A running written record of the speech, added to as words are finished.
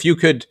if you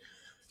could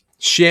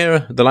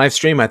share the live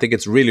stream, I think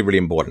it's really, really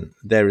important.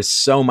 There is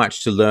so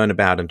much to learn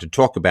about and to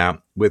talk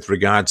about with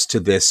regards to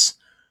this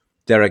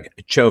Derek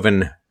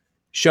Chauvin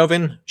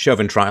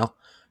trial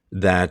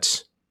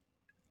that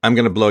I'm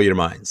going to blow your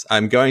minds.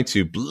 I'm going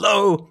to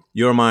blow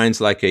your minds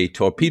like a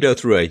torpedo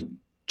through a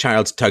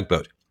child's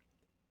tugboat.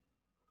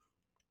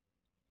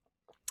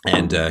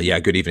 And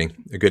good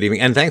evening. Good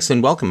evening. And thanks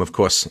and welcome, of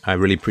course. I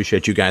really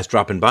appreciate you guys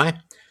dropping by.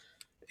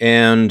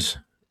 And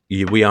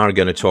we are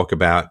going to talk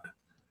about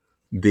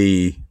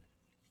the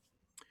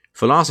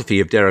philosophy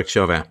of Derek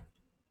Chauvin.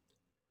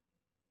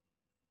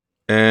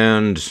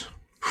 And,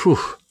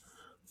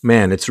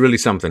 man, it's really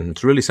something.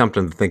 It's really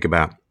something to think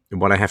about,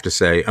 what I have to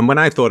say. And when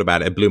I thought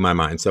about it, it blew my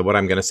mind. So what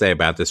I'm going to say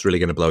about this is really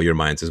going to blow your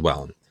minds as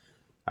well.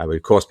 I will,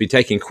 of course, be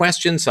taking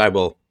questions. I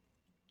will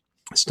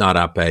start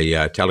up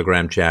a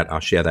Telegram chat. I'll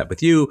share that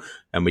with you,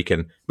 and we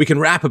can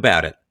rap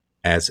about it,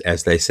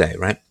 as they say,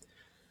 right?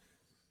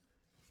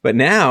 But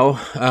now,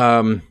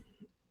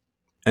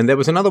 and there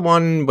was another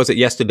one. Was it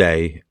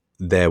yesterday?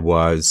 There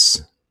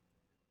was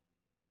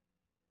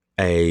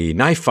a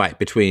knife fight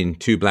between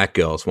two black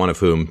girls, one of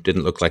whom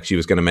didn't look like she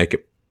was going to make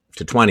it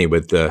to 20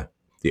 with the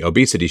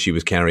obesity she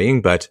was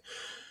carrying. But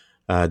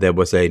there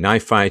was a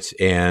knife fight,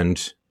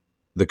 and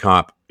the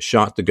cop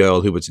shot the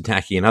girl who was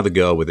attacking another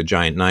girl with a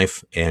giant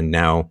knife. And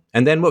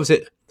then what was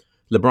it?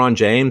 LeBron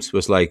James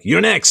was like,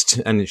 "You're next,"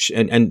 and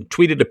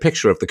tweeted a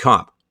picture of the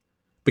cop,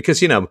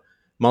 because,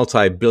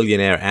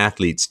 multi-billionaire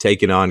athletes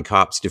taking on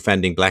cops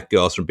defending black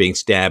girls from being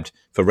stabbed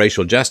for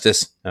racial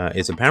justice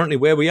is apparently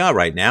where we are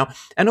right now.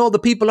 And all the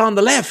people on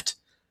the left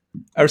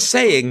are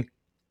saying,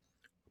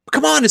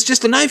 "Come on, it's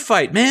just a knife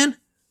fight, man.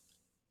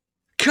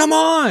 Come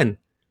on.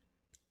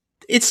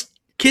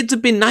 Kids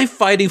have been knife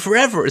fighting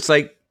forever." It's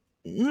like,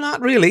 not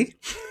really.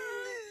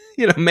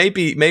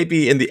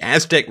 Maybe in the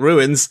Aztec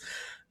ruins,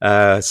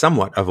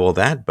 somewhat of all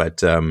that,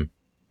 but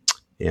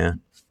yeah.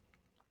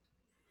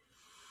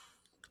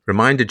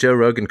 Reminder: Joe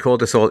Rogan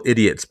called us all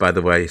idiots, by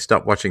the way.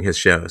 Stop watching his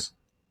shows.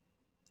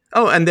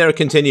 Oh, and they're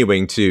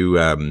continuing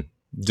to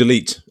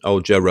delete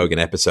old Joe Rogan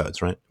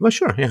episodes, right? Well,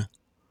 sure, yeah.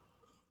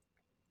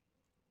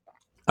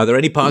 Are there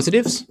any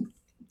positives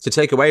to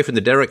take away from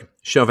the Derek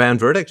Chauvin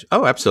verdict?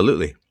 Oh,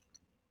 absolutely.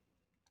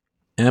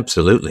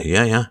 Absolutely,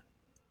 yeah.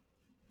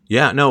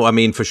 Yeah, no, I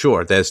mean, for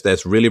sure.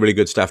 There's really, really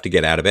good stuff to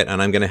get out of it,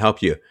 and I'm going to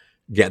help you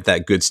get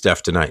that good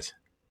stuff tonight.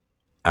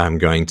 I'm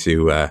going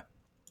to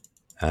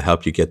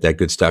help you get that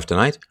good stuff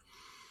tonight.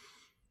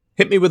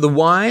 Hit me with a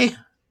why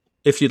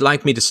if you'd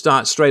like me to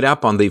start straight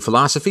up on the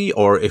philosophy,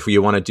 or if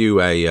you want to do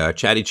a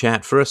chatty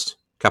chat first,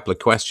 a couple of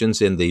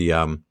questions in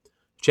the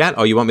chat,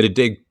 or you want me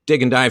to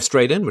dig and dive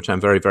straight in, which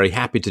I'm very, very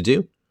happy to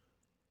do.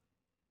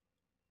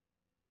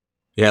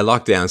 Yeah,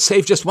 lockdown.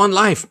 Save just one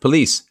life,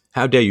 police.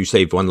 How dare you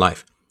save one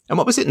life? And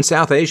what was it in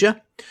South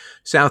Asia?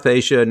 South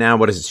Asia now,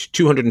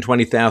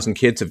 220,000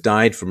 kids have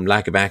died from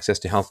lack of access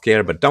to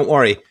healthcare. But don't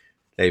worry,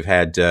 they've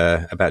had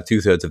about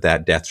 2/3 of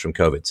that deaths from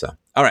COVID. So,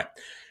 all right,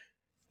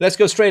 let's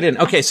go straight in.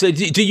 Okay, so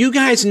do you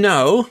guys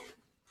know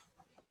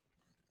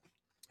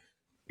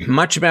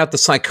much about the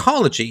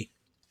psychology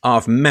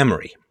of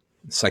memory?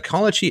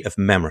 Psychology of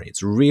memory.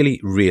 It's really,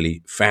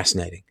 really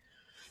fascinating.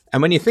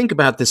 And when you think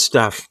about this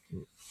stuff,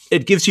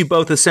 it gives you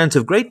both a sense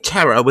of great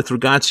terror with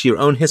regards to your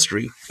own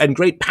history and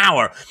great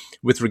power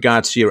with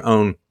regards to your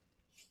own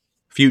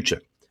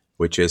future,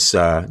 which is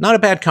not a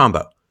bad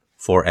combo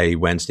for a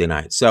Wednesday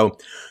night. So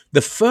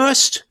the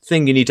first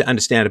thing you need to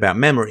understand about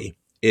memory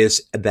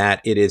is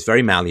that it is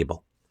very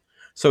malleable.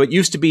 So it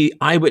used to be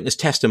eyewitness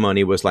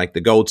testimony was like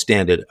the gold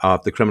standard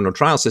of the criminal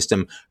trial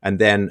system. And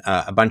then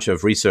a bunch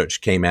of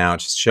research came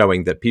out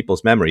showing that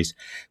people's memories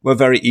were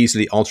very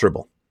easily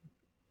alterable.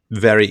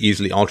 Very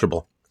easily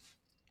alterable.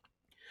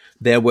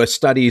 There were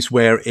studies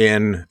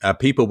wherein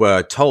people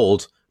were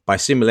told by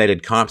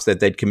simulated cops that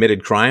they'd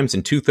committed crimes,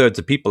 and 2/3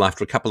 of people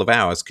after a couple of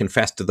hours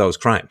confessed to those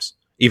crimes,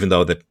 even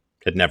though that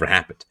had never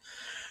happened.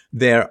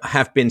 There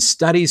have been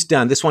studies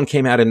done. This one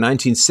came out in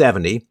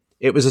 1970.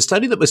 It was a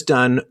study that was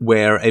done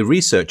where a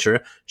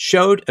researcher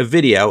showed a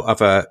video of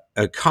a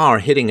car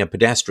hitting a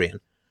pedestrian,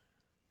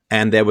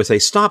 and there was a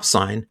stop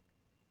sign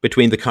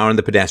between the car and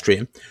the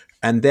pedestrian.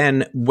 And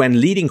then when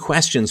leading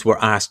questions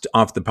were asked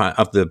of the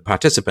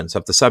participants,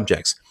 of the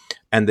subjects,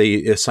 and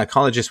the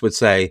psychologist would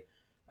say,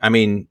 I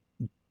mean,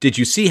 did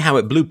you see how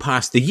it blew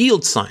past the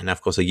yield sign?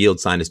 Of course, a yield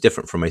sign is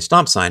different from a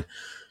stop sign.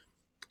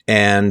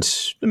 And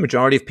the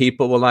majority of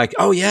people were like,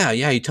 oh, yeah,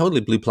 he totally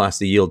blew past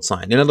the yield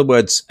sign. In other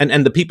words,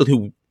 and the people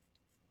who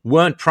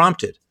weren't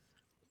prompted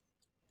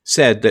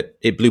said that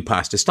it blew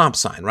past a stop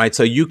sign, right?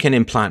 So you can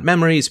implant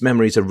memories.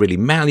 Memories are really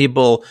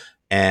malleable.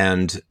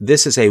 And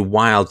this is a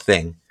wild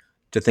thing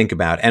to think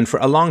about. And for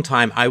a long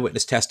time,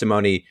 eyewitness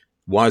testimony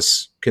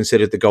was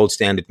considered the gold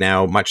standard.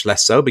 Now, much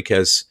less so,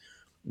 because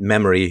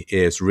memory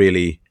is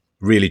really,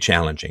 really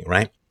challenging,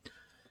 right?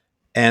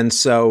 And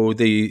so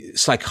the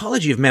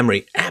psychology of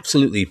memory,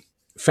 absolutely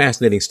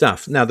fascinating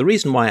stuff. Now, the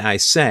reason why I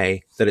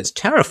say that it's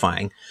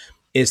terrifying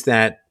is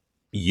that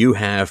you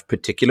have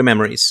particular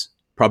memories,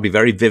 probably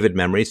very vivid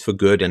memories for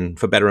good and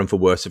for better and for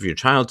worse of your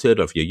childhood,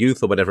 of your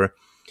youth or whatever.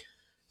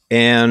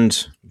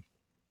 And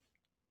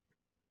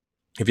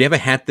have you ever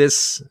had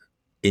this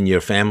in your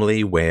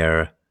family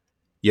where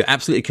you're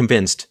absolutely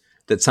convinced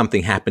that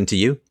something happened to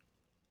you,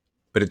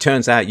 but it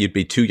turns out you'd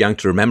be too young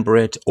to remember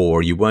it,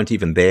 or you weren't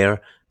even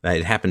there,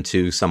 it happened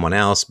to someone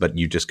else, but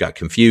you just got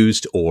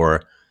confused,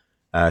 or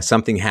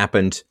something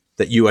happened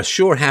that you are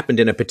sure happened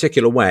in a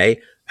particular way,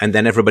 and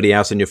then everybody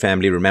else in your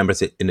family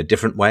remembers it in a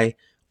different way,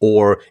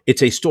 or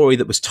it's a story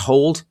that was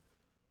told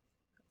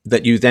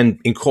that you then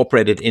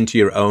incorporated into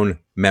your own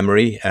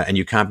memory, and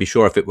you can't be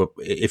sure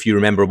if you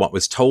remember what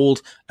was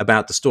told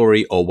about the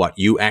story or what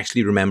you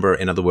actually remember.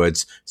 In other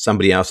words,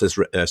 somebody else's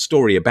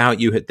story about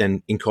you had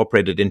then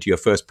incorporated into your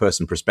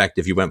first-person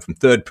perspective. You went from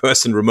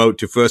third-person remote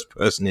to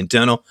first-person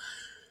internal.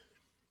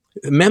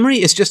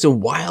 Memory is just a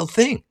wild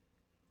thing.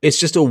 It's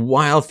just a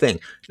wild thing.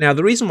 Now,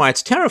 the reason why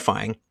it's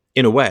terrifying,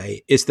 in a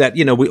way, is that,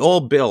 we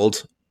all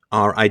build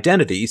our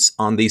identities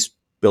on these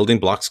building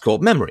blocks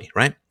called memory,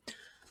 right?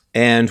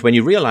 And when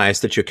you realize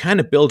that you're kind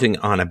of building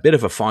on a bit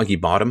of a foggy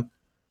bottom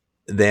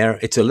there,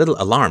 it's a little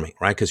alarming,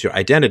 right? Because your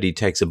identity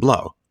takes a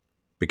blow.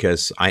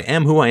 Because I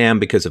am who I am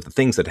because of the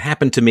things that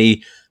happened to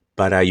me,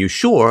 but are you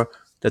sure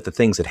that the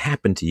things that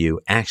happened to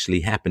you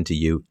actually happened to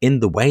you in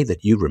the way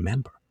that you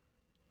remember?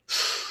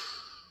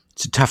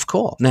 It's a tough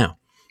call. Now,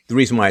 the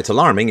reason why it's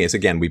alarming is,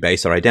 again, we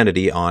base our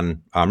identity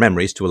on our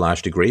memories to a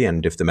large degree,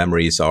 and if the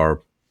memories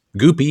are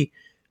goopy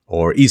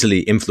or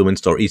easily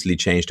influenced or easily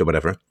changed or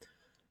whatever,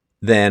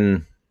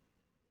 then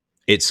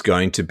it's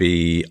going to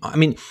be,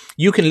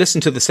 you can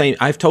listen to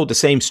I've told the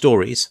same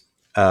stories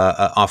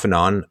off and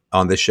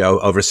on this show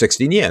over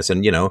 16 years.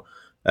 And,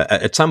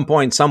 at some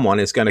point, someone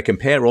is going to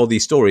compare all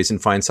these stories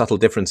and find subtle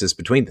differences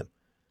between them.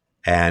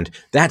 And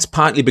that's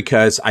partly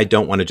because I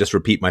don't want to just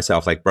repeat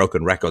myself like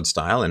broken record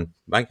style. And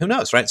who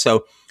knows, right?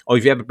 So,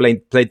 if you ever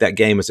played that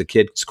game as a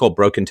kid, it's called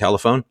Broken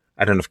Telephone.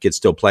 I don't know if kids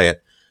still play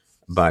it,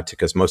 but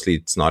because mostly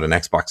it's not an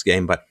Xbox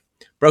game. But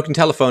Broken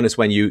Telephone is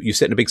when you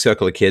sit in a big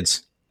circle of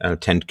kids,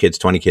 10 kids,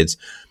 20 kids,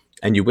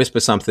 and you whisper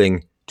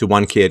something to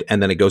one kid,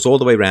 and then it goes all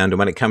the way around, and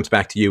when it comes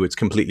back to you, it's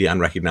completely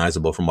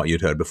unrecognizable from what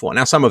you'd heard before.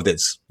 Now, some of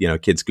it's,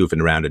 kids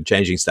goofing around and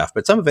changing stuff,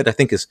 but some of it, I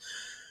think, is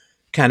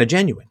kind of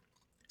genuine.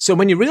 So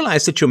when you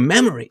realize that your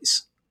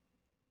memories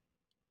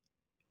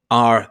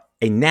are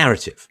a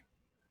narrative,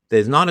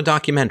 there's not a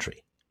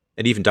documentary,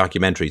 and even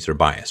documentaries are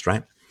biased,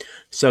 right?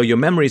 So your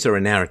memories are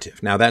a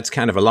narrative. Now, that's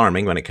kind of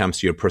alarming when it comes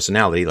to your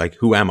personality, like,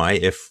 who am I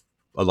if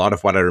a lot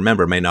of what I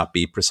remember may not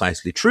be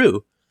precisely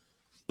true?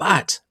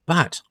 But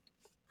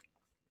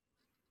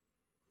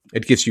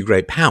it gives you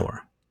great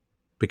power,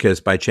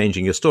 because by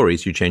changing your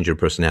stories, you change your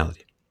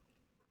personality.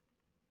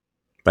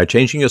 By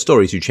changing your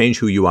stories, you change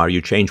who you are,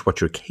 you change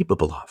what you're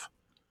capable of.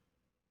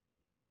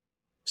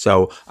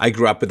 So I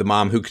grew up with a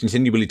mom who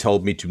continually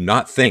told me to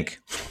not think,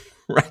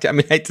 right? I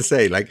hate to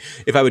say, like,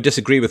 if I would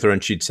disagree with her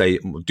and she'd say,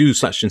 well, do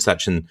such and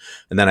such, and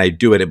then I'd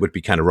do it, it would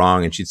be kind of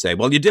wrong. And she'd say,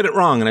 well, you did it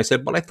wrong. And I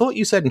said, well, I thought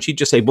you said, and she'd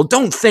just say, well,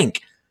 don't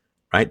think.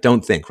 Right?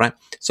 Don't think, right?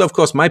 So, of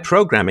course, my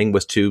programming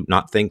was to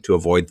not think, to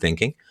avoid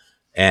thinking.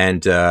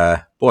 And,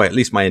 boy, at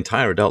least my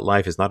entire adult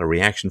life is not a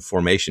reaction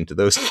formation to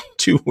those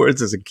two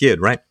words as a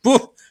kid, right?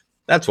 Poof,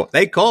 that's what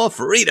they call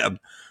freedom.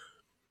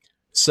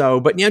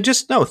 So, but,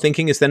 just know,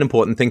 thinking is then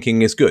important.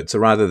 Thinking is good. So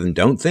rather than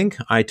don't think,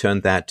 I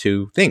turned that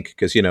to think.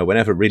 Because,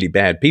 whenever really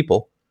bad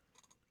people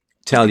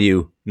tell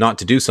you not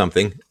to do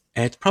something,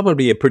 it's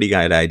probably a pretty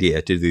good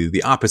idea to do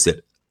the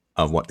opposite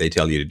of what they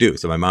tell you to do.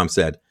 So my mom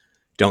said,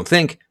 don't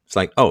think. It's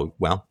like, oh,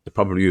 well, it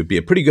probably would be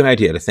a pretty good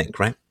idea to think,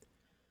 right?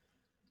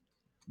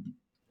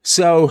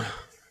 So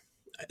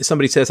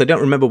somebody says, I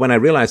don't remember when I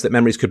realized that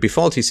memories could be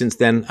faulty. Since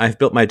then, I've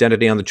built my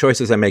identity on the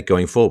choices I make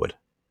going forward.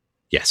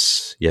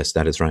 Yes,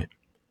 that is right.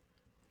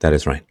 That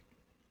is right.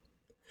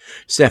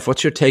 Steph,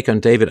 what's your take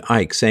on David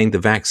Icke saying the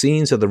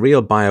vaccines are the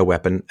real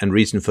bioweapon and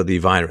reason for the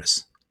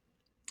virus?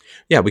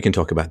 Yeah, we can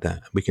talk about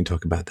that.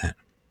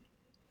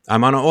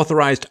 I'm on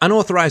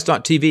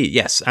unauthorized.tv.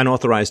 Yes,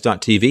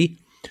 unauthorized.tv.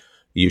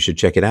 You should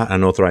check it out,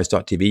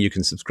 unauthorized.tv. You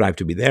can subscribe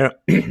to be there.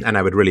 And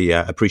I would really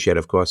appreciate,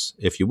 of course,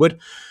 if you would.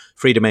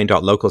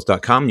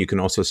 freedomain.locals.com. You can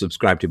also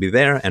subscribe to be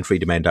there, and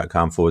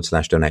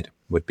freedomain.com/donate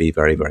would be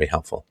very, very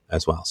helpful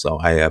as well. So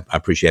I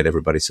appreciate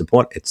everybody's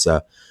support.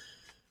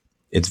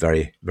 It's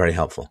very, very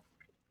helpful.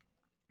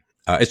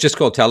 It's just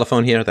called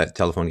Telephone here, that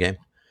telephone game.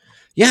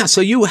 Yeah,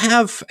 so you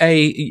have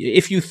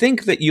if you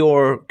think that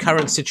your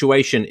current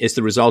situation is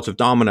the result of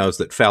dominoes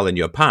that fell in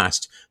your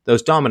past,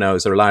 those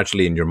dominoes are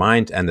largely in your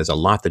mind, and there's a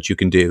lot that you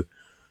can do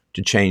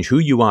to change who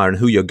you are and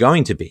who you're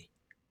going to be.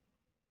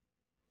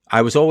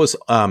 I was always,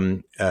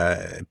 in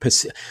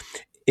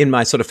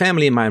my sort of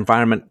family, in my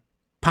environment,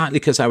 partly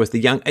because I was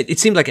it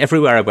seemed like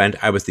everywhere I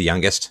went, I was the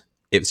youngest.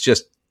 It's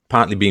just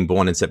partly being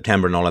born in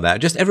September and all of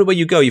that. Just everywhere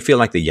you go, you feel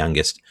like the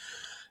youngest.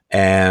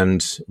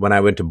 And when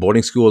I went to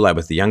boarding school, I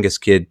was the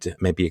youngest kid,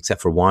 maybe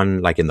except for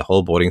one, like in the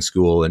whole boarding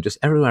school, and just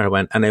everywhere I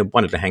went. And I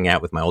wanted to hang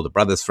out with my older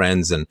brother's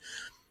friends. And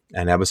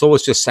I was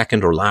always just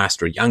second or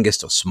last or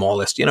youngest or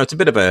smallest. It's a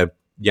bit of a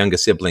younger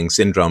sibling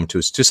syndrome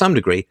to some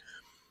degree.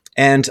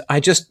 And I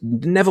just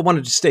never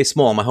wanted to stay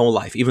small my whole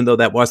life, even though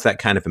that was that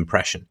kind of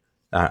impression.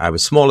 I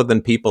was smaller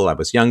than people. I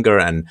was younger,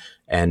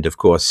 and of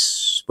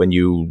course, when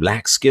you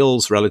lack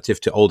skills relative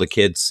to older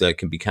kids, it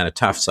can be kind of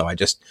tough. So I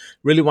just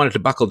really wanted to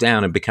buckle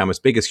down and become as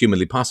big as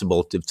humanly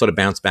possible to sort of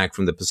bounce back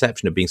from the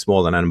perception of being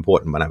small and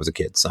unimportant when I was a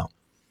kid. So,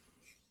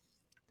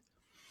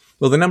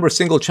 will the number of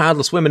single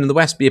childless women in the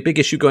West be a big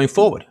issue going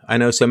forward? I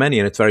know so many,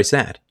 and it's very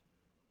sad.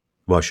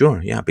 Well,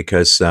 sure, yeah,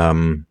 because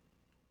the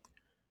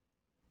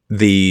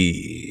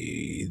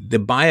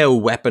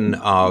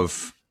bioweapon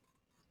of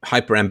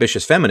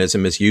hyper-ambitious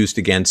feminism is used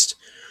against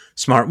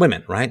smart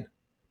women, right?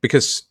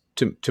 Because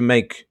to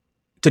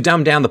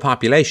dumb down the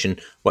population,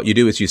 what you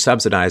do is you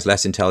subsidize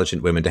less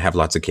intelligent women to have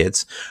lots of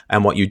kids.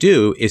 And what you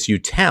do is you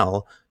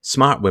tell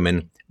smart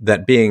women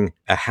that being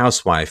a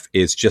housewife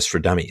is just for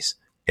dummies.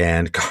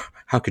 And God,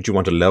 how could you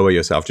want to lower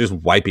yourself just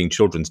wiping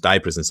children's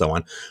diapers and so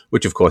on,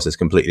 which of course is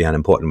completely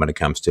unimportant when it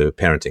comes to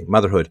parenting.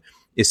 Motherhood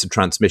is the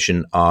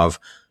transmission of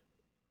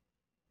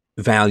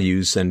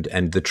values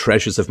and the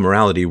treasures of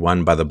morality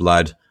won by the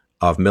blood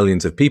of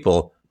millions of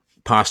people,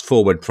 passed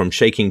forward from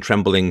shaking,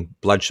 trembling,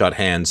 bloodshot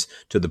hands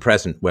to the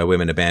present, where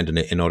women abandon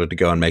it in order to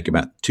go and make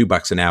about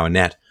 $2 an hour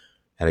net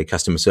at a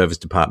customer service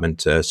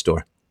department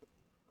store.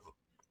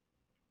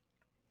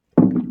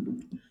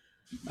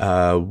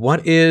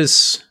 What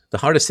is the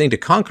hardest thing to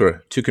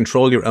conquer to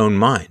control your own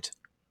mind?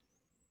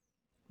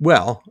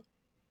 Well,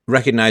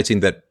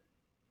 recognizing that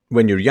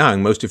when you're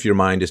young, most of your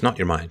mind is not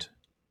your mind,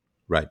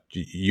 right?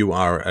 You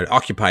are an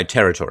occupied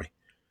territory,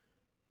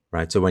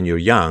 right? So when you're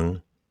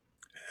young,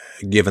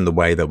 given the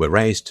way that we're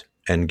raised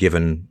and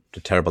given the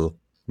terrible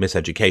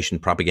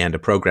miseducation, propaganda,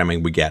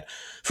 programming we get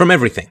from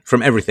everything.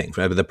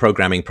 The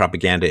programming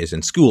propaganda is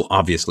in school,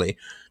 obviously.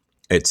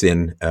 It's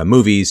in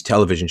movies,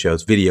 television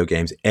shows, video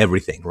games,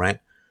 everything,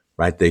 right?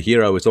 The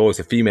hero is always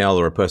a female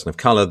or a person of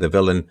color. The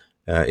villain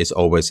is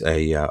always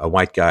a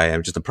white guy.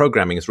 And just the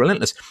programming is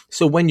relentless.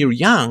 So when you're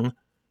young,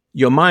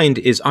 your mind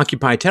is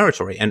occupied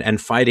territory,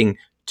 and fighting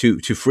to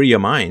free your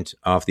mind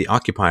of the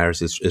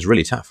occupiers is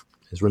really tough.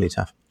 It's really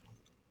tough.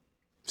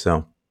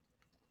 So,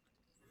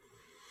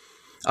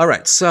 all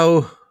right.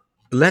 So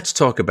let's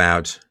talk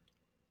about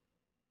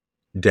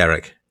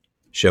Derek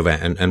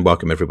Chauvin, and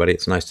welcome everybody.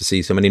 It's nice to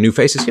see so many new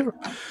faces here.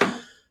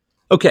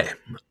 Okay.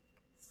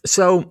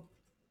 So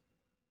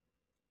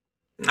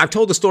I've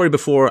told the story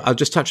before. I'll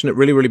just touch on it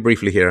really, really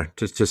briefly here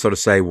to sort of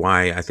say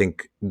why I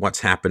think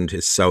what's happened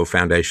is so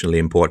foundationally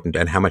important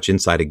and how much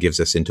insight it gives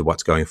us into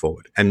what's going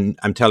forward. And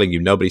I'm telling you,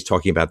 nobody's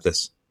talking about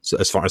this, so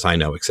as far as I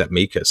know, except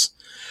me, because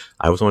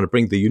I always want to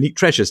bring the unique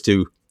treasures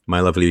to my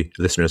lovely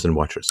listeners and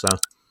watchers. So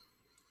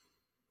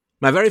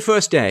my very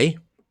first day,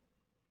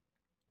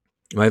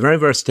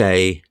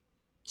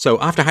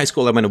 so after high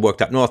school, I went and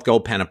worked up north,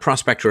 gold pan, a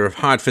prospector of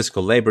hard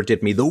physical labor,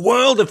 did me the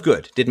world of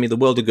good,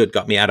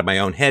 got me out of my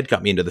own head,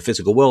 got me into the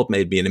physical world,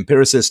 made me an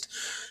empiricist,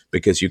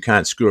 because you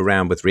can't screw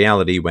around with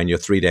reality when you're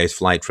 3 days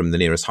flight from the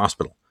nearest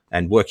hospital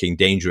and working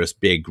dangerous,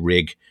 big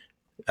rig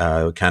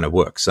kind of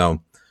work.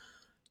 So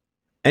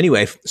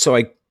anyway, so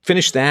I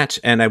finished that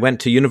and I went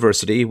to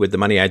university with the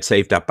money I'd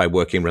saved up by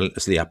working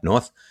relentlessly up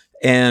north.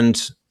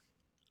 And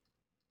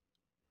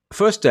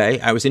first day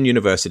I was in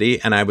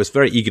university and I was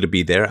very eager to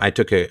be there. I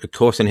took a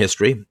course in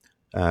history,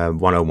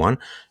 101,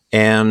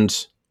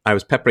 and I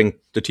was peppering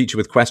the teacher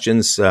with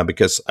questions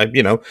because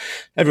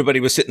everybody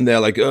was sitting there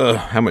like,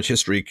 how much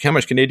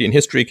Canadian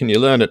history can you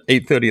learn at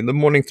 8:30 in the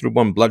morning through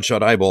one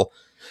bloodshot eyeball?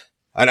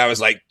 And I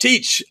was like,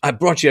 teach, I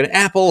brought you an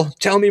apple.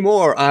 Tell me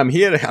more. I'm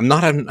here. I'm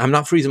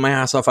not freezing my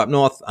ass off up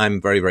north.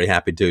 I'm very, very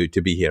happy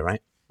to be here, right?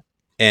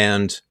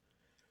 And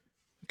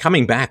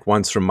coming back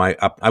once from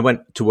I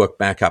went to work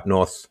back up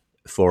north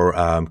for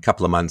a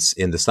couple of months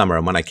in the summer.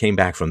 And when I came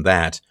back from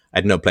that, I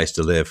had no place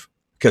to live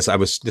because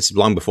this is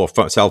long before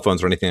cell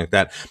phones or anything like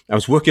that. I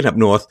was working up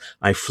north.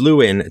 I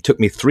flew in. It took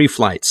me 3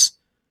 flights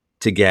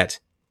to get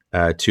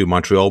to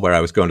Montreal, where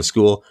I was going to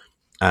school.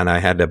 And I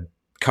had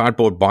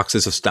cardboard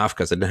boxes of stuff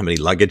because I didn't have any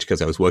luggage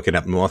because I was working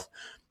up north.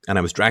 And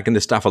I was dragging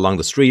this stuff along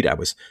the street. I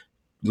was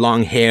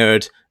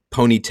long-haired,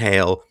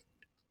 ponytail,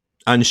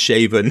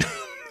 unshaven,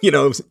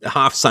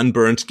 half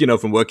sunburnt,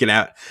 from working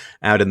out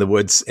in the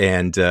woods,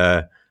 and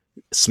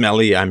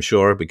smelly, I'm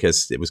sure,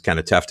 because it was kind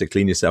of tough to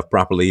clean yourself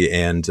properly.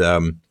 And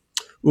it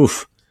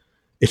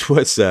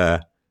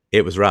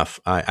was rough.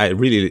 I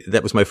really,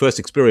 that was my first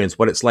experience,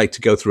 what it's like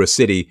to go through a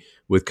city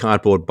with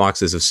cardboard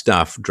boxes of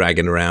stuff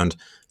dragging around,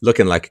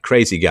 looking like a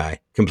crazy guy,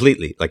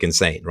 completely like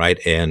insane, right?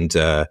 And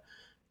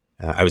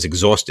I was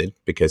exhausted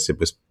because it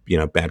was,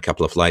 bad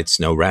couple of flights,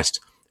 no rest.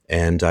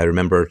 And I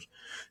remember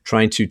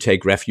trying to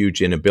take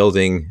refuge in a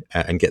building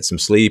and get some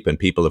sleep. And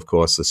people, of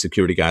course, the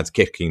security guards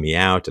kicking me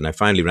out. And I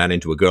finally ran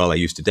into a girl I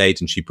used to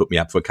date, and she put me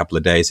up for a couple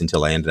of days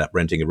until I ended up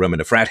renting a room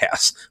in a frat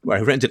house where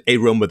I rented a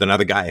room with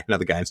another guy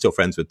I'm still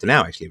friends with to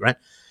now, actually, right?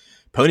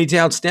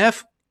 Ponytailed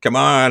Steph? Come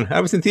on. I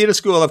was in theater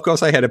school. Of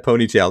course, I had a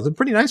ponytail. It's a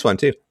pretty nice one,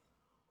 too.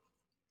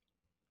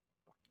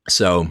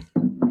 So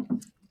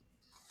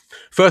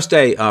first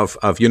day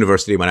of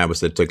university when I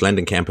was at the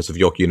Glendon campus of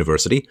York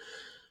University,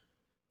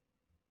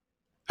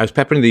 I was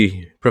peppering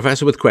the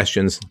professor with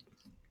questions,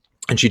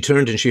 and she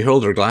turned and she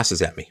hurled her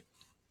glasses at me.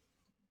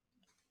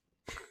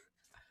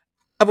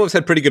 I've always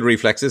had pretty good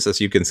reflexes, as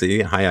you can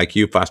see. High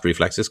IQ, fast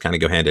reflexes kind of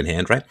go hand in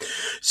hand, right?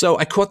 So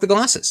I caught the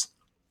glasses.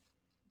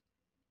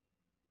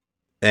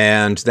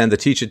 And then the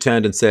teacher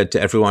turned and said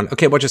to everyone,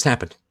 okay, what just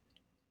happened?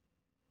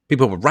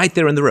 People were right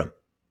there in the room.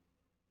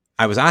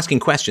 I was asking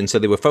questions, so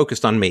they were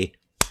focused on me.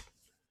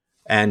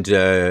 And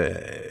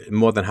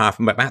more than half,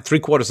 about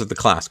 3/4 of the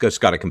class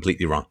just got it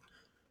completely wrong.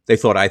 They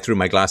thought I threw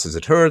my glasses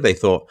at her. They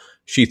thought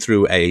she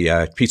threw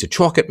a piece of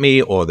chalk at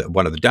me, or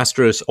one of the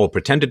dusters, or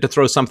pretended to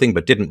throw something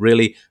but didn't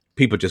really.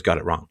 People just got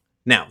it wrong.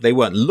 Now, they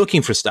weren't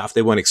looking for stuff.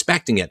 They weren't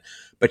expecting it.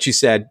 But she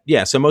said,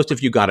 yeah, so most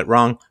of you got it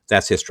wrong.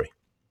 That's history.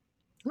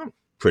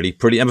 Pretty.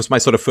 That was my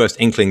sort of first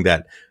inkling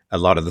that a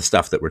lot of the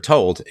stuff that we're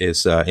told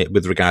is,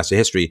 with regards to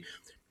history,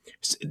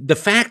 the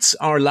facts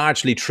are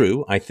largely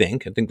true, I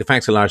think. I think the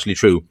facts are largely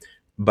true.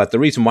 But the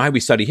reason why we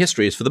study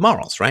history is for the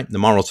morals, right? The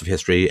morals of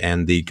history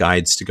and the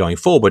guides to going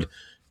forward.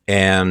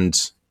 And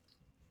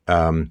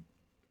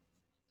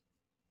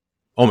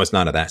almost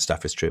none of that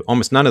stuff is true.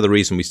 Almost none of the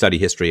reason we study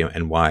history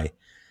and why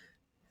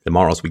the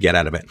morals we get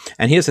out of it.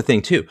 And here's the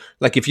thing, too.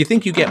 Like, if you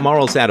think you get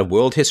morals out of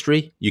world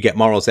history, you get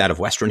morals out of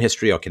Western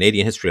history or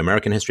Canadian history,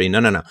 American history.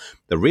 No.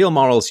 The real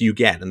morals you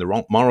get and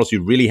the morals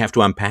you really have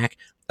to unpack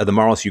are the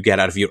morals you get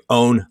out of your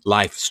own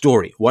life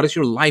story. What is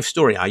your life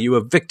story? Are you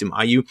a victim?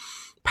 Are you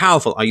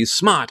powerful? Are you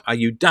smart? Are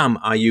you dumb?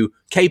 Are you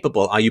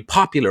capable? Are you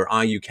popular?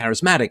 Are you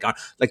charismatic?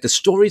 Like, the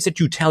stories that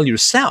you tell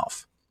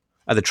yourself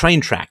are the train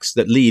tracks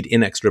that lead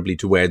inexorably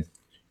to where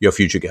your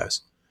future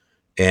goes.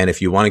 And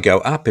if you want to go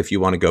up, if you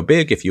want to go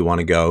big, if you want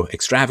to go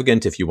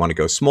extravagant, if you want to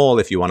go small,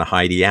 if you want to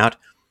hide out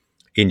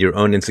in your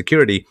own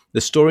insecurity,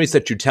 the stories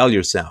that you tell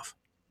yourself,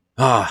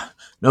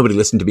 nobody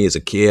listened to me as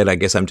a kid. I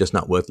guess I'm just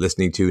not worth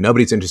listening to.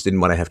 Nobody's interested in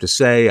what I have to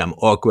say. I'm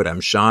awkward. I'm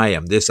shy.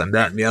 I'm this, I'm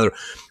that, and the other.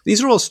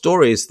 These are all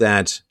stories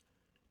that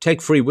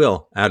take free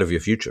will out of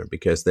your future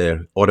because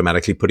they're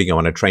automatically putting you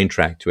on a train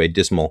track to a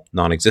dismal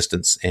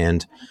non-existence.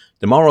 And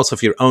the morals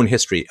of your own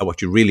history are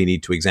what you really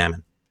need to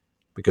examine,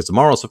 because the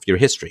morals of your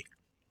history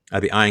are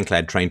the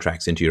ironclad train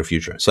tracks into your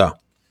future. So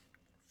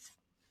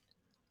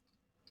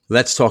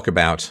let's talk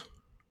about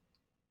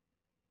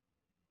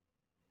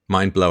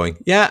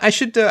mind-blowing. Yeah, I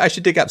should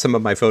dig up some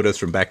of my photos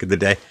from back in the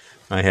day.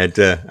 I had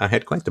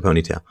quite the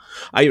ponytail.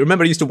 I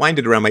remember I used to wind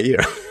it around my ear.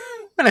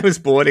 When I was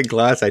bored in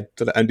class, I'd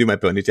sort of undo my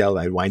ponytail and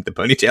I'd wind the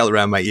ponytail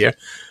around my ear.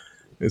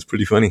 It's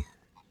pretty funny.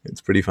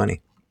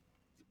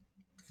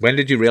 When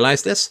did you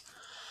realize this?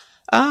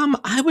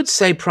 I would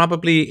say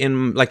probably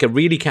in, like, I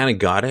really kind of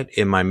got it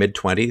in my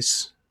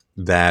mid-20s,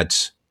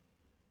 that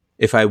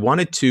if I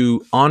wanted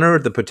to honor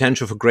the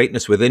potential for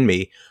greatness within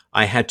me,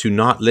 I had to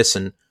not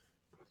listen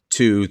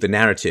to the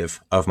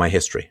narrative of my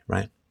history,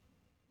 right?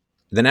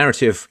 The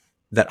narrative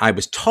that I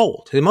was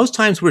told. And most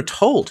times we're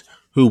told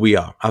who we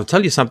are. I'll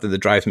tell you something that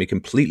drives me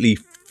completely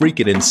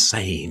freaking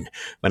insane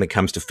when it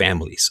comes to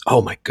families.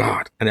 Oh my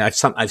God. And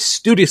I've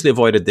studiously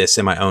avoided this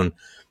in my own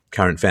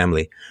current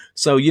family.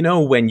 So,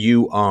 when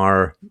you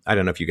are, I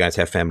don't know if you guys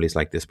have families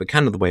like this, but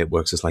kind of the way it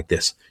works is like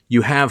this.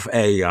 You have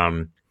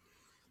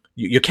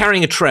you're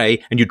carrying a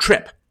tray and you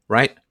trip,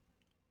 right?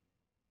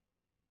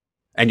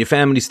 And your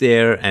family's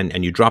there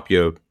and you drop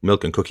your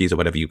milk and cookies or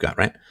whatever you got,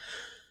 right?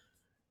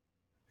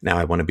 Now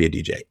I want to be a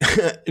DJ.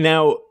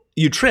 Now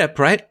you trip,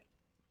 right?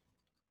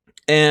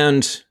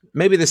 And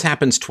maybe this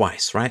happens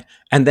twice, right?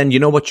 And then you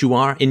know what you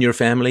are in your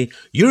family?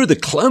 You're the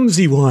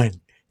clumsy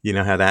one. You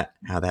know how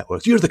that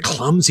works. You're the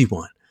clumsy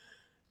one.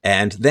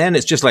 And then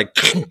it's just like,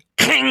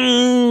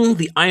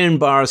 the iron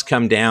bars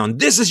come down.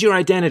 This is your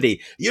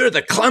identity. You're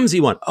the clumsy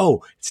one.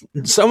 Oh,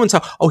 so-and-so.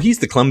 Oh, he's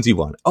the clumsy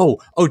one. Oh,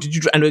 did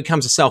you? And it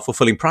becomes a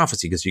self-fulfilling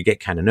prophecy because you get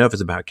kind of nervous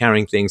about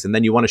carrying things. And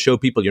then you want to show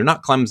people you're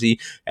not clumsy.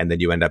 And then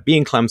you end up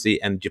being clumsy.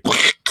 And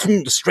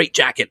the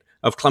straitjacket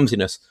of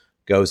clumsiness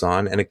goes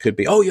on. And it could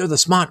be, oh, you're the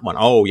smart one.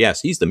 Oh,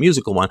 yes, he's the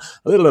musical one.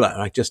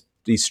 Like, just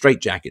these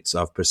straitjackets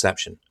of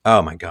perception.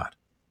 Oh, my God.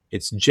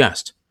 It's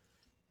just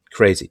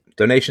crazy.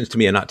 Donations to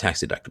me are not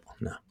tax deductible.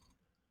 No.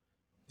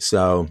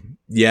 So,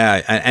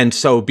 yeah. And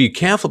so be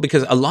careful,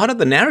 because a lot of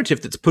the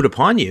narrative that's put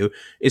upon you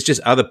is just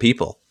other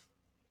people.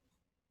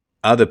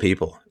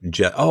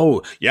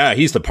 Oh, yeah,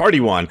 he's the party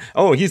one.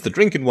 Oh, he's the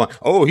drinking one.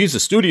 Oh, he's the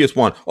studious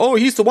one. Oh,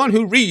 he's the one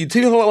who reads.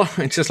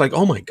 It's just like,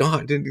 oh my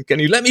God, can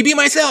you let me be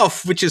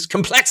myself? Which is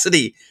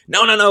complexity.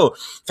 No.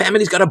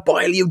 Family's got to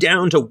boil you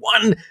down to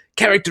one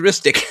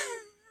characteristic.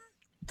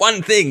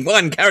 One thing,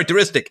 one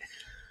characteristic.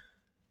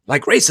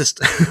 Like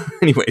racist.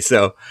 Anyway,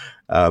 so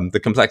the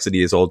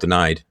complexity is all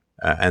denied.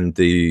 And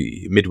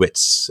the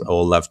midwits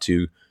all love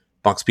to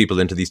box people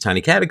into these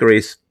tiny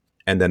categories.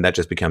 And then that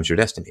just becomes your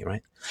destiny,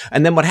 right?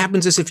 And then what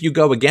happens is, if you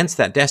go against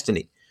that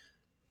destiny,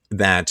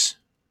 that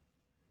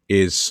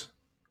is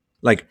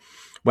like,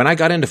 when I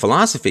got into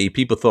philosophy,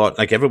 people thought,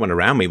 like, everyone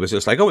around me was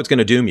just like, oh, it's going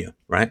to doom you,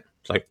 right?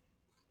 It's like,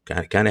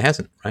 kind of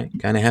hasn't,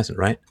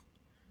 right?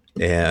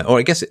 Or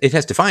I guess it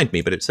has defined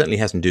me, but it certainly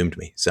hasn't doomed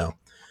me. So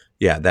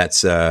yeah,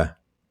 that's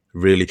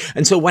really.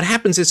 And so what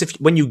happens is,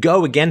 when you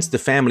go against the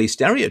family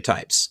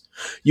stereotypes,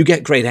 You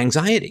get great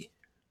anxiety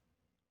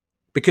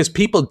because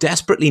people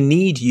desperately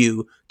need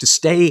you to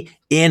stay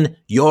in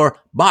your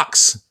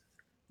box.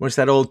 What's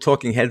that old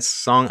Talking Heads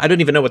song? I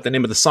don't even know what the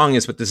name of the song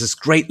is, but there's this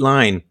great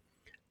line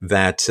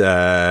that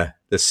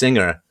the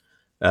singer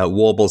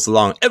warbles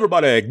along.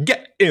 Everybody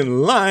get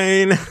in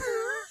line.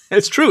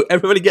 It's true.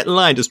 Everybody get in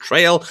line. Just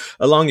trail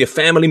along your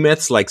family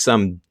myths like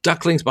some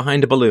ducklings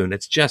behind a balloon.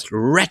 It's just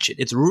wretched.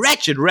 It's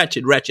wretched,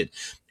 wretched, wretched.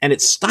 And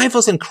it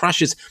stifles and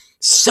crushes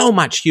so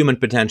much human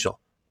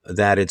potential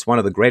that it's one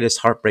of the greatest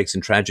heartbreaks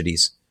and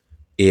tragedies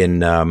in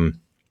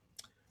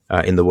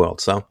the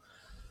world. So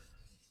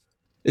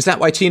is that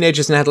why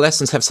teenagers and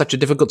adolescents have such a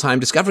difficult time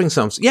discovering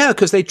themselves? Yeah,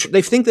 because they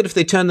think that if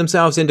they turn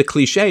themselves into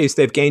cliches,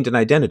 they've gained an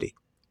identity.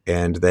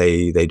 And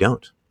they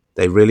don't.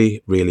 They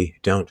really, really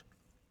don't.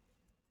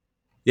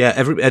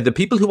 Yeah, the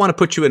people who want to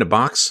put you in a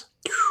box,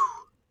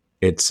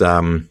 it's,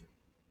 one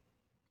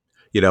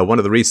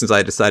of the reasons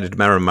I decided to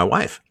marry my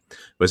wife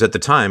was at the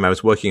time I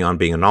was working on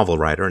being a novel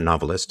writer and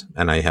novelist,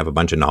 and I have a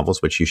bunch of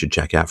novels, which you should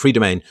check out,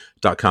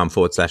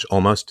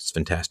 freedomain.com/almost. It's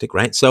fantastic,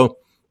 right? So,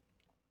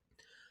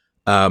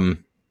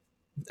 and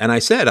I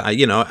said,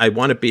 I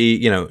want to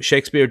be,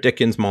 Shakespeare,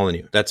 Dickens,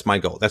 Molyneux. That's my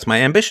goal. That's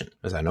my ambition.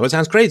 As I know it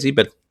sounds crazy,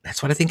 but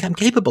that's what I think I'm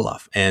capable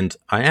of. And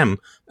I am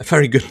a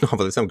very good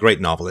novelist. I'm a great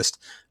novelist.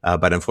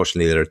 But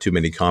unfortunately, there are too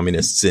many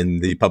communists in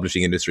the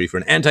publishing industry for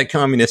an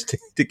anti-communist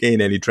to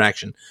gain any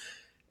traction.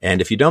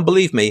 And if you don't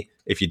believe me,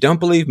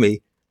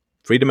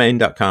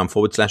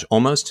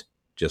 freedomain.com/almost,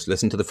 just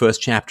listen to the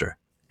first chapter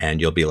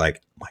and you'll be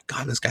like, my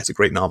God, this guy's a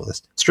great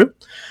novelist. It's true.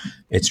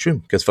 It's true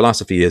because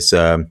philosophy is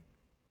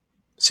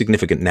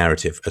significant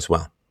narrative as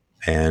well.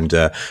 And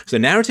so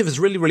narrative is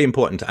really, really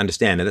important to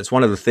understand. And it's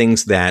one of the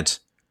things that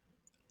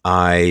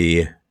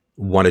I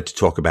wanted to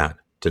talk about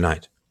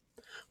tonight.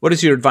 What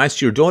is your advice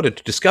to your daughter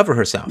to discover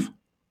herself?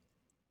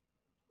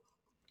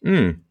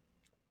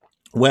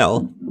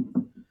 Well,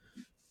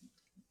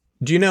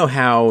 do you know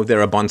how there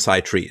are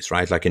bonsai trees,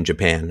 right? Like in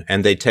Japan,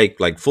 and they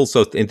take like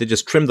and they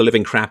just trim the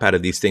living crap out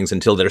of these things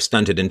until they're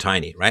stunted and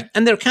tiny, right?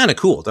 And they're kind of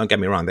cool. Don't get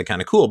me wrong. They're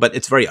kind of cool, but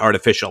it's very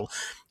artificial,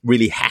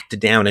 really hacked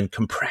down and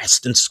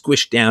compressed and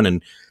squished down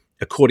and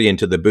accordion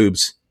to the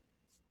boobs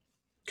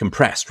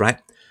compressed, right?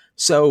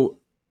 So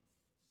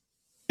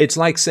it's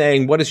like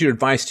saying, what is your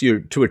advice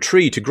to a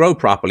tree to grow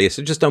properly?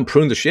 So just don't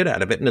prune the shit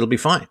out of it and it'll be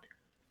fine,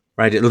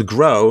 right? It'll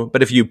grow.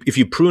 But if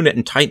you prune it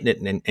and tighten it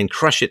and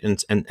crush it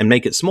and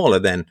make it smaller,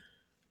 then,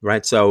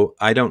 right? So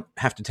I don't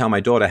have to tell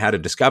my daughter how to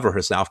discover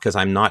herself because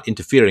I'm not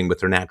interfering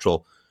with her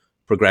natural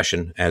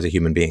progression as a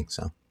human being.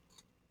 So,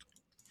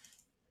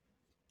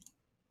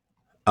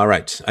 all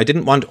right. I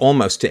didn't want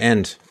almost to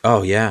end.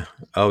 Oh yeah.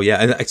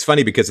 And it's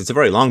funny because it's a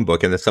very long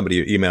book, and then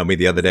somebody emailed me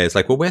the other day. It's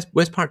like, well,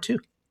 where's part 2?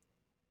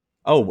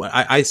 Oh,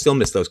 I still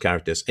miss those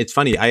characters. It's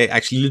funny. I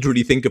actually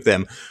literally think of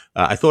them.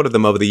 I thought of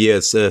them over the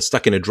years,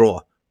 stuck in a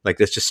drawer. Like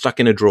they're just stuck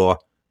in a drawer,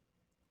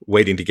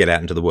 waiting to get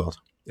out into the world.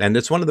 And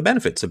it's one of the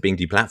benefits of being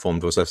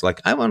deplatformed was I was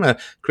like, I want to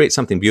create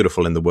something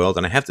beautiful in the world.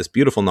 And I have this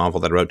beautiful novel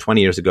that I wrote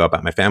 20 years ago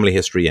about my family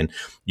history in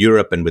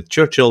Europe and with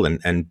Churchill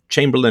and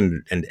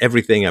Chamberlain and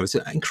everything. It was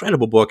an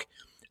incredible book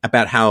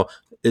about how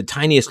the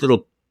tiniest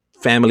little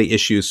family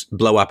issues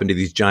blow up into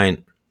these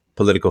giant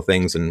political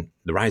things and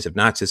the rise of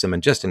Nazism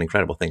and just an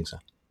incredible thing. So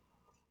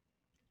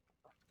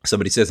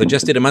somebody says, I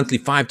just did a monthly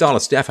 $5,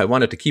 Steph. I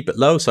wanted to keep it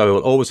low, so I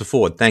will always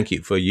afford. Thank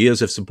you for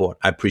years of support.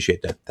 I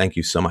appreciate that. Thank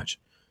you so much.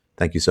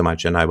 Thank you so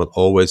much. And I will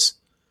always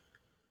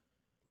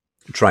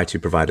try to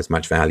provide as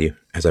much value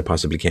as I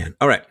possibly can.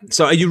 All right.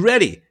 So are you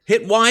ready?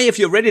 Hit Y if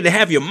you're ready to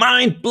have your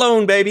mind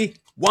blown, baby.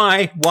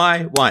 Y.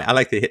 I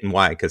like the hitting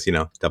Y because,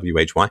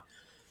 WHY.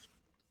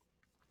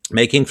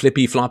 Making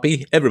flippy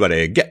floppy.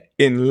 Everybody get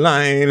in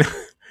line.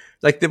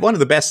 Like one of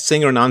the best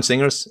singer and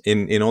non-singers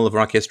in all of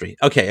rock history.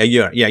 Okay,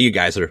 you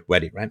guys are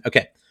ready, right?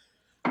 Okay.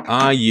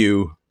 Are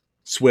you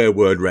swear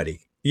word ready?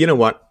 You know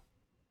what?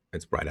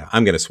 It's bright out.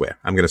 I'm going to swear.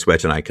 I'm going to swear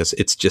tonight because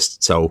it's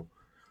just so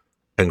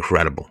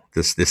incredible,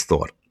 this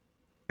thought.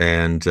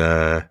 And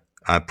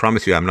I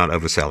promise you I'm not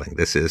overselling.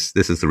 This is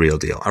the real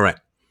deal. All right.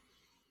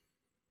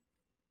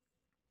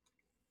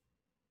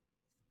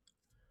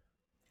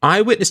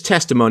 Eyewitness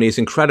testimony is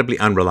incredibly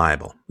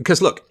unreliable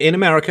because, look, in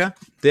America,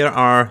 there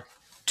are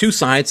two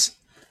sides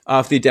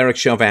of the Derek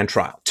Chauvin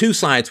trial. Two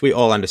sides, we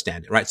all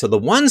understand it, right? So the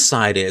one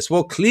side is,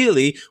 well,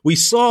 clearly we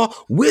saw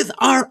with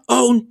our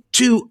own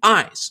two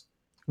eyes.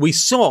 We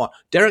saw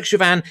Derek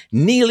Chauvin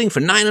kneeling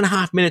for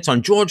 9.5 minutes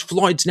on George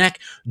Floyd's neck.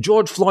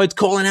 George Floyd's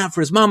calling out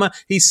for his mama.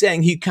 He's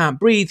saying he can't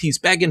breathe. He's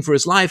begging for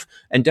his life.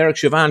 And Derek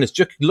Chauvin is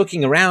just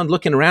looking around,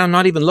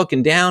 not even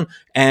looking down.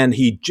 And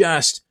he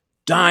just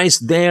dies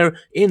there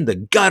in the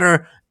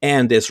gutter.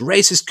 And this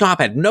racist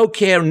cop had no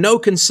care, no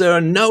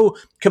concern, no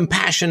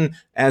compassion,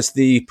 as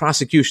the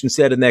prosecution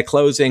said in their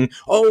closing.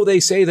 Oh, they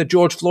say that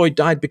George Floyd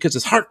died because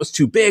his heart was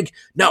too big.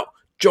 No,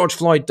 George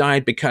Floyd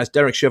died because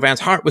Derek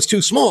Chauvin's heart was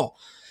too small.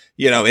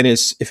 In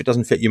his, if it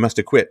doesn't fit, you must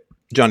have quit,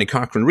 Johnny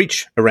Cochran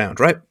reach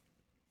around, right?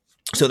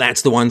 So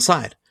that's the one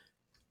side.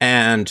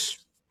 And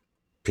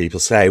people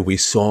say, we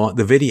saw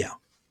the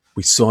video.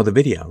 We saw the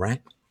video,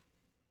 right?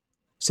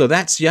 So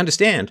that's, you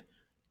understand,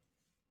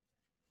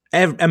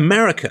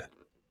 Americans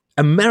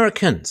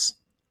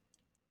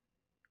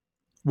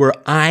were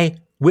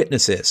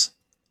eyewitnesses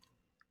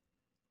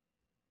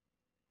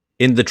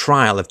in the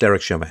trial of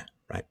Derek Chauvin,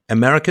 right?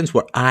 Americans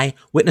were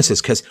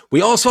eyewitnesses because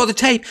we all saw the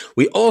tape.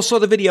 We all saw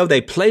the video. They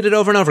played it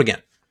over and over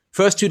again.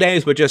 First 2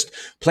 days were just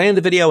playing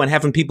the video and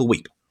having people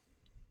weep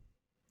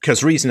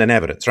because reason and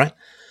evidence, right?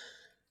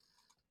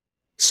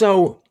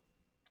 So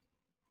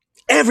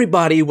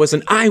everybody was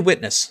an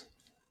eyewitness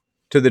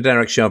to the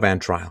Derek Chauvin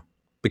trial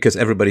because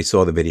everybody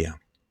saw the video.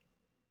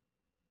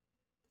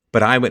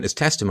 But eyewitness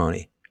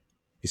testimony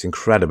is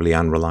incredibly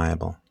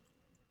unreliable.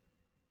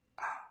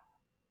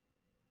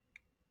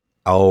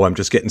 Oh, I'm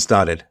just getting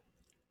started.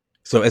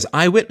 So as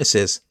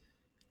eyewitnesses,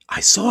 I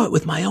saw it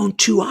with my own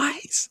 2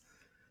 eyes.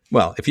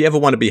 Well, if you ever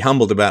want to be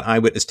humbled about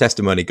eyewitness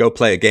testimony, go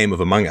play a game of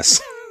Among Us.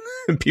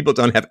 People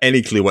don't have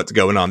any clue what's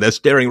going on. They're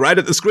staring right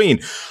at the screen.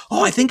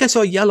 Oh, I think I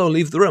saw yellow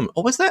leave the room.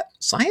 Oh, was that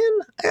cyan?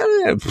 I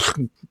don't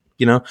know.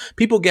 You know,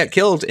 people get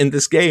killed in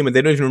this game and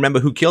they don't even remember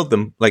who killed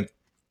them like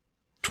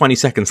 20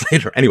 seconds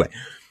later. Anyway,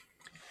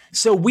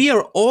 so we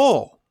are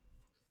all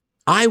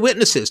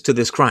eyewitnesses to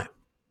this crime.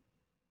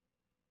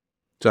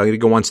 So I'm going to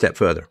go one step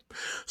further.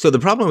 So the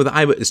problem with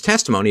eyewitness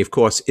testimony, of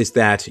course, is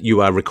that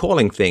you are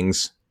recalling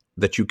things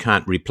that you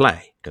can't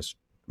replay,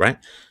 right?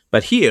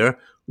 But here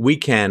we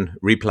can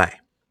replay.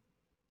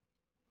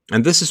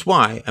 And this is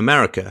why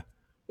America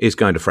is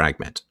going to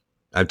fragment.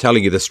 I'm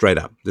telling you this straight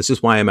up. This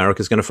is why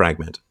America is going to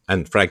fragment,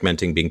 and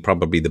fragmenting being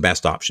probably the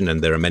best option,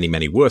 and there are many,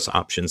 many worse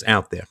options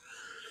out there.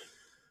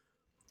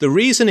 The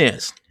reason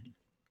is,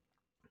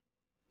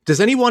 does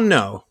anyone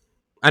know,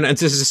 and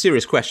this is a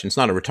serious question, it's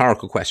not a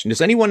rhetorical question,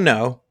 does anyone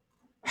know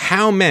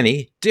how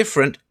many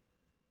different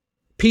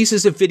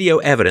pieces of video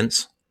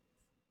evidence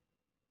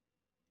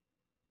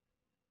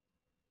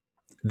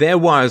there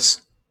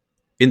was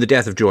in the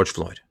death of George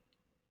Floyd?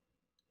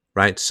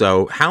 Right?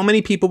 So how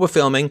many people were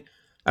filming?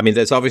 I mean,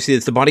 there's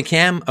the body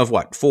cam of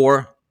what?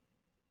 4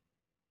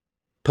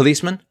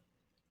 policemen?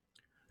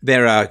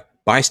 There are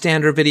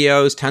bystander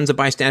videos, tons of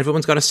bystanders.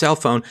 Everyone's got a cell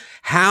phone.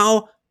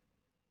 How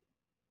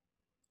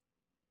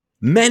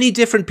many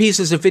different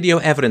pieces of video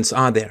evidence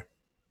are there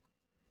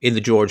in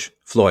the George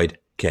Floyd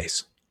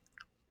case?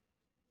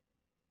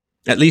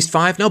 At least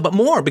 5? No, but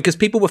more, because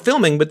people were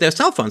filming with their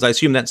cell phones. I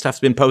assume that stuff's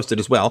been posted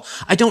as well.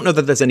 I don't know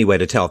that there's any way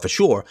to tell for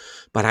sure,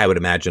 but I would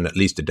imagine at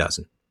least a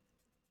dozen.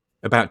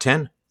 About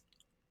 10?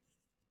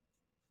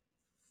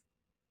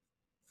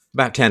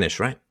 About 10-ish,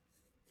 right?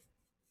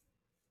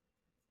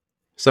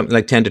 Something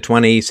like 10 to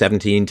 20,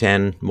 17,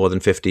 10, more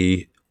than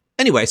 50.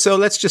 Anyway, so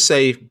let's just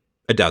say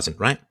a dozen,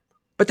 right?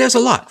 But there's a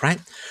lot, right?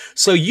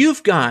 So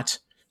you've got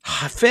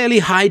fairly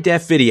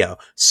high-def video,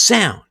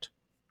 sound,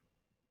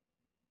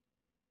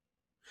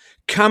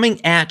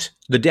 coming at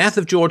the death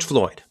of George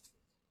Floyd.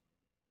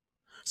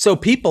 So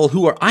people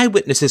who are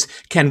eyewitnesses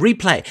can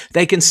replay.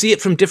 They can see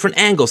it from different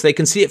angles. They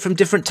can see it from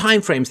different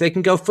time frames. They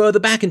can go further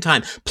back in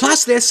time.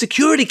 Plus, there's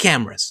security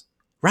cameras,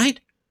 right?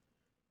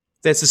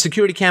 There's the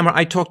security camera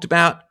I talked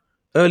about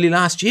early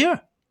last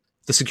year.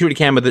 The security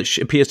camera that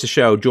appears to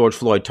show George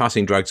Floyd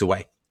tossing drugs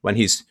away when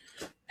he's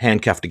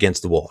handcuffed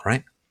against the wall,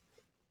 right?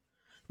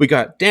 We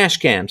got dash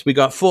cams. We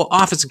got 4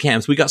 officer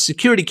cams. We got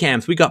security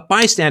cams. We got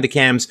bystander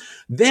cams.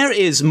 There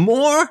is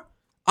more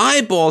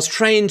eyeballs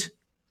trained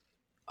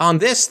on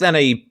this than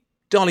a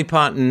Dolly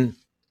Parton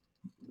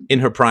in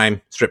her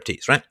prime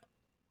striptease, right?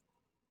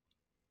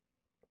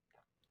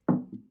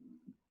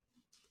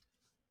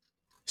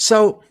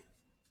 So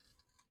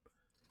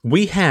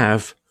we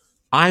have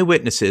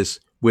eyewitnesses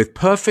with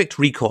perfect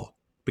recall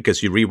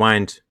because you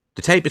rewind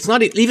the tape. It's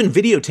not even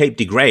videotape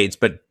degrades,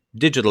 but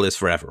digital is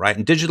forever, right?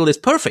 And digital is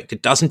perfect.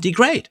 It doesn't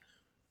degrade.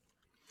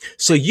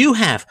 So you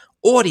have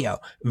audio,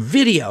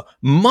 video,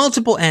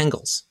 multiple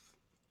angles,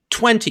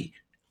 20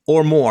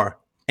 or more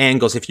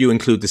angles if you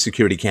include the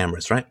security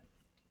cameras, right?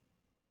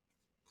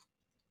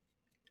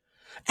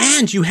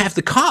 And you have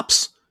the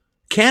cops'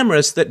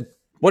 cameras that,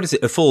 what is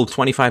it, a full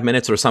 25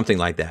 minutes or something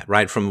like that,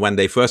 right? From when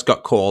they first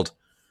got called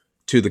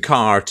to the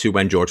car to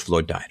when George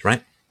Floyd died,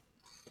 right?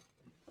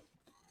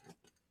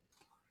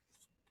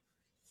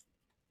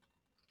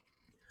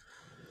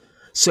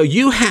 So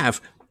you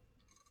have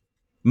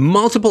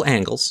multiple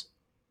angles,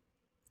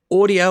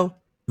 audio,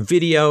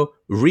 video,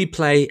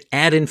 replay,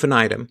 ad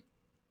infinitum.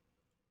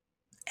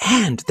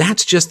 And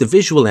that's just the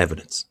visual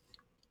evidence.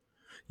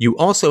 You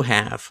also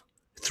have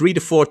 3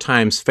 to 4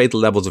 times fatal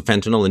levels of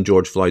fentanyl in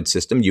George Floyd's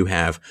system. You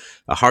have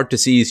a heart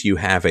disease. You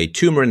have a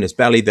tumor in his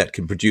belly that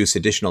can produce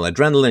additional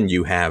adrenaline.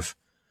 You have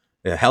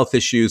health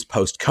issues,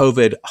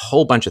 post-COVID, a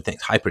whole bunch of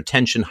things,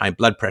 hypertension, high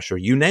blood pressure,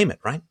 you name it,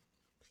 right?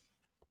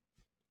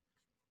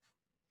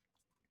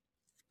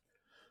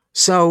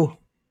 So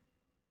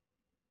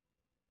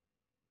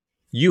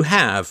you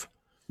have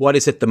what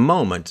is at the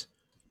moment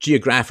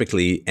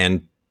geographically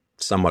and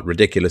somewhat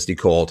ridiculously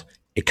called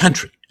a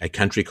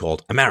country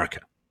called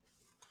America.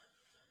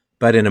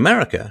 But in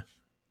America,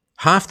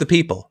 half the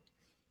people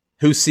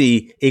who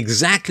see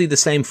exactly the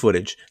same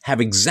footage, have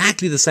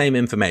exactly the same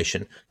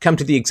information, come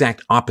to the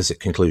exact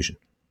opposite conclusion.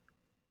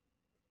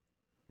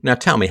 Now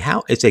tell me,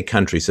 how is a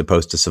country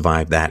supposed to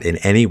survive that in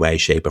any way,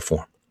 shape, or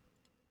form?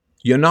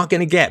 You're not going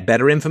to get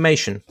better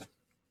information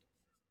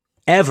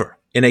ever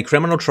in a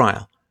criminal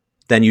trial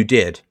than you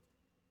did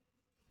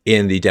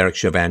in the Derek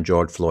Chauvin,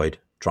 George Floyd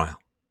trial.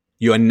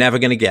 You are never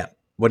going to get.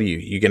 What are you?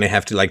 You're going to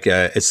have to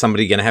is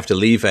somebody going to have to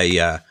leave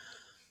a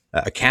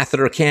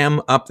catheter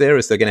cam up there?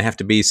 Is there going to have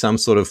to be some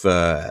sort of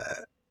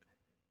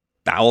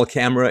bowel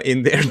camera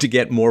in there to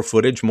get more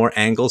footage, more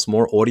angles,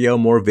 more audio,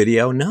 more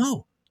video?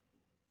 No.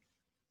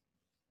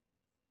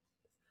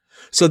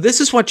 So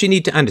this is what you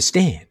need to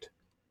understand.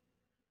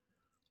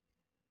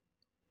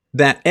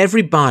 That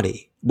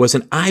everybody was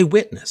an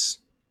eyewitness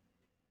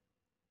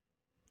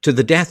to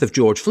the death of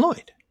George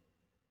Floyd.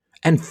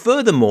 And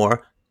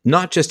furthermore,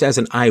 not just as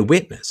an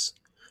eyewitness,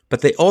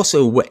 but they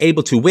also were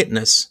able to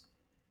witness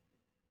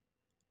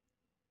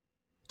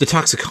the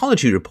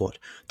toxicology report,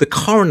 the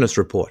coroner's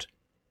report.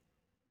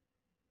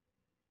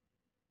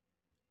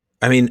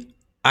 I mean,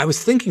 I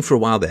was thinking for a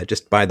while there,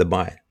 just by the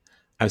by,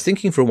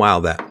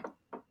 that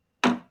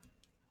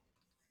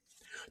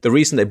the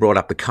reason they brought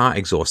up the car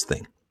exhaust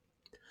thing,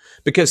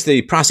 because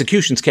the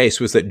prosecution's case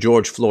was that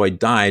George Floyd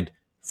died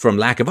from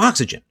lack of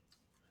oxygen.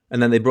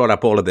 And then they brought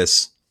up all of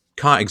this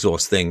car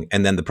exhaust thing.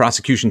 And then the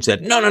prosecution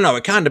said, no,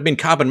 it can't have been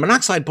carbon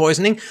monoxide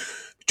poisoning.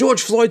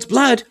 George Floyd's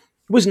blood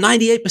was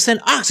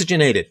 98%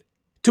 oxygenated.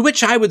 To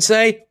which I would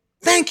say,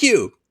 thank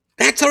you.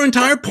 That's our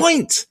entire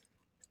point.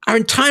 Our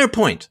entire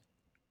point.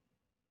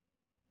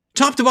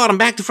 Top to bottom,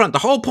 back to front, the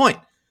whole point.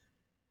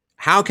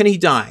 How can he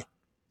die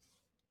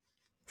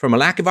from a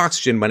lack of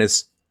oxygen when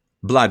his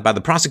blood, by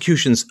the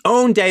prosecution's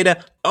own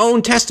data,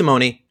 own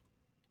testimony,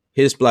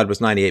 his blood was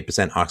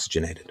 98%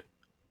 oxygenated?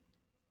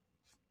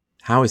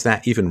 How is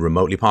that even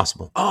remotely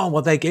possible? Oh,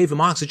 well, they gave him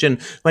oxygen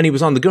when he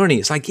was on the gurney.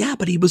 It's like, yeah,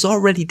 but he was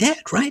already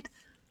dead, right?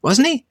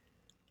 Wasn't he?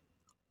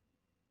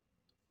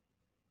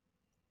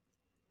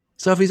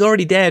 So if he's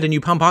already dead and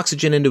you pump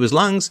oxygen into his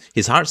lungs,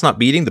 his heart's not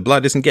beating, the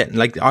blood isn't getting,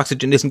 the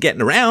oxygen isn't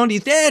getting around,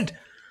 he's dead.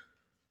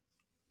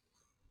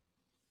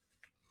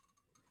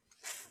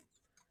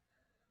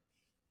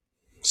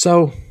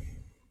 So,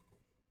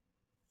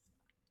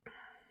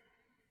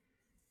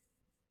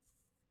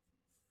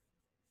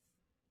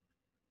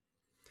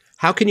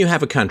 how can you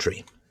have a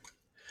country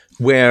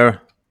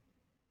where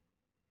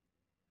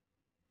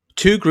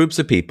two groups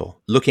of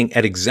people looking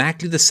at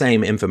exactly the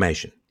same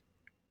information?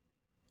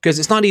 Because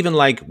it's not even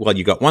like, well,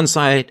 you got one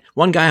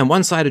guy on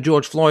one side of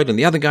George Floyd and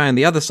the other guy on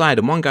the other side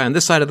and one guy on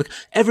this side of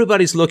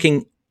everybody's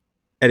looking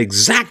at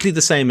exactly the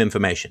same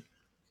information.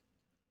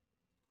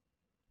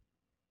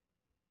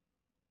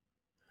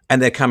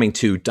 And they're coming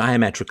to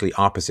diametrically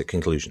opposite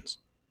conclusions.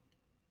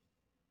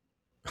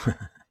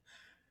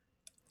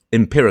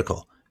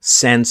 Empirical,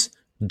 sense,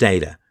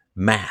 data,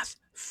 math,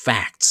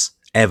 facts,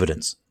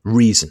 evidence,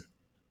 reason.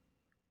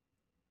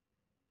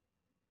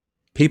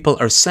 People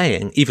are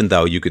saying, even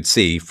though you could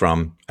see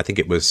from, I think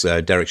it was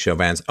Derek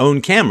Chauvin's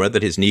own camera,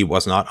 that his knee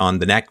was not on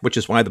the neck, which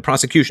is why the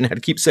prosecution had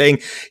to keep saying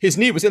his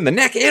knee was in the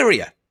neck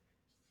area.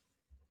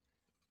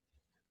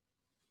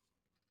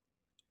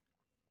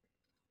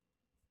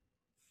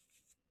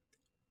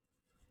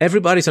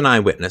 Everybody's an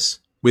eyewitness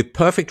with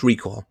perfect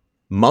recall,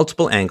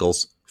 multiple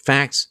angles,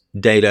 facts,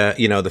 data.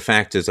 The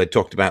fact is, I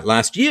talked about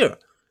last year,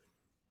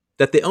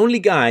 that the only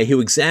guy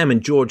who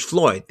examined George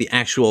Floyd, the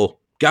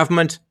actual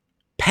government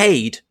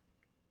paid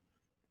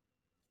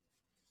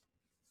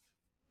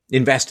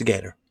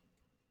investigator,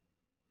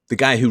 the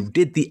guy who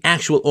did the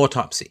actual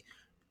autopsy,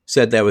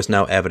 said there was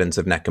no evidence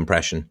of neck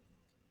compression,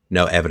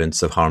 no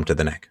evidence of harm to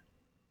the neck.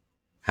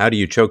 How do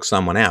you choke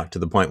someone out to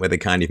the point where they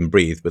can't even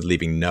breathe for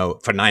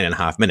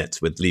 9.5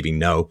 minutes with leaving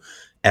no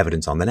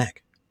evidence on the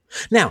neck?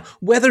 Now,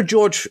 whether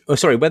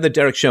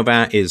Derek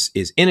Chauvin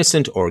is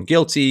innocent or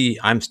guilty,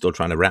 I'm still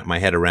trying to wrap my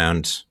head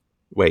around,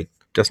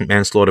 doesn't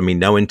manslaughter mean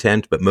no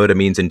intent, but murder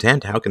means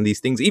intent? How can these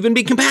things even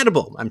be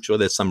compatible? I'm sure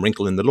there's some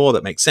wrinkle in the law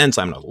that makes sense.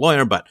 I'm not a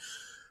lawyer, but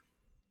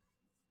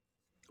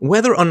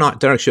whether or not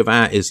Derek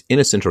Chauvin is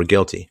innocent or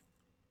guilty,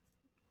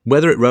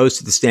 whether it rose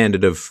to the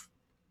standard of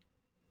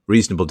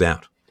reasonable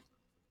doubt,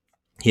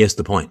 here's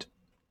the point.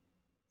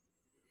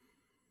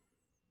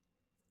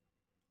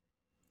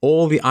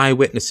 All the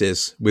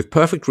eyewitnesses with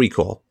perfect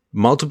recall,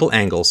 multiple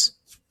angles,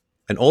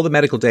 and all the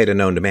medical data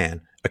known to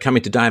man are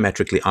coming to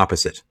diametrically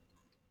opposite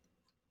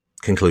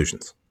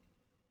conclusions.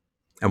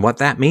 And what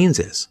that means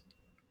is,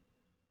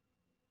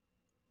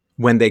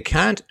 when they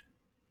can't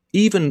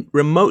even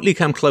remotely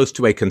come close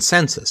to a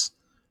consensus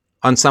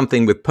on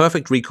something with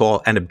perfect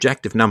recall and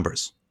objective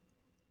numbers,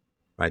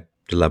 right?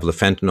 The level of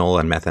fentanyl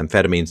and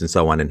methamphetamines and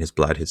so on in his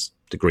blood, his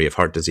degree of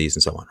heart disease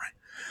and so on, right?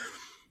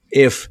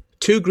 If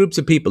two groups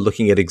of people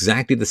looking at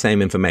exactly the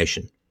same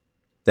information,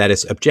 that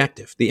is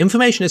objective. The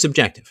information is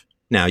objective.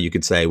 Now you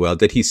could say, well,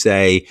 did he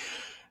say,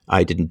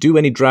 I didn't do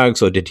any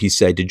drugs? Or did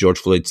George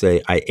Floyd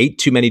say, I ate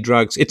too many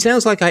drugs? It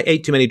sounds like I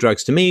ate too many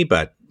drugs to me,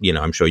 but,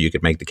 I'm sure you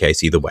could make the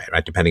case either way,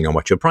 right? Depending on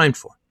what you're primed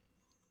for.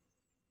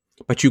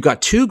 But you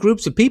got two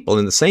groups of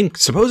people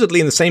supposedly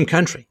in the same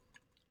country,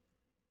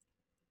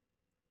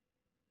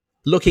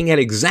 looking at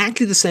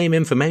exactly the same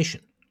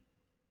information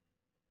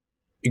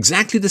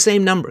exactly the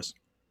same numbers,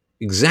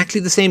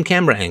 exactly the same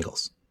camera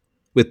angles,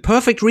 with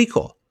perfect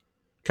recall,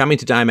 coming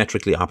to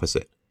diametrically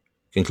opposite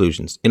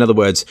conclusions. In other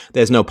words,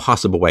 there's no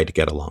possible way to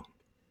get along.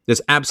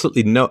 There's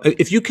absolutely no,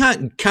 if you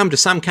can't come to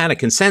some kind of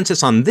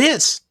consensus on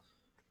this,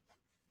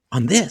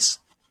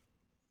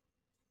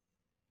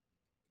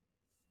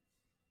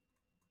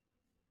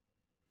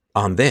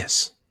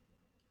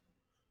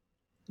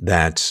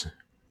 that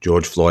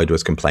George Floyd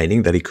was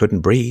complaining that he couldn't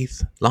breathe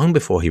long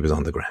before he was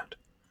on the ground.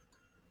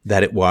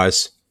 That it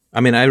was, I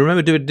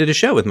remember did a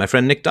show with my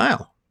friend Nick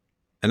Dial,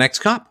 an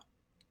ex-cop.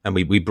 And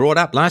we brought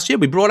up last year,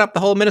 we brought up the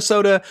whole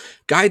Minnesota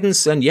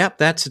guidance, and yep,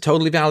 that's a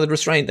totally valid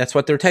restraint. That's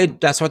what they're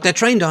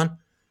trained on.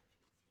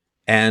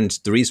 And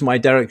the reason why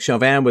Derek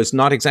Chauvin was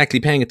not exactly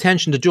paying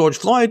attention to George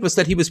Floyd was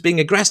that he was being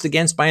aggressed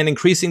against by an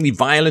increasingly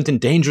violent and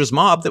dangerous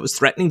mob that was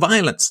threatening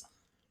violence.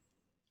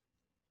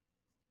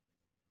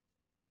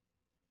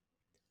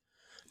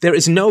 There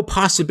is no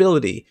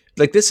possibility.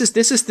 Like this is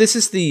the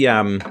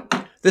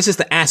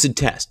acid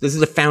test. This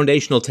is a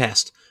foundational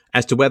test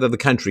as to whether the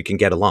country can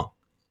get along,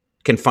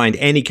 can find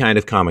any kind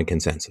of common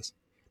consensus,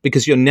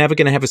 because you're never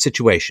going to have a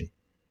situation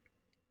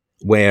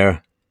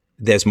where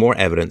there's more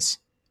evidence,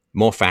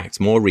 more facts,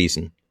 more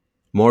reason,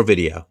 more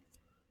video,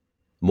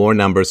 more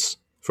numbers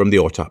from the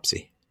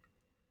autopsy.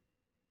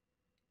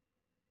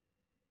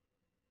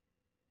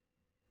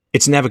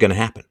 It's never going to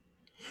happen.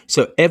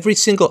 So every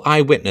single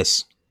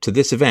eyewitness to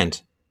this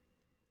event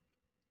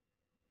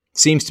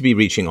seems to be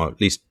reaching, or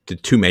at least the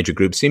two major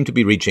groups seem to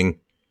be reaching,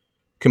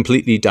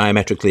 completely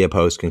diametrically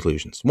opposed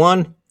conclusions.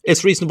 One,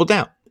 it's reasonable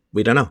doubt.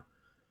 We don't know.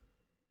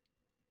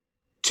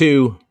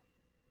 Two,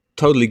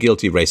 totally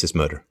guilty racist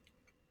murder.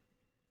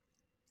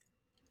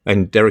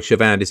 And Derek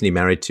Chauvin, isn't he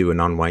married to a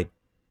non-white?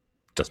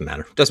 Doesn't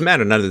matter. Doesn't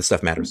matter. None of this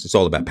stuff matters. It's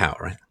all about power,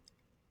 right?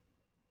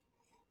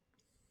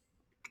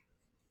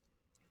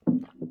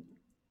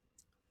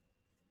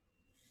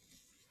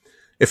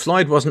 If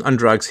Floyd wasn't on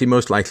drugs, he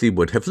most likely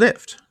would have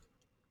lived.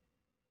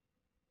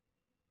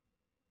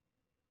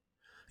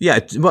 Yeah,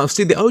 well,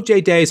 see, the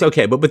OJ days,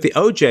 okay, but with the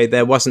OJ,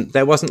 there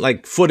wasn't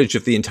like footage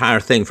of the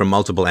entire thing from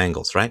multiple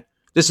angles, right?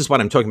 This is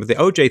what I'm talking about,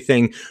 the OJ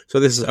thing. So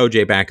this is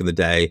OJ back in the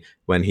day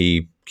when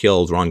he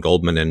killed Ron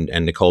Goldman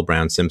and Nicole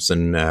Brown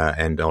Simpson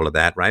and all of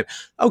that, right?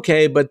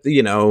 Okay, but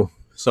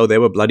so there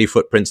were bloody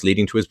footprints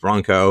leading to his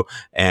Bronco,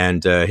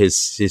 and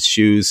his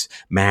shoes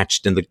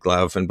matched in the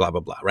glove, and blah blah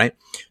blah, right?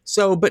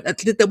 So,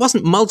 but there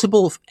wasn't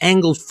multiple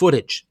angled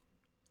footage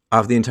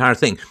of the entire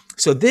thing.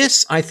 So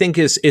this, I think,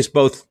 is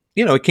both.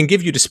 It can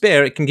give you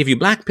despair, it can give you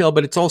black pill,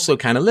 but it's also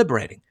kind of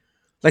liberating.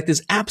 Like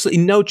there's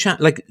absolutely no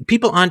chance. Like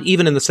people aren't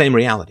even in the same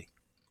reality.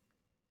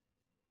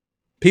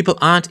 People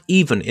aren't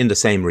even in the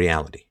same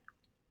reality.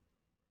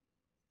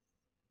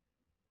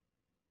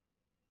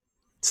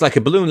 It's like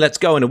a balloon lets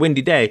go on a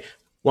windy day.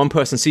 One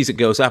person sees it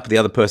goes up, the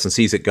other person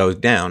sees it goes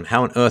down.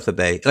 How on earth are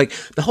they? Like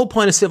the whole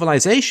point of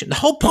civilization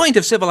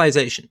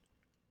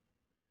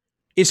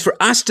is for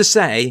us to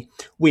say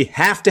we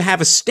have to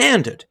have a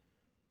standard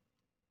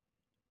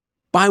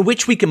by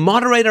which we can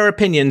moderate our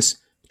opinions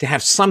to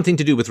have something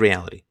to do with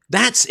reality.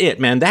 That's it,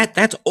 man.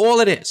 That's all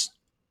it is.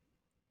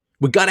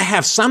 We've got to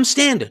have some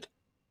standard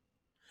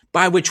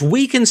by which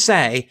we can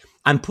say,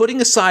 I'm putting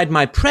aside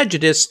my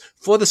prejudice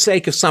for the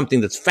sake of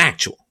something that's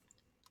factual.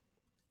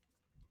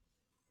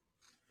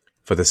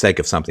 For the sake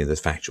of something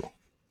that's factual.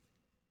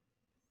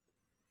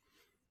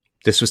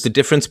 This was the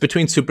difference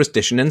between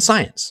superstition and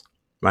science,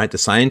 right? The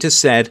scientist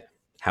said,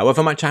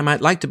 however much I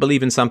might like to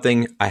believe in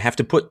something, I have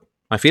to put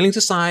my feelings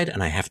aside,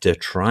 and I have to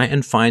try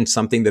and find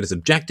something that is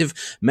objective,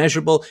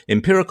 measurable,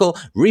 empirical,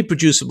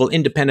 reproducible,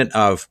 independent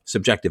of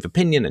subjective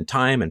opinion and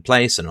time and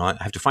place, and I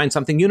have to find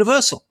something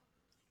universal.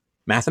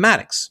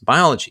 Mathematics,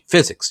 biology,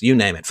 physics, you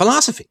name it,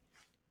 philosophy.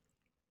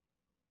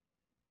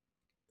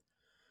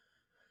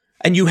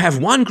 And you have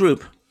one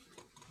group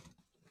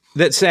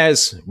that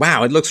says,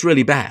 wow, it looks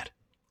really bad.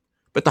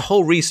 But the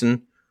whole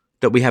reason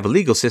that we have a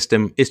legal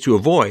system is to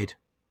avoid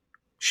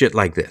shit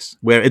like this,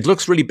 where it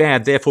looks really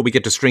bad, therefore we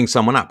get to string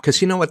someone up.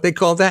 Because you know what they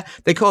call that?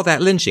 They call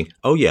that lynching.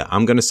 Oh yeah,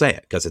 I'm going to say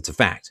it because it's a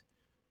fact.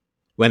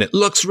 When it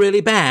looks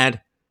really bad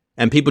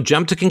and people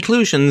jump to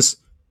conclusions,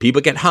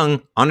 people get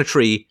hung on a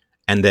tree,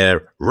 and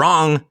they're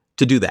wrong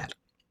to do that.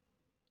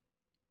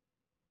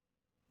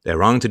 They're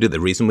wrong to do that.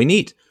 The reason we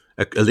need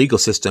a legal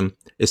system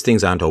is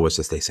things aren't always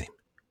as they seem.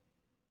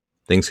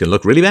 Things can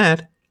look really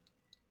bad,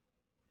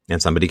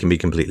 and somebody can be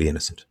completely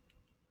innocent.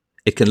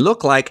 It can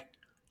look like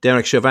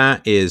Derek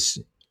Chauvin is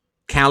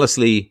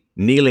callously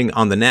kneeling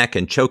on the neck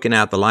and choking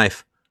out the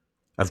life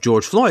of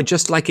George Floyd,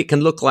 just like it can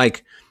look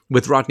like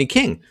with Rodney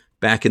King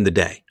back in the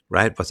day,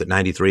 right? Was it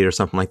 93 or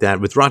something like that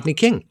with Rodney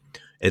King?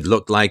 It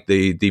looked like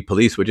the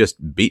police were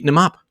just beating him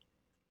up.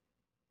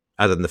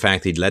 Other than the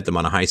fact he'd led them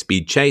on a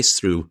high-speed chase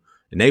through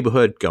the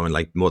neighborhood, going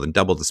like more than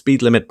double the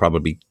speed limit,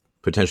 probably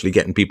potentially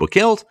getting people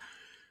killed.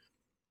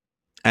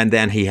 And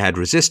then he had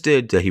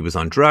resisted, he was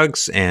on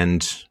drugs,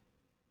 and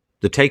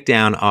the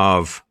takedown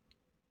of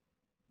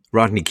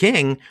Rodney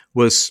King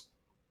was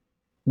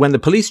when the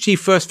police chief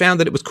first found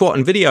that it was caught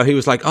on video, he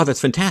was like, oh,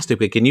 that's fantastic.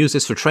 We can use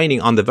this for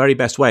training on the very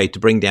best way to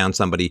bring down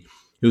somebody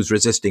who's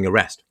resisting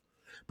arrest.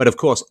 But of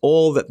course,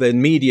 all that the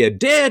media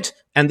did,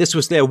 and this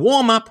was their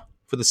warm-up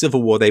for the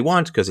civil war they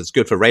want, because it's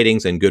good for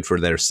ratings and good for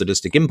their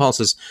sadistic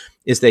impulses,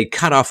 is they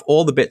cut off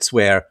all the bits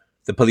where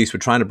the police were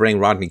trying to bring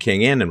Rodney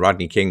King in, and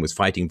Rodney King was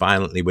fighting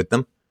violently with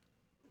them,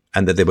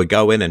 and that they would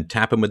go in and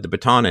tap him with the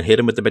baton and hit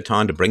him with the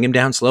baton to bring him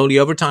down slowly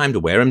over time, to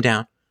wear him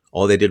down.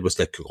 All they did was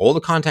they took all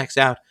the contacts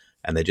out,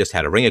 and they just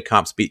had a ring of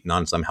cops beating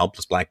on some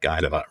helpless black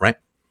guy, right?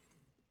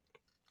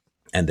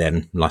 And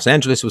then Los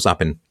Angeles was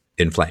up in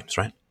flames,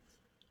 right?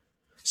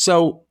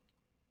 So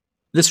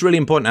this is really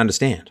important to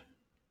understand.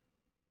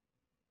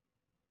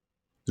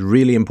 It's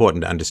really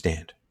important to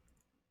understand.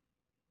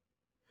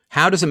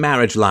 How does a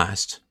marriage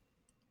last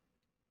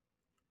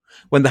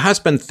when the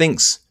husband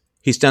thinks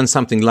he's done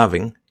something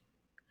loving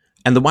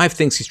and the wife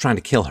thinks he's trying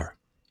to kill her?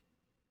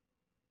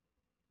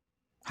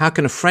 How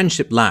can a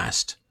friendship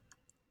last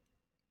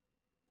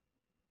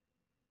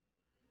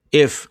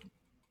if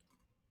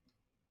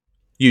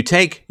you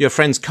take your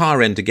friend's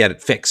car in to get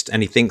it fixed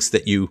and he thinks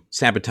that you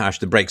sabotage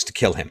the brakes to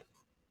kill him?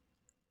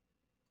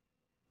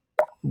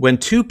 When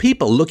two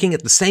people looking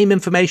at the same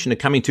information are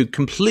coming to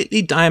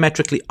completely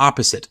diametrically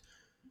opposite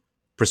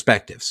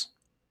perspectives.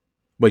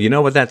 Well, you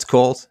know what that's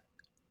called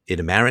in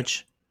a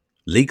marriage?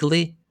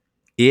 Legally,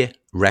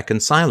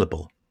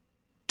 irreconcilable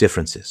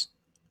differences.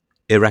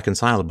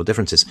 Irreconcilable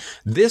differences.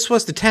 This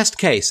was the test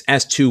case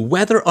as to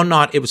whether or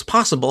not it was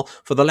possible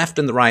for the left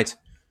and the right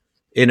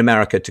in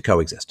America to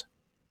coexist.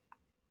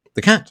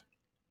 They can't.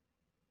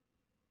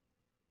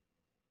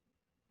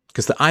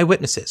 Because the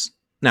eyewitnesses.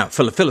 Now,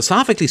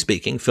 philosophically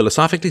speaking,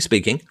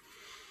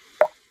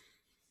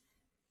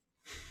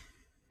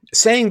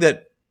 saying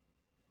that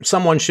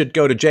someone should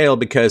go to jail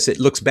because it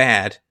looks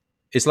bad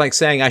is like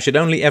saying I should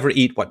only ever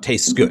eat what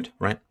tastes good,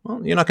 right?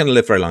 Well, you're not going to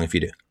live very long if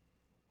you do.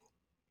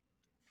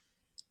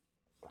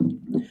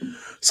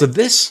 So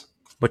this,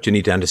 what you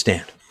need to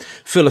understand.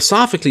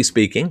 Philosophically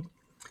speaking,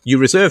 you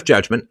reserve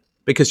judgment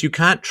because you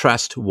can't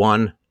trust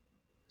one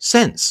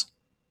sense.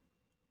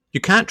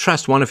 You can't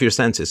trust one of your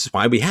senses. It's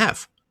why we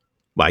have.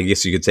 Well, I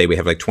guess you could say we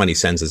have like 20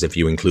 senses if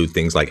you include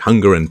things like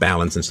hunger and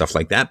balance and stuff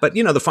like that. But,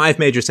 the 5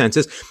 major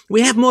senses,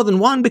 we have more than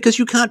one because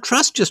you can't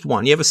trust just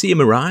one. You ever see a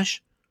mirage?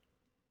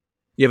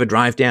 You ever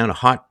drive down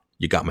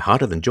you got me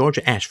hotter than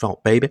Georgia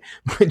asphalt, baby.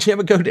 You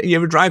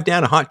ever drive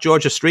down a hot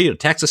Georgia street or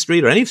Texas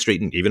street or any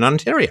street, even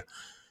Ontario?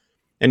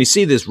 And you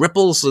see these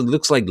ripples, it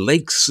looks like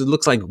lakes, it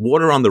looks like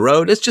water on the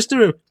road. It's just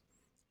a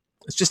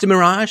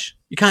mirage.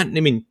 You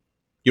can't,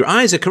 your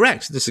eyes are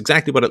correct. This is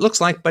exactly what it looks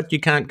like, but you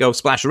can't go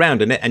splash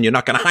around in it, and you're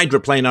not going to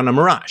hydroplane on a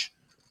mirage.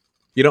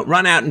 You don't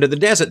run out into the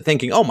desert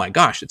thinking, oh my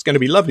gosh, it's going to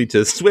be lovely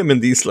to swim in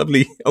these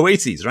lovely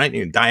oases, right?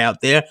 You die out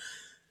there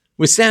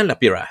with sand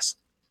up your ass.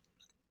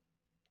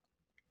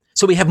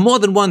 So we have more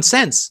than one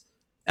sense,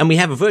 and we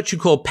have a virtue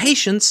called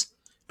patience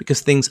because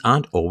things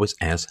aren't always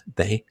as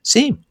they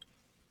seem.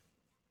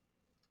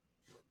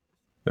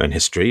 In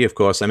history, of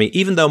course,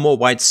 even though more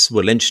whites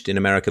were lynched in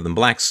America than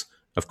blacks,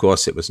 of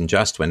course, it was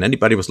unjust when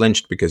anybody was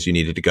lynched because you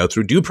needed to go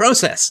through due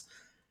process.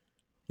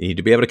 You need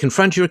to be able to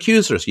confront your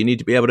accusers. You need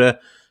to be able to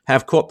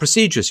have court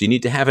procedures. You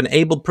need to have an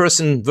able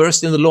person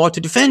versed in the law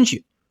to defend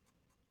you.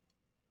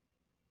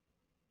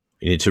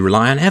 You need to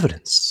rely on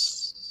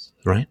evidence,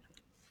 right?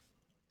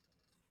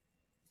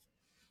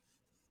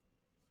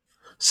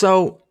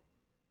 So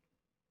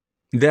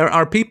there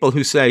are people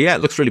who say, yeah,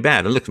 it looks really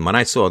bad. And look, when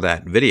I saw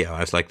that video, I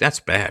was like, that's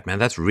bad, man.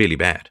 That's really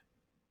bad.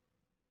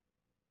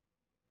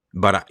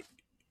 But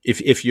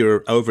if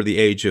you're over the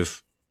age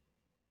of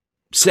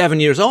 7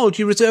 years old,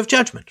 you reserve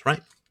judgment,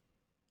 right?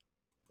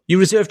 You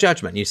reserve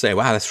judgment. You say,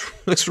 wow, that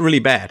looks really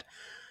bad.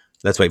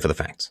 Let's wait for the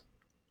facts.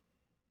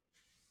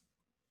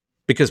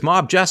 Because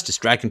mob justice,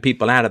 dragging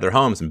people out of their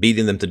homes and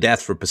beating them to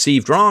death for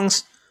perceived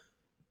wrongs,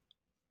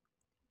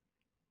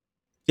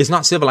 is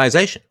not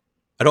civilization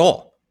at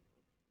all.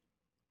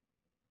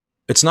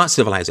 It's not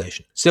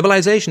civilization.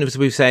 Civilization is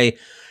we say,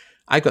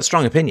 I've got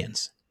strong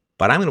opinions,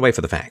 but I'm going to wait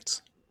for the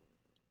facts.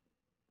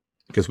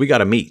 Because we got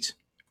to meet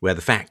where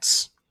the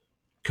facts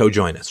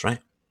co-join us, right?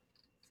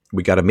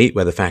 We got to meet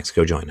where the facts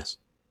co-join us.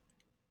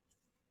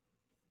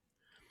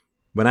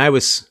 When I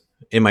was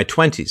in my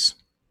 20s,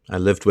 I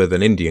lived with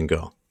an Indian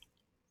girl.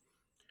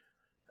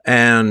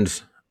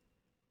 And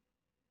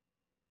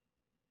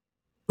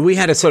we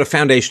had a sort of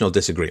foundational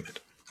disagreement.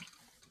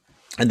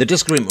 And the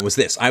disagreement was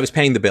this. I was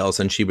paying the bills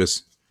and she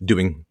was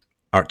doing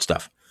art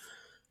stuff.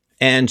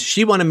 And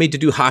she wanted me to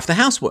do half the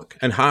housework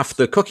and half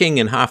the cooking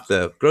and half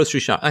the grocery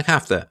shop, like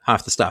half the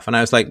stuff. And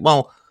I was like,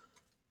 well,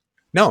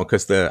 no,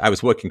 because I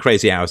was working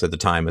crazy hours at the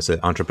time as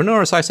an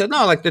entrepreneur. So I said,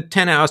 no, like the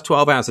 10 hours,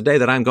 12 hours a day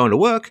that I'm going to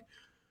work,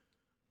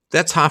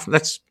 that's half.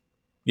 That's,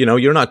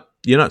 you're not,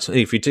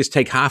 if you just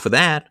take half of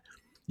that,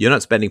 you're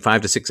not spending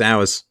 5 to 6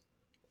 hours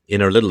in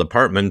her little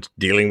apartment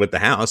dealing with the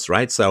house,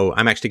 right? So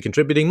I'm actually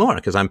contributing more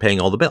because I'm paying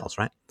all the bills,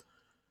 right?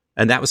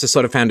 And that was the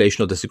sort of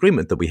foundational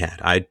disagreement that we had.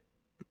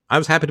 I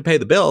was happy to pay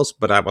the bills,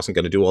 but I wasn't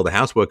going to do all the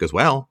housework as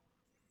well.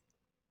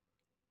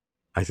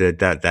 I said,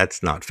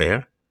 that's not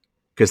fair.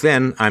 Because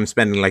then I'm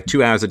spending like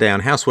 2 hours a day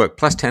on housework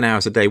plus 10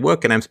 hours a day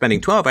work, and I'm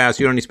spending 12 hours.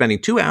 You're only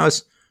spending 2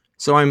 hours.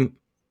 So I'm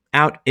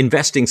out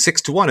investing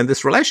 6-1 in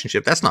this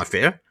relationship. That's not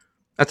fair.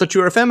 I thought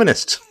you were a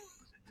feminist.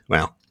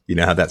 Well, you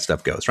know how that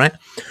stuff goes, right?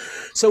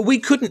 So we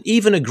couldn't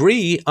even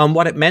agree on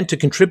what it meant to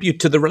contribute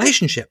to the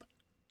relationship.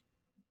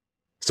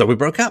 So we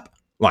broke up.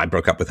 Well, I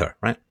broke up with her,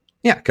 right?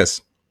 Yeah,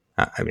 because,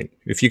 I mean,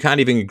 if you can't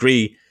even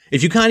agree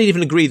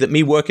that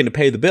me working to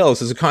pay the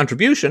bills is a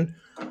contribution,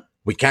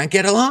 we can't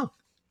get along.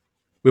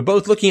 We're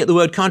both looking at the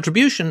word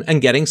contribution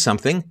and getting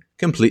something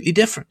completely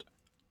different.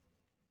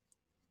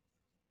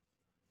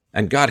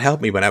 And God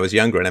help me when I was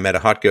younger and I met a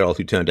hot girl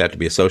who turned out to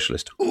be a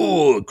socialist.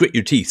 Oh, grit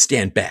your teeth,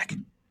 stand back.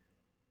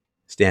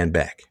 Stand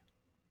back.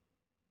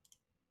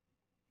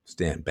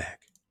 Stand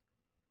back.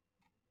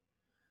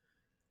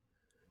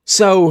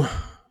 So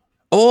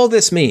all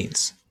this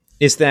means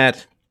is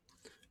that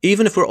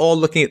even if we're all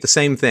looking at the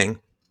same thing,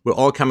 we're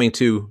all coming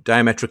to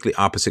diametrically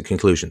opposite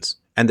conclusions.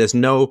 And there's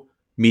no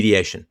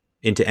mediation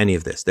into any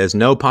of this. There's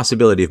no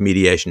possibility of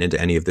mediation into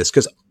any of this.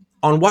 Because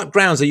on what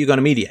grounds are you going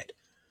to mediate?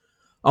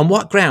 On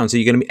what grounds are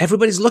you going to...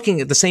 Everybody's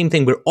looking at the same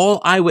thing. We're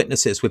all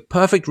eyewitnesses with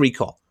perfect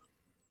recall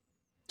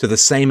to the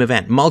same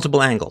event.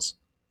 Multiple angles.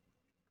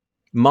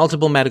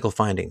 Multiple medical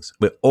findings.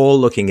 We're all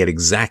looking at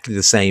exactly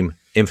the same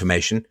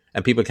information,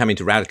 and people are coming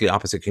to radically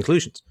opposite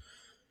conclusions.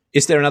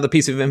 Is there another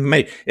piece of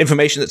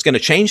information that's going to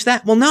change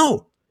that? Well,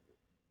 no.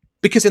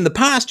 Because in the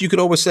past, you could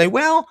always say,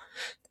 well,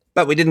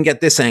 but we didn't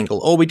get this angle,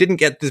 or we didn't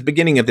get the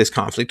beginning of this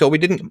conflict, or we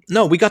didn't...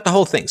 No, we got the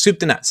whole thing, soup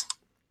to nuts.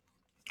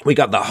 We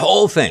got the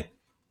whole thing,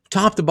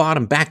 top to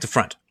bottom, back to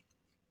front.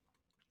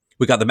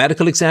 We got the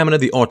medical examiner,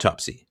 the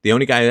autopsy, the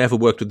only guy who ever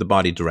worked with the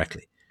body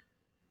directly.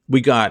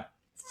 We got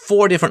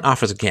 4 different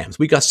officer cams.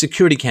 We got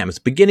security cameras,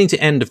 beginning to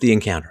end of the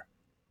encounter.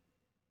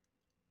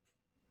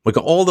 We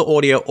got all the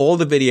audio, all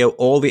the video,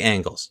 all the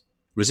angles.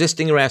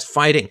 Resisting arrest,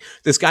 fighting.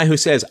 This guy who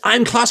says,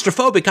 I'm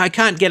claustrophobic, I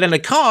can't get in a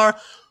car.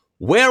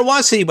 Where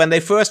was he when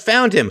they first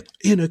found him?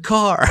 In a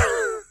car.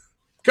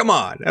 Come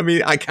on. I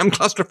mean, I'm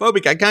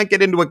claustrophobic. I can't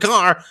get into a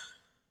car.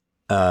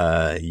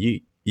 You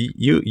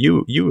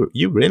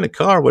were in a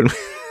car when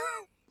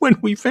when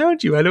we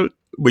found you.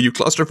 Were you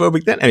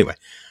claustrophobic then? Anyway,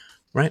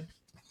 right?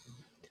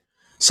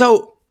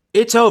 So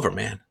it's over,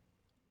 man.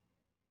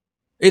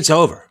 It's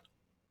over.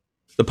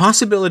 The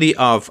possibility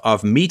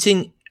of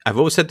meeting, I've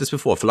always said this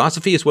before,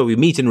 philosophy is where we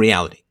meet in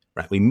reality,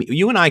 right?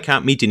 You and I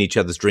can't meet in each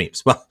other's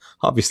dreams. Well,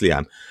 obviously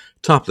I'm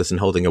topless and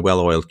holding a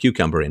well-oiled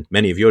cucumber in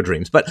many of your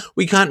dreams, but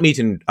we can't meet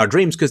in our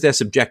dreams because they're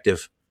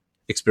subjective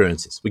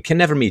experiences. We can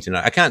never meet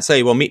I can't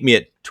say, well, meet me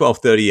at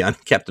 12:30 on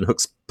Captain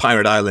Hook's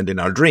Pirate Island in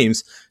our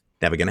dreams.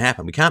 Never going to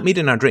happen. We can't meet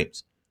in our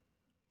dreams.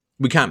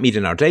 We can't meet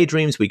in our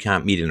daydreams. We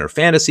can't meet in our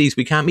fantasies.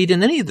 We can't meet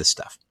in any of this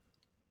stuff.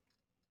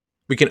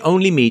 We can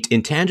only meet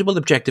in tangible,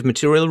 objective,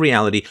 material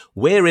reality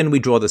wherein we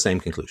draw the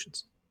same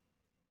conclusions.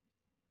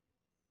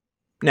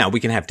 Now, we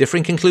can have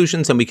different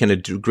conclusions and we can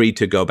agree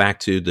to go back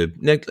to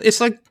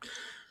it's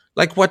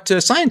like what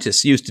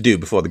scientists used to do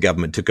before the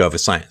government took over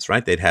science,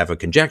 right? They'd have a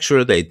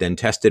conjecture, they'd then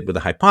test it with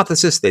a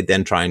hypothesis, they'd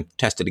then try and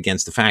test it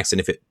against the facts,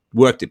 and if it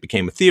worked, it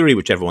became a theory,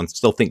 which everyone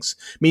still thinks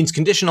means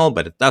conditional,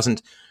 but it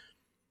doesn't.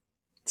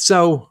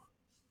 So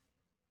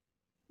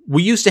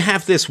we used to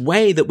have this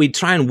way that we'd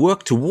try and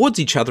work towards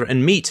each other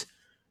and meet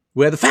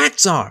where the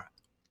facts are.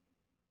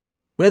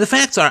 Where the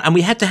facts are. And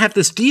we had to have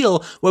this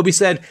deal where we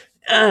said,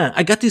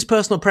 I got these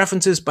personal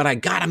preferences, but I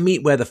got to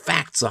meet where the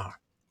facts are.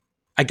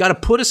 I got to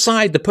put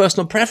aside the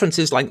personal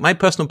preferences, like my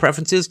personal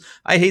preferences.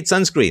 I hate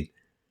sunscreen,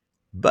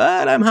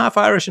 but I'm half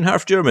Irish and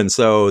half German.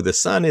 So the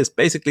sun is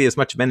basically as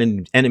much of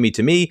an enemy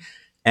to me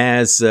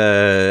as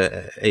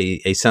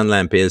a sun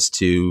lamp is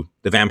to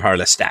the vampire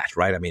Lestat,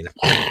 right? I mean,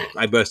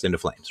 I burst into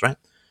flames, right?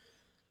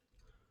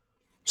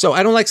 So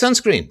I don't like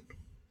sunscreen,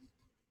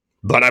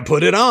 but I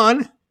put it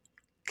on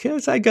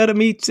because I got to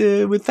meet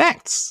with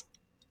facts.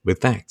 With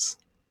facts.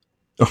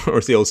 Or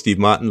as the old Steve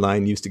Martin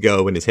line used to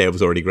go when his hair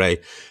was already gray.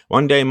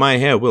 One day my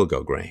hair will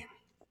go gray.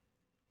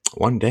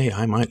 One day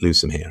I might lose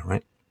some hair,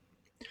 right?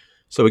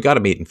 So we got to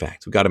meet in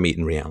facts. We got to meet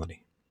in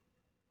reality.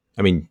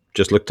 I mean,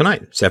 just look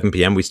tonight. 7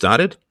 p.m. we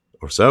started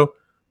or so.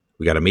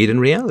 We got to meet in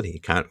reality.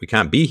 We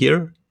can't be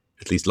here,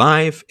 at least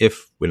live,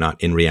 if we're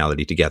not in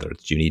reality together.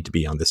 That you need to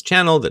be on this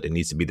channel, that it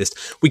needs to be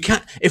this.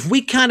 If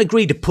we can't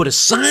agree to put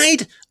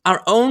aside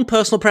our own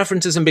personal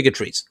preferences and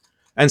bigotries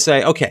and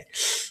say, okay,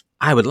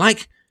 I would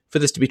like for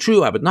this to be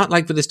true, I would not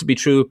like for this to be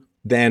true,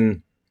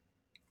 then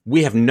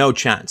we have no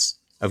chance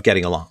of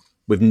getting along.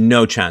 We have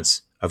no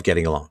chance of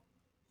getting along.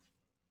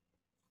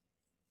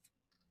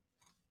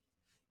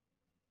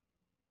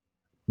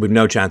 We have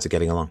no chance of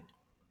getting along.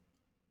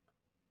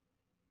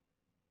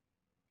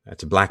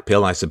 That's a black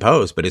pill, I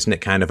suppose, but isn't it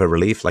kind of a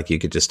relief? Like you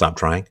could just stop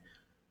trying.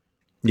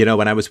 You know,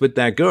 when I was with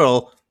that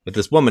girl, with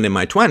this woman in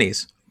my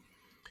 20s,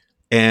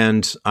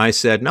 and I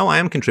said, no, I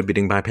am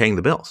contributing by paying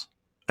the bills.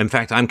 In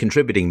fact, I'm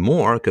contributing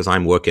more because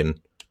I'm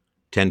working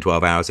 10,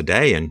 12 hours a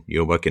day and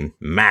you're working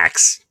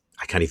max,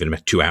 I can't even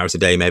admit 2 hours a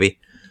day maybe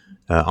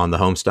on the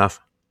home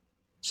stuff.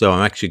 So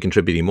I'm actually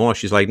contributing more.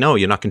 She's like, no,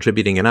 you're not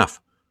contributing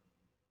enough.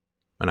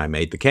 And I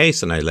made the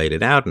case and I laid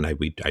it out and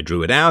I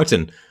drew it out.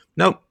 And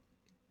nope,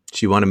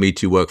 she wanted me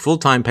to work full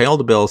time, pay all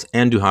the bills,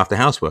 and do half the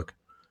housework.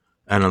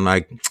 And I'm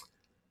like,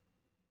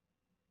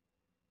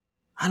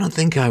 I don't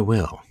think I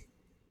will.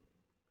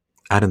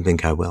 I don't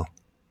think I will.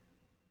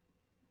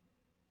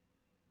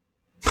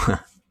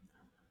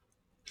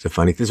 It's a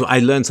funny thing. So I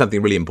learned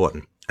something really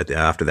important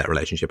after that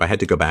relationship. I had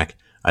to go back.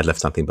 I'd left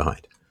something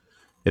behind.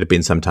 It had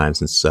been some time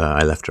since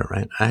I left her,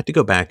 right? I had to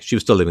go back. She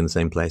was still living in the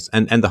same place.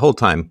 And the whole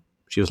time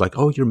she was like,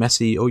 oh, you're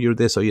messy. Oh, you're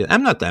this. Oh, you're...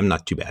 I'm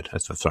not too bad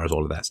as far as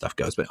all of that stuff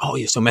goes. But, oh,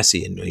 you're so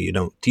messy and you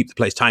don't keep the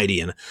place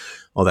tidy and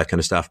all that kind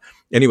of stuff.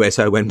 Anyway,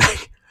 so I went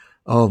back.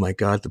 Oh, my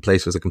God. The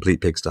place was a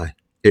complete pigsty.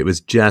 It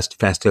was just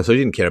festive. So she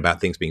didn't care about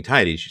things being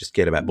tidy. She just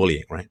cared about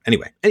bullying, right?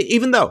 Anyway,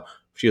 even though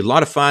she had a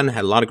lot of fun,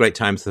 had a lot of great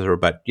times with her,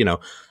 but,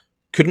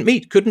 couldn't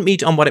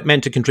meet on what it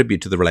meant to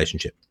contribute to the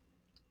relationship.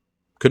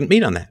 Couldn't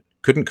meet on that.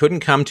 Couldn't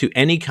come to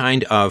any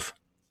kind of...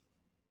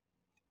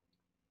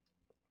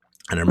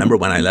 And I remember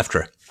when I left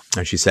her,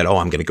 and she said, oh,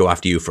 I'm going to go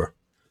after you for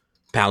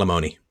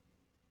palimony.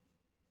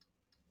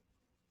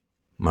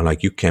 I'm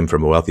like, you came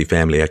from a wealthy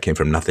family. I came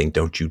from nothing.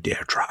 Don't you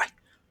dare try.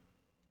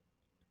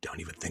 Don't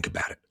even think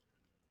about it.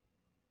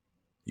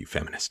 You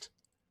feminist.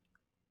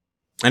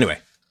 Anyway.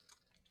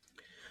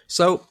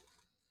 So...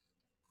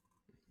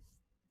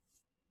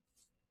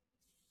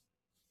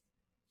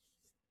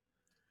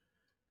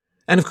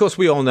 And of course,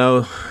 we all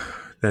know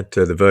that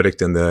the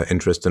verdict and the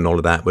interest and all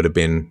of that would have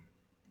been,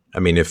 I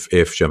mean,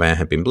 if Chauvin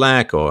had been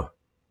black or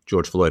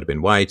George Floyd had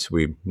been white,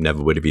 we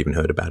never would have even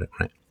heard about it,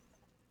 right?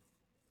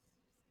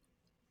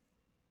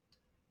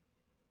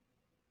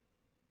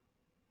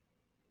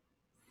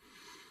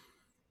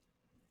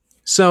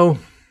 So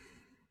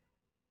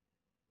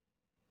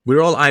we're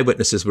all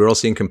eyewitnesses. We're all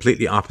seeing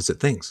completely opposite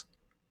things.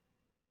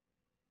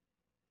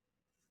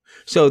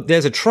 So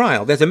there's a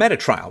trial. There's a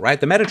meta-trial,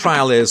 right? The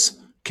meta-trial is,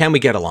 can we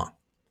get along?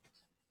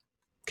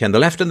 Can the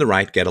left and the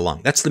right get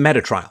along? That's the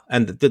meta-trial.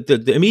 And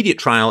the immediate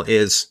trial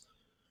is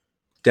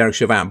Derek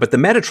Chauvin. But the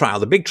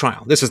meta-trial, the big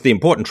trial, this is the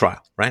important trial,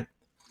 right?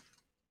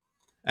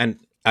 And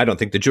I don't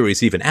think the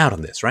jury's even out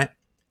on this, right?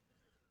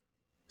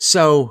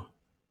 So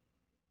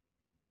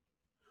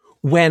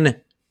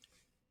when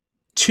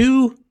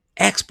two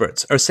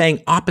experts are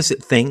saying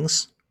opposite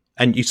things,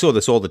 and you saw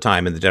this all the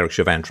time in the Derek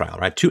Chauvin trial,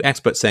 right? Two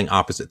experts saying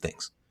opposite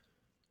things.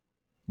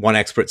 One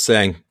expert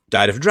saying,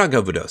 died of a drug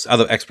overdose.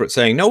 Other experts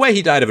saying, no way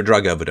he died of a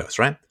drug overdose,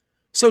 right?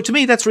 So to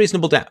me, that's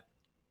reasonable doubt.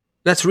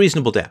 That's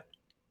reasonable doubt.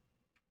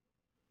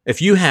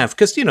 If you have,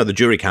 because, the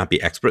jury can't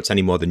be experts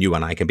any more than you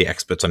and I can be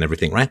experts on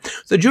everything, right?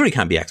 So the jury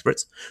can't be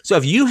experts. So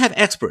if you have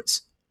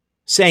experts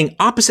saying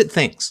opposite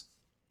things,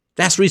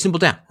 that's reasonable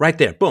doubt right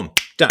there. Boom,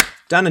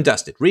 done and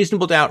dusted.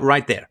 Reasonable doubt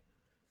right there.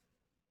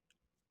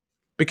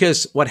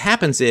 Because what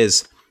happens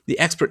is the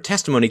expert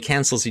testimony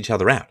cancels each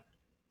other out.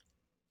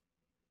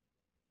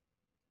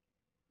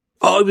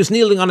 Oh, he was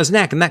kneeling on his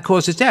neck and that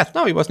caused his death.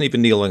 No, he wasn't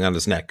even kneeling on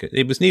his neck.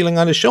 He was kneeling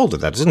on his shoulder.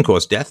 That doesn't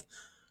cause death.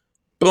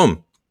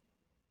 Boom.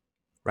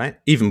 Right?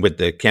 Even with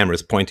the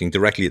cameras pointing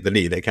directly at the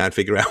knee, they can't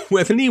figure out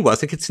where the knee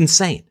was. Like, it's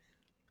insane.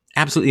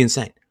 Absolutely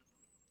insane.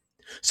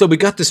 So we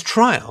got this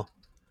trial,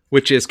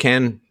 which is,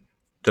 can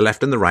the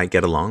left and the right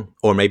get along?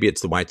 Or maybe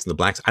it's the whites and the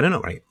blacks. I don't know,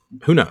 right?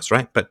 Who knows,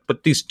 right?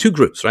 But these two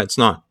groups, right? It's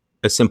not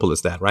as simple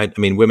as that, right? I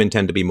mean, women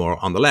tend to be more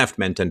on the left.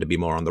 Men tend to be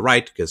more on the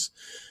right because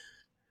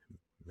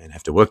men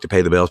have to work to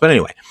pay the bills. But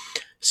anyway,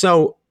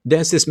 so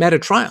there's this meta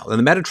trial. And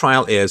the meta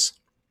trial is,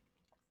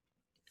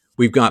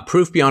 we've got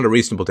proof beyond a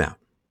reasonable doubt.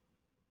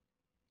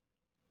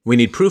 We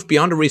need proof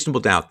beyond a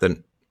reasonable doubt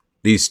that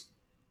these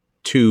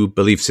two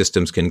belief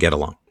systems can get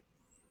along.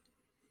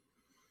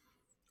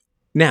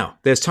 Now,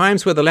 there's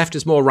times where the left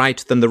is more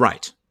right than the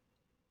right.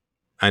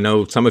 I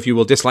know some of you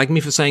will dislike me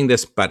for saying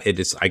this, but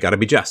I got to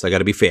be just. I got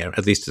to be fair,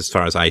 at least as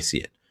far as I see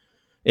it.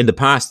 In the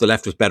past, the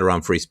left was better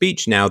on free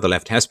speech. Now the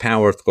left has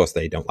power. Of course,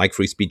 they don't like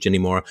free speech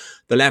anymore.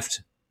 The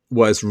left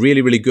was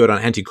really, really good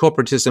on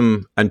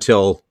anti-corporatism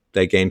until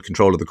they gained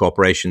control of the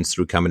corporations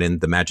through coming in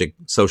the magic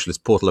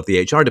socialist portal of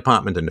the HR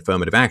department and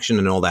affirmative action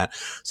and all that.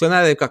 So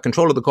now they've got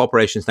control of the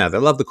corporations. Now they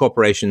love the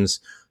corporations.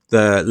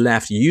 The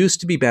left used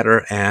to be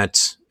better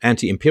at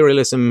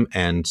anti-imperialism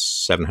and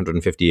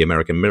 750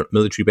 American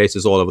military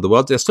bases all over the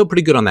world. They're still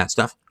pretty good on that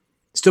stuff.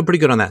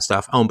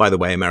 Oh, and by the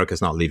way,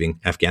 America's not leaving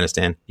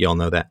Afghanistan. You all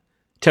know that.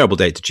 Terrible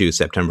date to choose,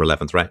 September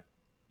 11th, right?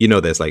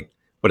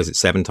 There's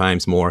 7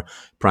 times more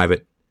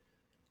private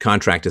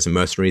contractors and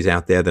mercenaries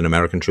out there than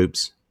American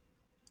troops.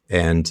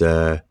 And,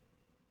 I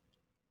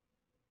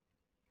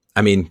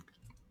mean,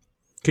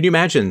 can you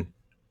imagine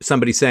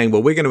somebody saying,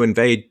 well, we're going to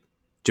invade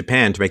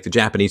Japan to make the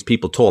Japanese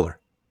people taller?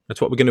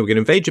 That's what we're going to do. We're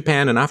going to invade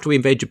Japan, and after we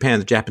invade Japan,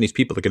 the Japanese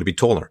people are going to be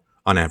taller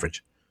on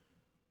average.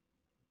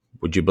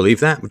 Would you believe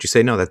that? Would you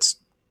say, no, that's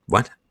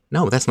what?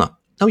 No, that's not.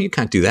 No, you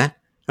can't do that.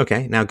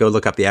 Okay, now go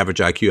look up the average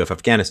IQ of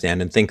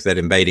Afghanistan and think that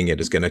invading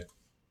it is going to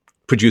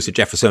produce a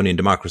Jeffersonian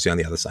democracy on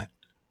the other side.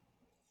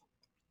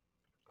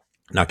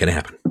 Not going to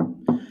happen.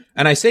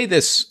 And I say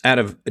this out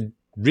of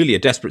really a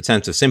desperate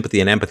sense of sympathy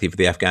and empathy for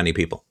the Afghani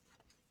people.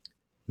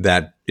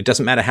 that it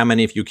doesn't matter how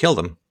many of you kill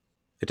them.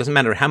 It doesn't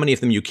matter how many of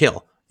them you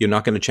kill. You're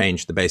not going to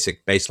change the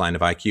basic baseline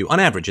of IQ on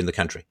average in the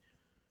country.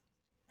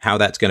 How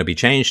that's going to be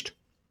changed,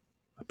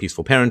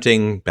 peaceful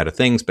parenting, better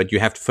things, but you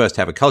have to first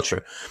have a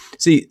culture.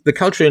 See, the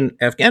culture in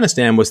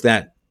Afghanistan was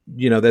that,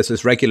 there's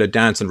this regular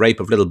dance and rape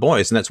of little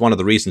boys, and that's one of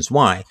the reasons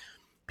why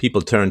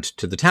people turned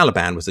to the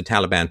Taliban, was the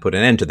Taliban put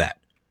an end to that.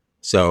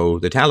 So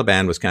the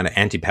Taliban was kind of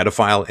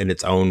anti-pedophile in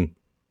its own,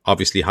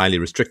 obviously highly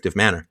restrictive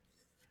manner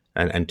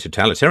and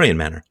totalitarian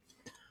manner.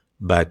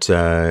 But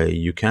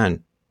you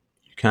can't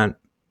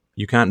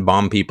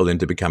bomb people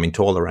into becoming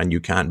taller, and you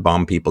can't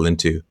bomb people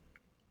into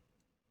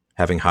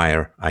having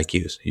higher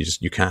IQs.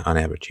 You can't on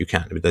average. You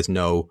can't. There's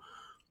no.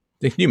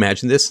 Can you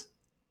imagine this?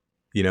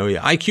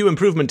 IQ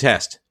improvement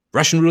test,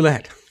 Russian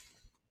roulette.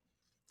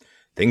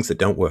 Things that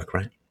don't work,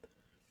 right?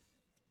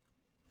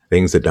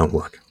 Things that don't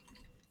work.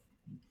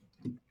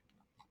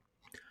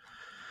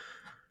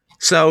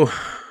 So,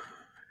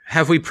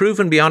 have we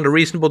proven beyond a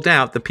reasonable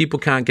doubt that people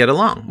can't get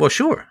along? Well,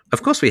 sure.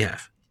 Of course we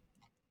have.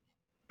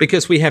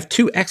 Because we have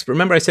two experts.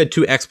 Remember I said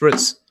two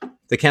experts?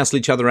 They cancel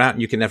each other out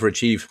and you can never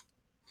achieve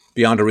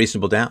beyond a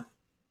reasonable doubt.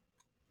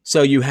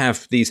 So you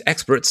have these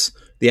experts,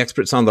 the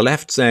experts on the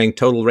left saying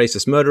total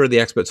racist murder, the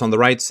experts on the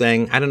right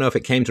saying, I don't know if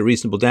it came to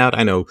reasonable doubt.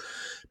 I know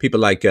people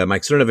like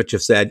Mike Cernovich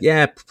have said,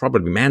 yeah,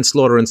 probably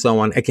manslaughter and so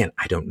on. Again,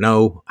 I don't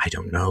know.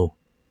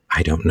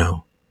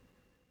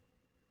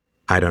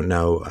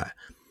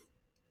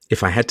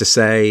 If I had to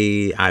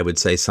say, I would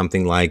say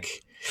something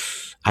like,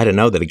 I don't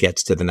know that it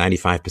gets to the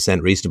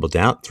 95% reasonable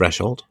doubt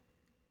threshold,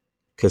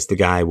 because the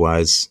guy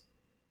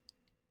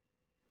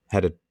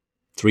had a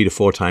 3 to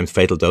 4 times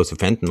fatal dose of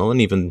fentanyl, and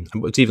even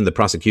the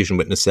prosecution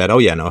witness said, oh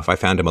yeah, no, if I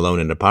found him alone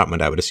in an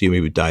apartment, I would assume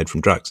he would died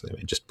from drugs.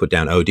 They just put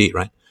down OD,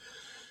 right?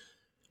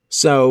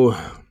 So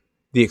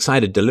the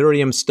excited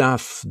delirium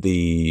stuff,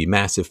 the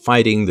massive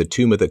fighting, the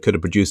tumor that could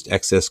have produced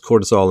excess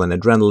cortisol and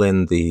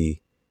adrenaline, the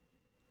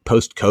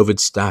post-COVID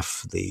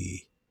stuff,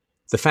 the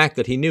fact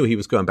that he knew he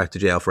was going back to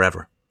jail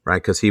forever,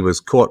 right? Because he was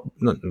caught,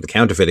 the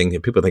counterfeiting.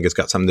 People think it's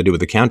got something to do with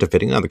the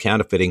counterfeiting. No, the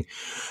counterfeiting.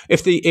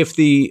 If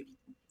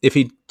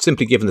he'd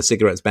simply given the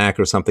cigarettes back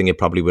or something, it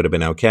probably would have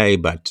been okay.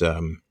 But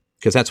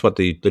because that's what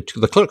the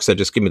clerk said,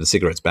 just give me the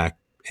cigarettes back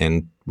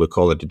and we'll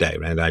call it a day,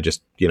 right? I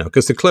just,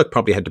 because the clerk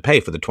probably had to pay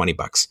for the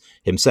 $20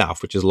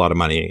 himself, which is a lot of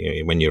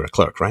money when you're a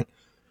clerk, right?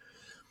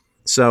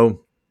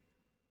 So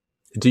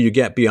do you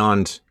get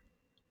beyond,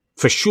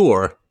 for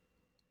sure,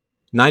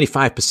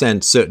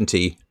 95%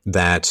 certainty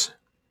that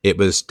it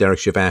was Derek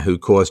Chauvin who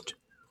caused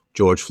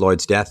George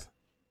Floyd's death?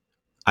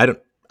 I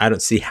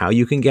don't see how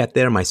you can get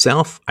there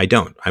myself. I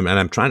don't.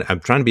 I'm trying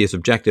to be as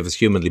objective as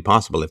humanly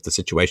possible. If the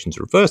situation's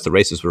reversed, the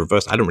races were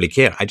reversed, I don't really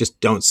care. I just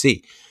don't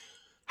see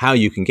how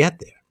you can get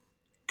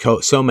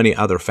there. So many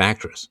other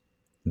factors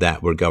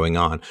that were going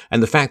on.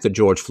 And the fact that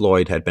George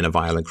Floyd had been a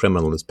violent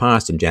criminal in his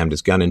past and jammed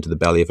his gun into the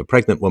belly of a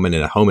pregnant woman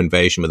in a home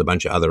invasion with a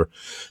bunch of other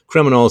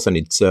criminals, and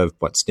he'd served,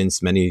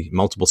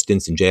 multiple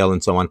stints in jail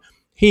and so on.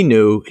 He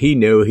knew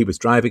he was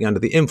driving under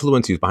the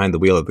influence. He was behind the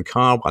wheel of the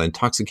car while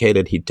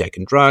intoxicated. He'd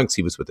taken drugs.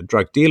 He was with a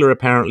drug dealer,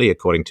 apparently,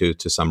 according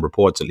to some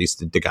reports. At least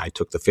the guy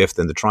took the fifth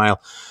in the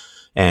trial.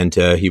 And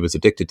he was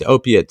addicted to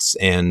opiates.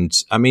 And,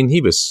 I mean,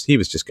 he was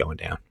just going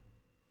down.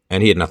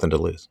 And he had nothing to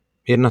lose.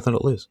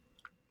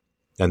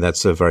 And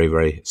that's a very,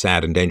 very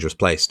sad and dangerous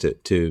place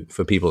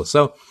for people.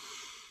 So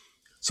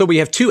we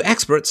have two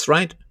experts,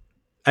 right?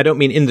 I don't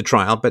mean in the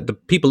trial, but the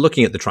people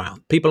looking at the trial.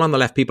 People on the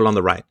left, people on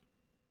the right.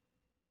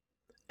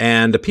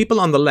 And the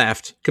people on the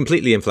left,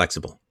 completely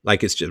inflexible.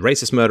 Like it's just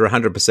racist murder,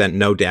 100%,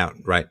 no doubt,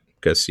 right?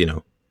 Because,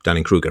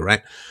 Dunning-Kruger,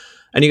 right?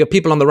 And you got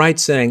people on the right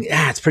saying,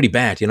 it's pretty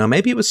bad.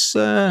 Maybe it was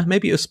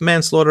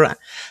manslaughter.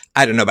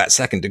 I don't know about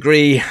second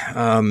degree.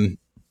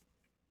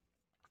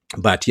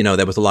 But,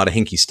 there was a lot of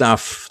hinky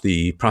stuff.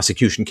 The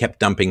prosecution kept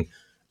dumping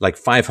like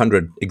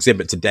 500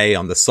 exhibits a day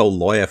on the sole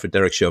lawyer for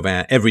Derek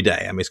Chauvin every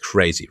day. I mean, it's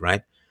crazy,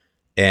 right?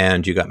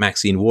 And you got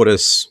Maxine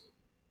Waters,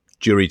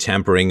 jury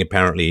tampering,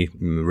 apparently,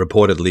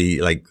 reportedly,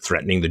 like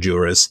threatening the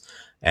jurors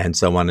and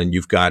so on. And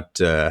you've got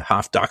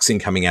half doxing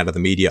coming out of the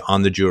media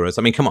on the jurors.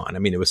 I mean, come on. I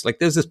mean, it was like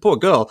there's this poor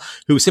girl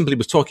who simply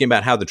was talking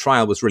about how the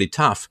trial was really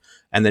tough.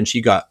 And then she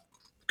got,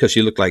 because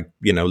she looked like,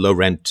 low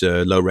rent,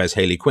 low res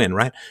Haley Quinn,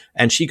 right?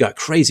 And she got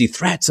crazy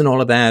threats and all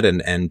of that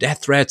and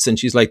death threats. And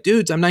she's like,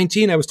 dudes, I'm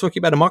 19. I was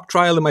talking about a mock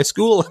trial in my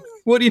school.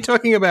 What are you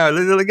talking about?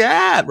 Like,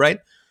 right?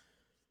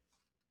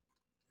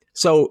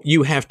 So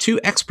you have two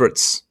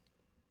experts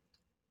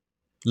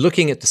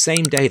looking at the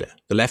same data,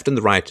 the left and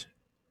the right,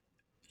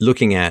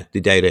 looking at the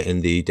data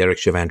in the Derek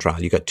Chauvin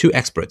trial. You got two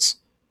experts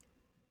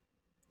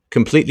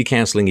completely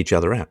canceling each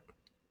other out.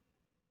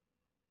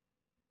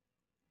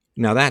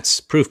 Now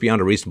that's proof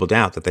beyond a reasonable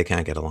doubt that they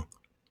can't get along.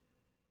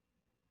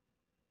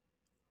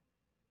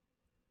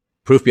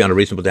 Proof beyond a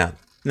reasonable doubt.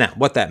 Now,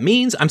 what that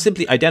means, I'm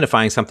simply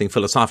identifying something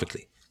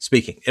philosophically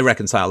speaking.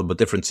 Irreconcilable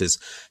differences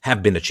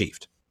have been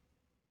achieved.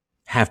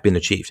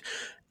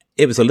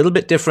 It was a little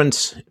bit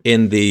different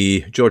in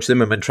the George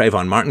Zimmerman,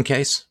 Trayvon Martin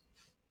case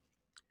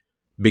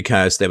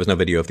because there was no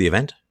video of the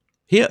event.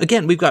 Here,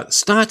 again, we've got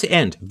start to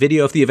end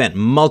video of the event,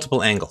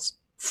 multiple angles,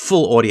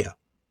 full audio.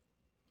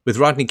 With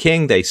Rodney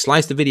King, they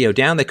sliced the video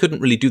down. They couldn't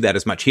really do that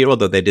as much here,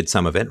 although they did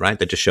some of it, right?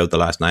 They just showed the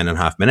last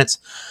 9.5 minutes.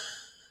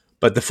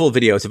 But the full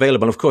video is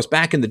available. Of course,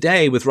 back in the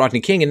day with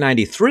Rodney King in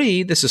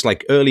 93, this is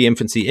like early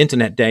infancy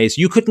internet days,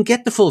 you couldn't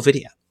get the full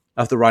video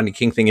of the Rodney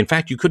King thing. In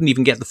fact, you couldn't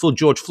even get the full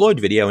George Floyd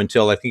video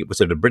until I think it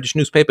was at a British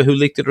newspaper who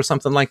leaked it or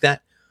something like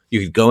that. You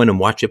could go in and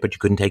watch it, but you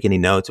couldn't take any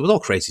notes. It was all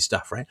crazy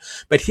stuff, right?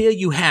 But here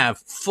you have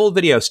full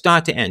video,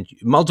 start to end,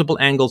 multiple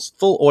angles,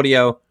 full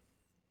audio,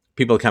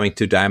 people coming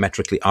to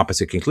diametrically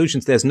opposite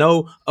conclusions. There's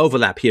no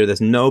overlap here.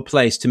 There's no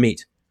place to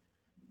meet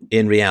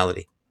in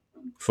reality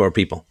for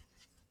people.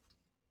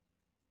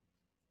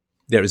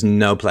 There is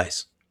no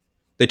place.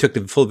 They took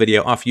the full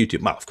video off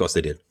YouTube. Well, of course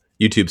they did.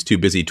 YouTube's too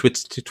busy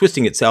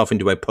twisting itself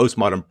into a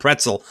postmodern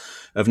pretzel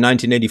of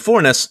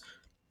 1984-ness.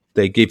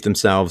 They gave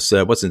themselves,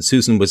 wasn't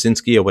Susan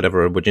Wojcinski or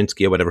whatever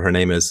her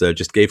name is,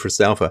 just gave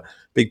herself a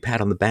big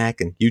pat on the back,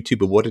 and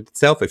YouTube awarded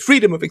itself a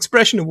Freedom of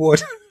Expression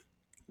Award.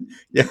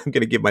 Yeah, I'm going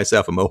to give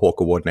myself a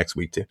Mohawk Award next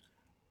week, too.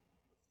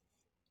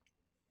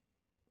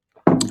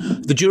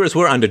 The jurors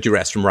were under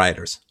duress from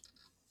rioters.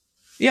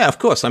 Yeah, of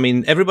course. I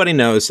mean, everybody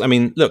knows. I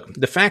mean, look,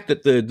 the fact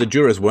that the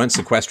jurors weren't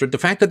sequestered, the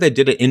fact that they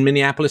did it in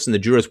Minneapolis and the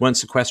jurors weren't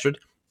sequestered,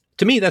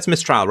 to me, that's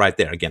mistrial right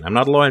there. Again, I'm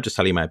not a lawyer, I'm just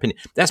telling you my opinion.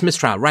 That's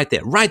mistrial right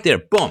there. Right there.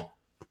 Boom.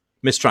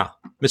 Mistrial.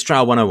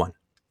 Mistrial 101.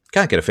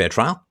 Can't get a fair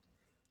trial.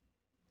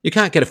 You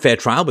can't get a fair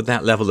trial with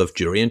that level of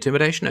jury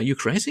intimidation. Are you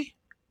crazy?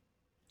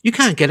 You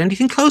can't get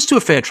anything close to a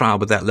fair trial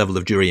with that level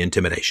of jury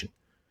intimidation.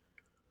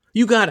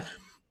 You got a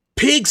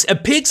pig's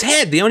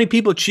head. The only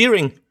people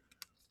cheering,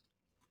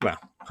 well,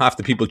 half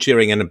the people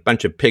cheering and a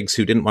bunch of pigs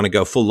who didn't want to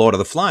go full Lord of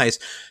the Flies.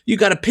 You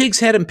got a pig's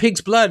head and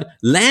pig's blood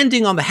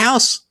landing on the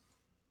house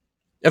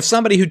of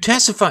somebody who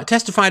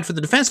testified for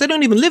the defense. They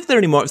don't even live there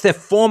anymore. It's their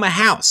former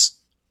house.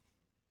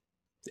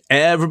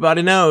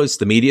 Everybody knows.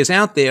 The media's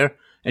out there.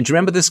 And do you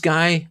remember this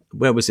guy?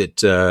 Where was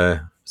it?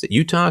 Was it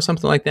Utah or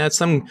something like that?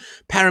 Some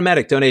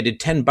paramedic donated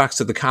 $10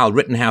 to the Kyle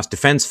Rittenhouse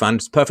Defense Fund.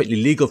 It's a perfectly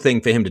legal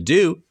thing for him to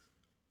do.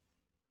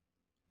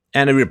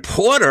 And a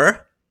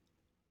reporter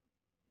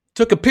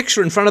took a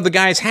picture in front of the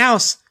guy's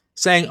house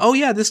saying, oh,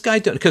 yeah, this guy...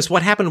 Because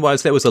what happened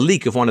was there was a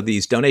leak of one of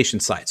these donation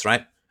sites,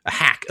 right? A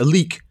hack, a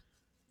leak,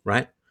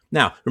 right?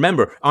 Now,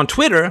 remember, on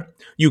Twitter,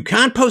 you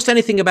can't post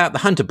anything about the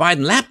Hunter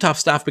Biden laptop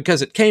stuff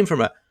because it came from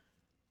a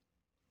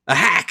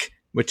hack,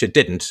 which it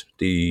didn't.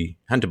 The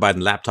Hunter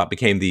Biden laptop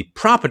became the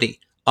property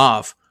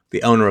of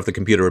the owner of the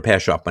computer repair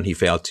shop when he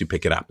failed to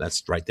pick it up.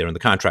 That's right there in the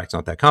contract. It's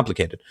not that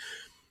complicated.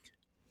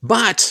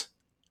 But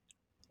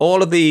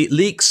all of the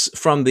leaks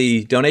from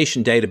the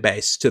donation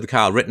database to the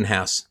Kyle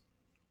Rittenhouse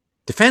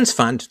Defense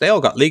Fund, they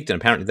all got leaked, and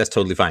apparently that's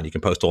totally fine. You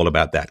can post all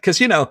about that. Because,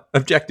 you know,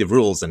 objective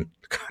rules, and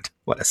God,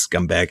 what a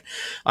scumbag.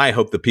 I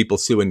hope the people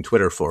suing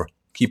Twitter for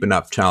keeping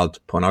up child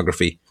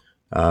pornography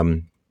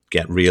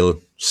get real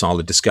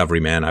solid discovery,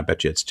 man. I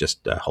bet you it's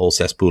just a whole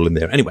cesspool in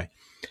there. Anyway,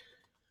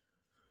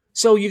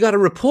 so you got a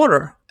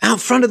reporter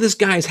out front of this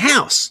guy's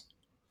house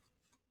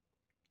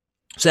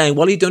saying,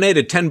 well, he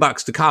donated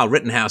 $10 to Kyle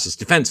Rittenhouse's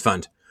defense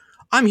fund.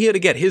 I'm here to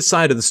get his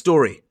side of the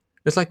story.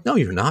 It's like, no,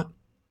 you're not.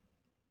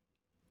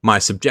 My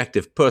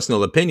subjective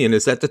personal opinion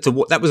is that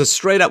that was a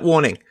straight up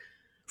warning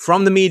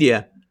from the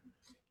media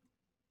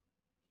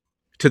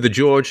to the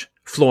George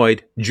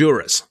Floyd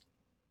jurors.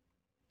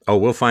 Oh,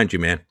 we'll find you,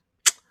 man.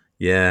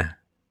 Yeah.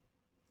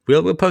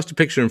 We'll post a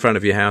picture in front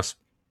of your house.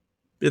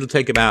 It'll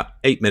take about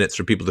 8 minutes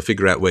for people to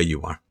figure out where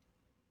you are.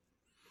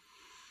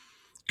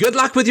 Good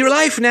luck with your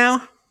life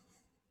now.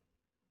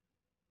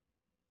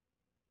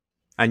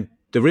 And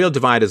the real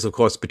divide is, of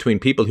course, between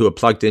people who are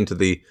plugged into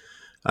the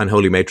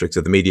unholy matrix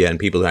of the media and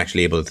people who are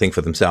actually able to think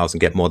for themselves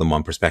and get more than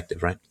one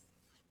perspective, right?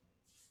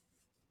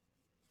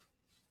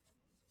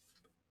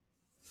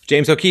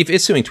 James O'Keefe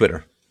is suing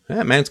Twitter.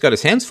 Yeah, man's got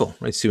his hands full,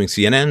 right? Suing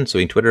CNN,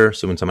 suing Twitter,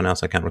 suing someone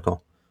else, I can't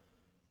recall.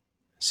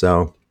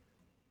 So,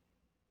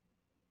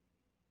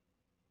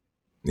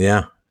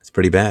 yeah, it's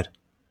pretty bad.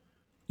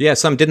 Yeah,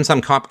 didn't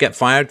some cop get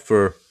fired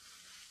for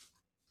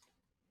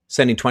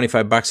sending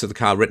 $25 to the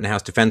Kyle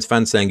Rittenhouse Defense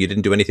Fund saying you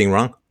didn't do anything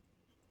wrong?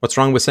 What's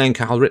wrong with saying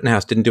Kyle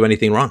Rittenhouse didn't do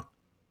anything wrong?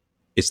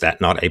 Is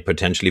that not a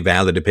potentially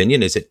valid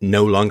opinion? Is it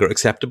no longer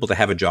acceptable to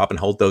have a job and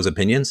hold those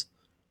opinions?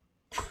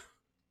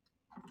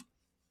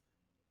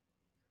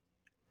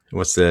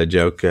 What's the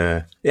joke?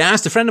 I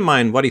asked a friend of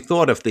mine what he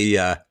thought of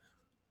the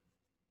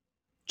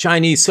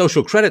Chinese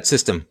social credit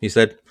system. He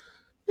said,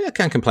 yeah,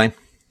 can't complain.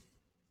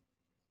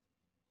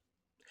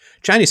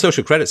 Chinese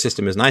social credit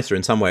system is nicer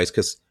in some ways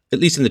because at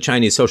least in the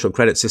Chinese social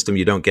credit system,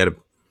 you don't get a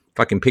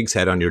fucking pig's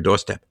head on your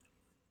doorstep.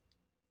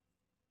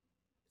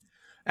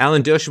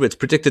 Alan Dershowitz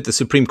predicted the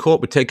Supreme Court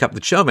would take up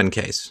the Chauvin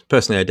case.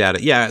 Personally, I doubt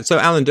it. Yeah, so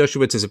Alan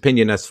Dershowitz's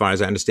opinion, as far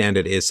as I understand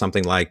it, is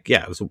something like,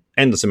 yeah, it was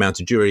endless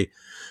amounts of jury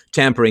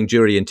tampering,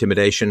 jury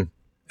intimidation,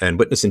 and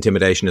witness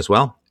intimidation as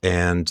well.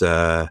 And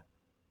the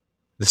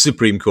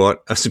Supreme Court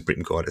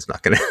is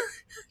not going to...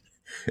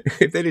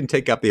 If they didn't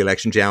take up the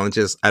election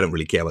challenges, I don't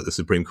really care what the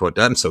Supreme Court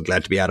does. I'm so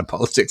glad to be out of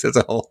politics as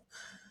a whole.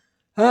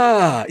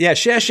 Yeah,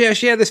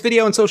 share this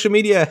video on social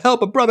media.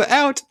 Help a brother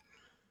out.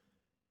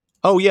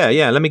 Oh,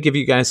 yeah, let me give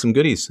you guys some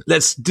goodies.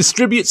 Let's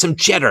distribute some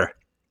cheddar.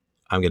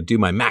 I'm going to do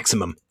my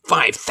maximum.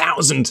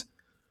 5,000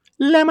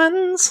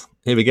 lemons.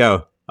 Here we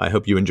go. I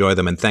hope you enjoy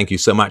them, and thank you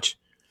so much.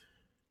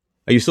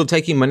 Are you still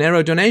taking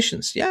Monero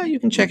donations? Yeah, you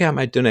can check out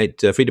my donate,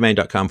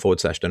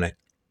 freedomain.com/donate.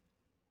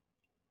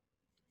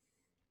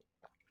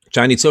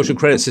 Chinese social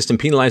credit system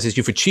penalizes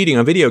you for cheating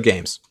on video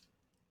games.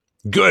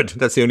 Good.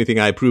 That's the only thing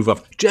I approve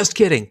of. Just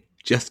kidding.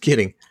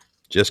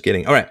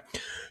 All right.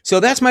 So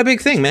that's my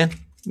big thing, man.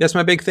 That's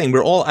my big thing.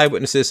 We're all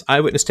eyewitnesses.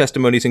 Eyewitness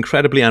testimony is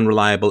incredibly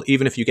unreliable,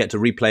 even if you get to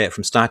replay it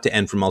from start to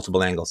end from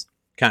multiple angles.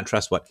 Can't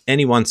trust what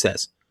anyone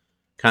says.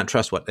 Can't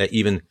trust what they're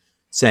even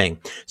saying.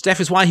 Steph,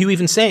 is why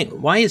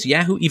is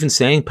Yahoo even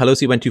saying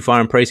Pelosi went too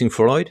far in praising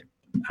Freud?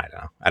 I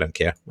don't know. I don't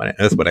care. Why on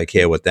earth would I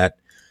care what that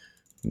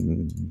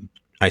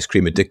ice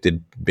cream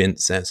addicted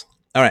bint says?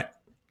 All right.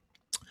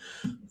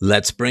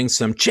 Let's bring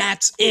some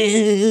chats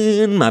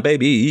in, my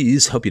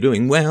babies. Hope you're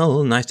doing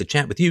well. Nice to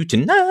chat with you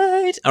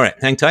tonight. All right,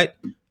 hang tight.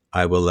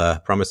 I will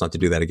promise not to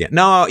do that again.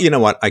 No, you know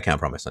what? I can't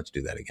promise not to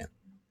do that again.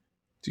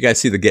 Do you guys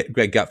see the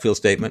Greg Gutfield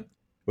statement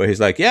where he's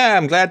like, yeah,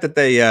 I'm glad that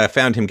they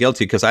found him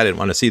guilty because I didn't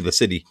want to see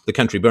the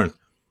country burn.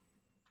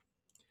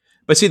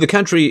 But see, the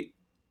country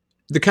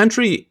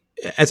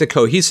as a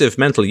cohesive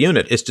mental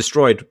unit is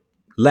destroyed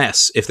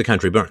less if the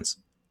country burns,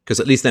 because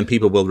at least then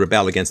people will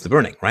rebel against the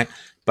burning, right?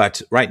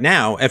 But right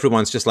now,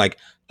 everyone's just like,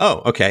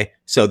 oh, okay,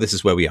 so this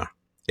is where we are.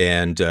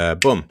 And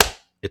boom,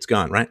 it's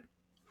gone, right?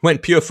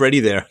 Went pure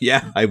Freddy there.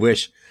 Yeah, I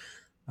wish.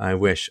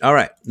 All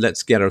right,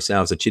 let's get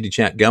ourselves a chitty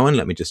chat going.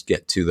 Let me just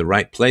get to the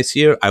right place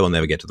here. I will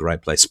never get to the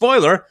right place.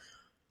 Spoiler!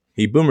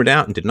 He boomered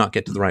out and did not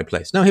get to the right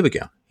place. No, here we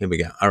go.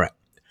 All right.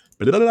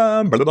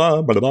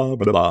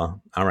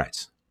 All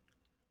right.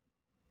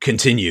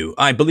 Continue.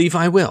 I believe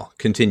I will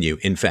continue,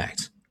 in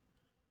fact.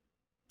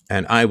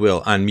 And I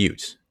will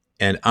unmute.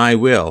 And I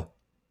will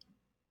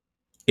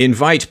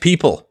invite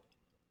people.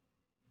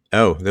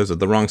 Oh, those are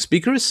the wrong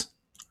speakers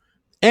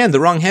and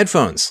the wrong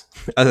headphones.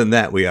 Other than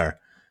that, we are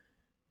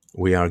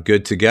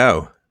good to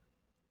go.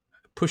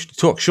 Push to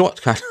talk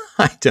shortcut.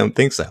 I don't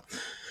think so.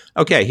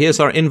 Okay, here's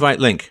our invite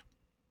link.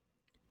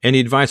 Any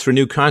advice for a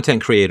new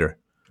content creator?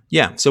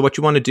 Yeah, so what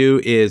you want to do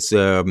is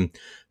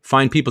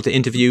find people to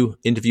interview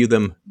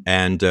them,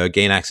 and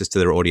gain access to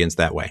their audience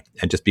that way.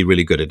 And just be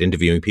really good at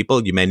interviewing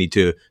people. You may need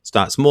to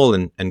start small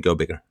and go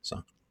bigger.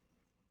 So,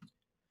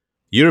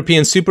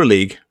 European Super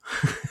League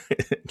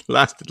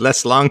lasted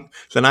less long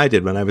than I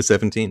did when I was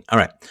 17. All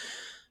right.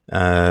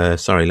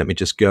 Sorry, let me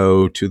just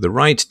go to the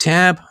right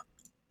tab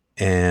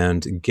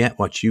and get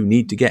what you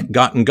need to get.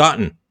 Gotten.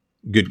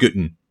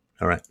 Good.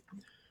 All right.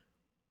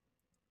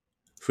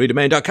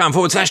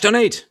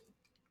 freedomain.com/donate.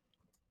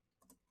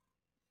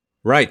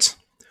 Right.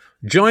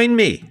 Join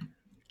me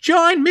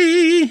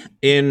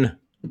in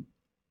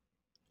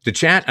the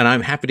chat, and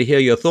I'm happy to hear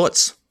your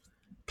thoughts.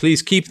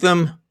 Please keep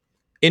them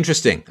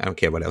interesting. I don't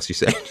care what else you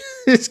say.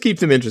 Just keep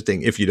them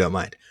interesting, if you don't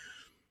mind.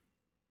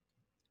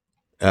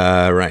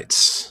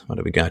 Right. What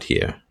do we got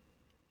here?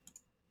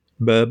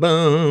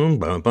 Ba-bum,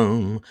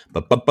 ba-bum,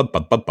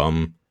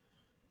 ba-bum.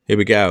 Here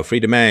we go. Free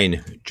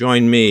domain.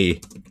 Join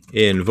me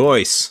in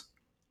voice.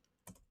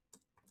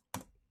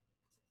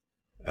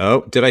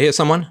 Oh, did I hear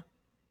someone?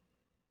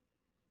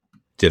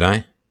 Did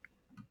I?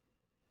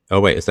 Oh,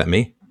 wait, is that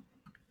me?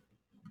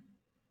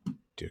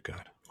 Dear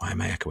God, why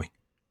am I echoing?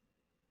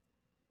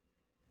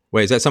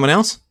 Wait, is that someone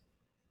else?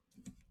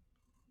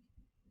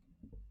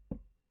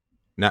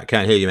 No,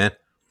 can't hear you, man.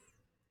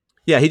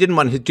 Yeah, he didn't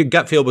want, his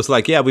gut feel was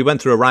like, yeah, we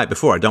went through a riot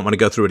before. I don't want to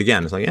go through it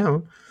again. It's like, yeah,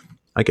 well,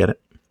 I get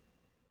it.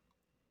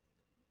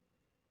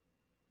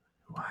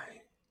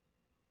 Why?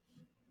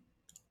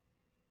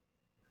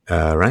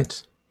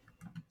 Right.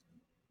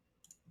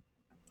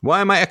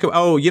 Why am I echoing?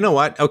 Oh, you know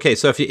what? Okay,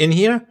 so if you're in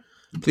here,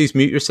 please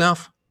mute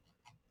yourself.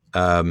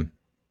 Oh,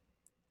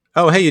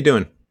 how you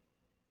doing?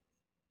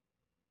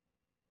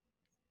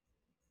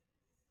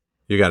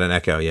 You got an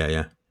echo,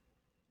 yeah.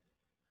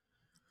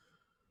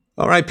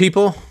 All right,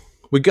 people.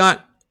 We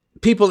got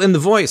people in the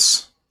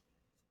voice.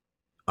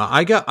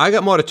 I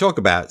got more to talk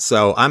about,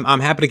 so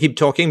I'm happy to keep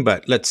talking,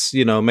 but let's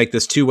make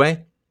this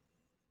two-way.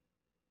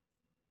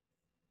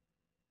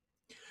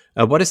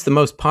 What is the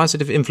most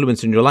positive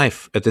influence in your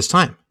life at this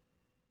time?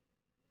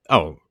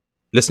 Oh,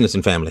 listeners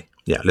and family.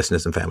 Yeah,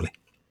 listeners and family.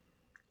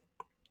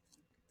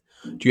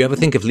 Do you ever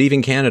think of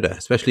leaving Canada,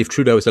 especially if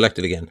Trudeau is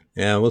elected again?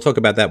 Yeah, we'll talk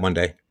about that one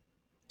day.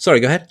 Sorry,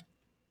 go ahead.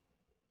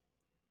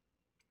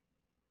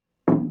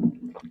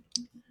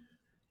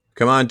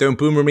 Come on, don't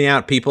boomer me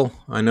out, people.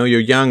 I know you're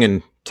young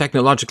and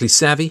technologically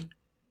savvy.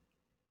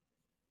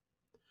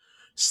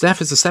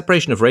 Steph, is the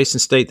separation of race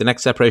and state the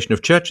next separation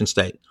of church and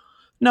state?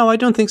 No, I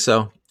don't think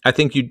so. I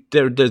think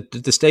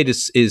the state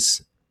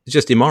is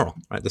just immoral,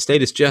 right? The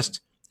state is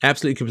just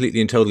absolutely,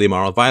 completely, and totally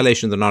immoral,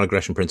 violation of the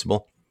non-aggression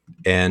principle,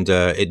 and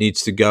it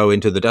needs to go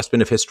into the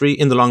dustbin of history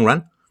in the long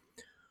run,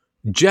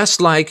 just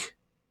like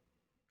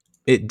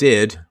it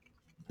did.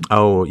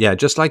 Oh, yeah,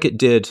 just like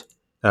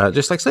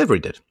slavery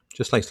did.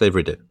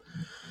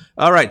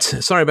 All right.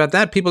 Sorry about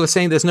that. People are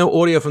saying there's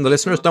no audio from the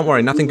listeners. Don't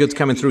worry. Nothing good's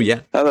coming through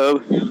yet. Hello.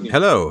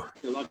 Hello.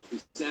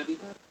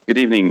 Good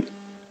evening.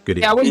 Good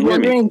evening. Yeah, I was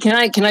wondering, can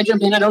I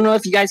jump in? I don't know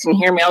if you guys can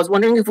hear me. I was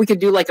wondering if we could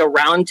do like a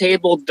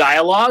roundtable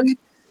dialogue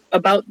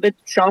about the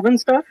Chauvin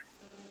stuff.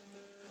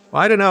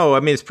 Well, I don't know.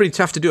 I mean, it's pretty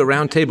tough to do a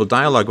roundtable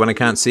dialogue when I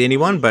can't see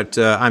anyone, but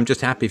I'm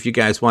just happy if you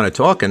guys want to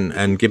talk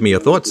and give me your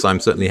thoughts. I'm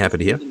certainly happy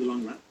to hear.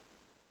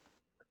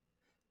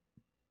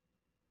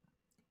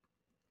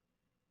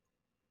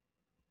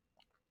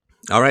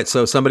 All right,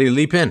 so somebody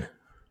leap in.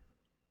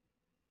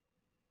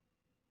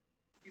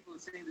 People are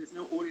saying there's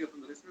no audio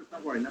from the listeners.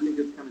 Don't worry, nothing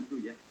good's coming through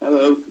yet.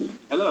 Hello.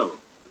 Hello.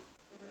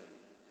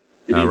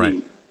 All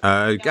right.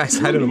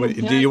 Guys, I don't know.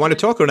 Do you want to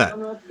talk or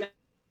not?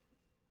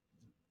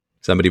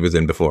 Somebody was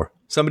in before.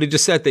 Somebody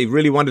just said they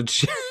really wanted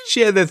to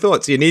share their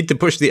thoughts. You need to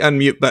push the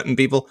unmute button,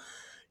 people.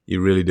 You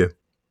really do.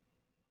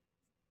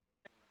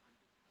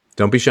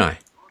 Don't be shy.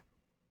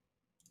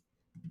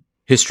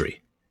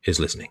 History is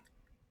listening.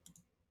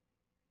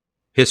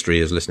 History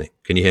is listening.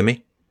 Can you hear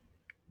me?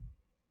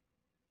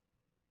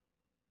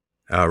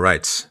 All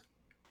right.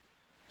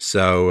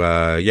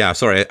 So, yeah,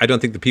 sorry. I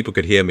don't think the people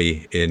could hear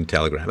me in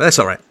Telegram. That's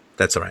all right.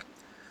 That's all right.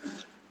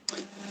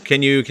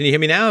 Can you hear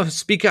me now?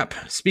 Speak up.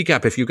 Speak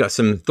up if you've got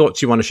some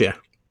thoughts you want to share.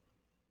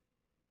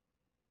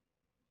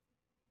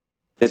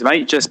 It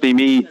might just be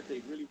me,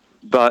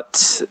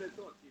 but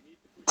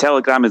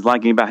Telegram is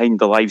lagging behind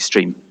the live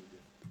stream.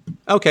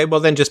 Okay,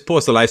 well then just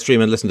pause the live stream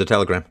and listen to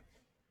Telegram.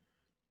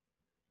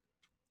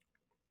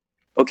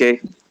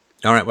 Okay.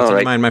 All right, what's on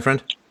your mind, my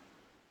friend?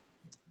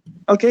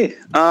 Okay.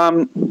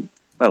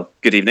 Well,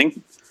 good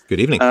evening. Good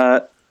evening.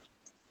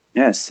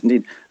 Yes,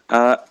 indeed.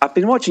 I've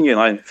been watching you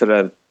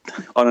now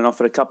on and off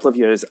for a couple of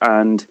years,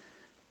 and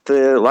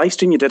the live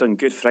stream you did on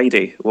Good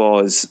Friday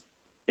was,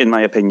 in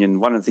my opinion,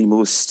 one of the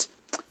most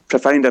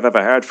profound I've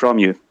ever heard from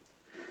you,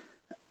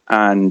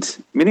 and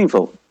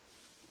meaningful.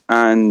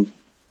 And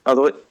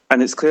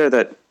it's clear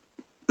that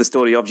the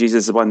story of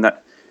Jesus is one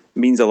that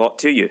means a lot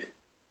to you,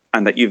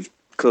 and that you've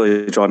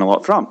clearly drawn a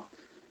lot from.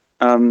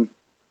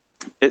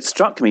 It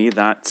struck me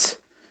that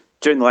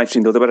during the live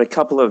stream, though, there were a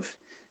couple of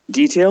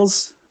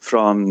details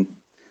from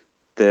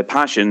the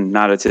Passion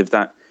narrative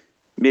that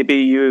maybe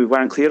you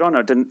weren't clear on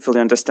or didn't fully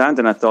understand.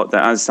 And I thought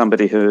that as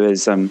somebody who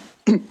is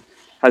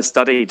has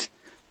studied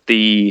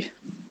the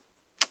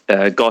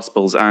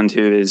Gospels and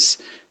who is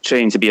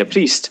trained to be a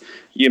priest,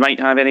 you might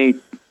have any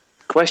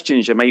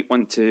questions you might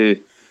want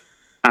to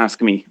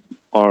ask me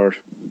or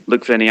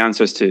look for any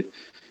answers to.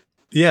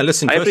 Yeah,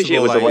 listen, first of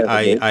all,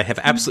 I have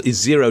absolutely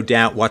zero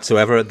doubt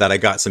whatsoever that I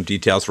got some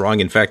details wrong.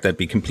 In fact, I'd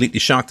be completely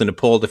shocked and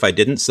appalled if I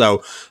didn't.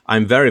 So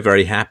I'm very,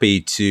 very happy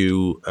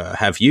to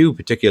have you,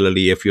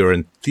 particularly if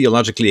you're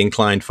theologically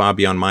inclined far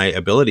beyond my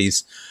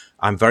abilities.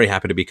 I'm very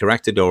happy to be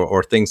corrected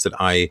or things that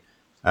I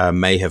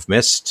may have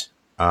missed.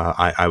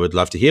 I would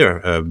love to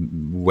hear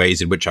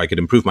ways in which I could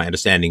improve my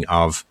understanding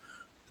of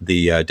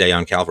the day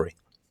on Calvary.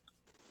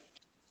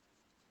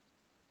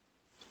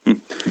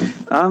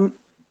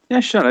 Yeah,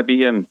 sure. I'd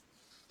be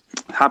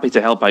happy to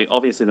help out.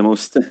 Obviously,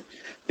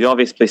 the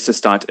obvious place to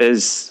start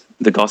is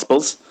the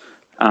Gospels,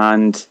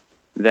 and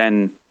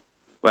then,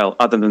 well,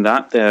 other than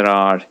that, there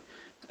are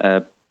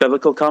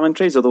biblical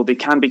commentaries, although they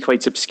can be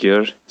quite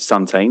obscure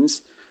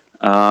sometimes.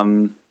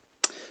 In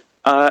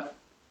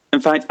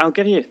fact, I'll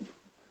give you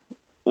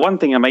one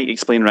thing I might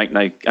explain right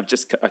now. I've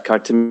just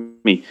occurred to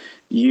me.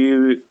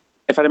 You,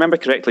 if I remember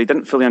correctly,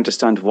 didn't fully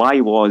understand why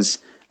was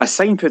a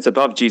sign put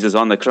above Jesus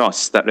on the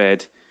cross that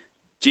read,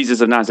 "Jesus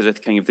of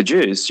Nazareth, King of the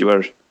Jews." You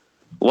were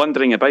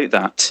wondering about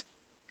that,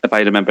 if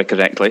I remember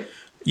correctly.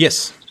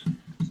 Yes.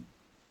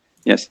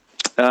 Yes.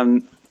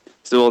 So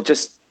I'll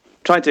just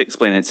try to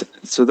explain it.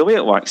 So the way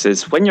it works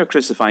is when you're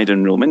crucified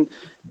in Rome,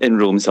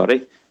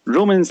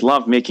 Romans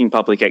love making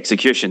public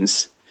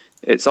executions.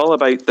 It's all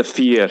about the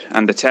fear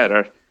and the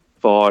terror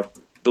for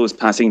those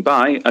passing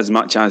by as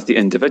much as the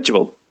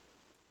individual.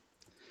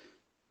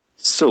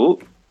 So,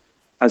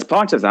 as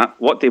part of that,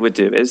 what they would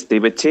do is they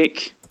would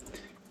take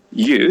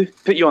you,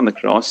 put you on the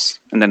cross,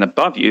 and then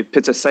above you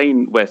put a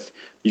sign with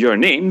your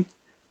name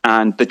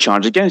and the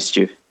charge against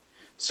you.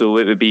 So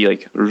it would be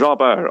like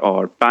robber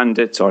or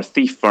bandit or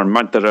thief or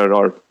murderer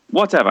or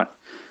whatever.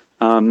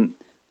 Now,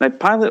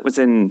 Pilate was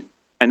in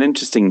an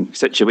interesting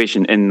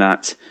situation in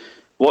that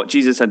what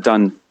Jesus had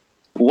done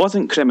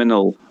wasn't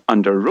criminal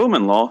under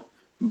Roman law,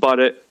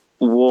 but it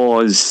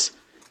was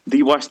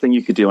the worst thing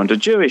you could do under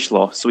Jewish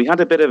law. So he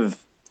had a bit of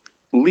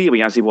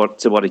leeway as to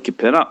what he could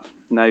put up.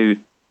 Now,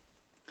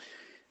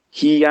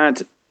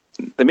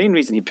 the main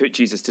reason he put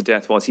Jesus to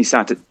death was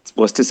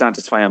to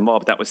satisfy a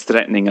mob that was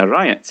threatening a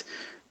riot.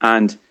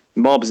 And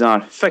mobs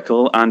are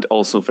fickle and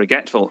also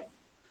forgetful.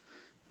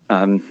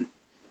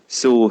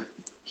 So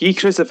he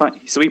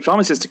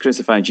promises to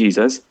crucify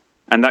Jesus,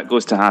 and that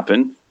goes to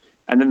happen.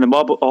 And then the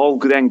mob all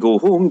then go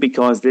home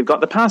because they've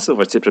got the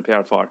Passover to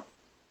prepare for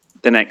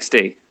the next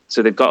day.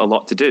 So they've got a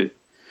lot to do.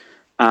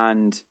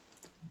 And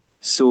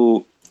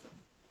so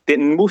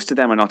most of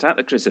them are not at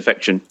the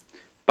crucifixion,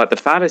 but the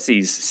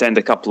Pharisees send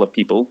a couple of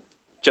people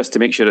just to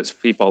make sure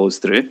he follows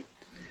through.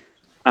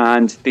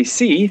 And they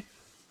see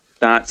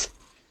that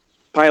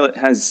Pilate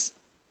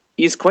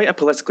he's quite a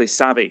politically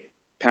savvy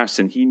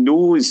person. He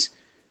knows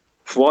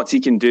what he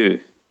can do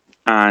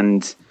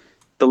and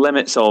the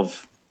limits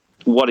of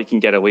what he can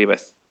get away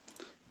with.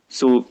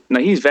 So now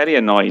he's very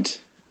annoyed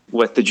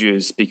with the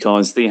Jews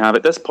because they have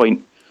at this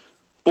point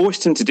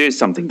forced him to do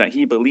something that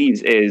he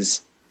believes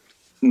is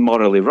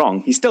morally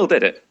wrong. He still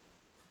did it,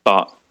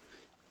 but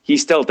he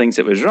still thinks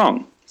it was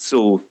wrong.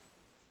 So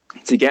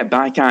to get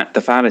back at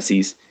the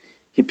Pharisees,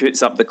 he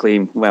puts up the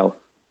claim, well,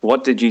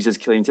 what did Jesus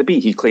claim to be?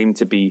 He claimed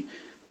to be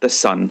the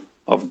Son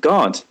of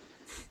God,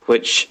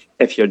 which,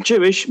 if you're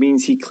Jewish,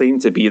 means he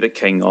claimed to be the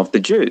King of the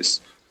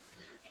Jews.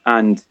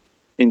 And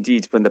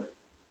indeed, when the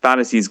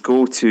Pharisees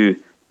go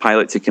to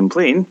Pilate to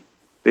complain,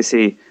 they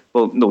say,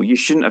 well, no, you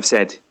shouldn't have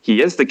said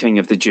he is the King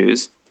of the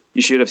Jews.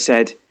 You should have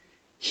said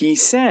he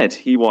said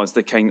he was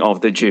the King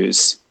of the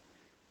Jews.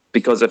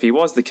 Because if he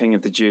was the King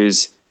of the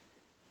Jews,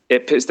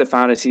 it puts the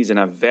Pharisees in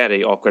a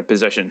very awkward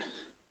position.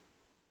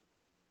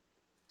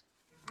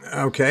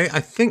 Okay, I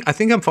think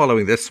I'm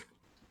following this.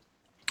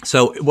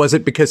 So was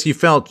it because he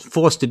felt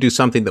forced to do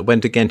something that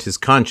went against his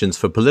conscience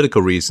for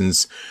political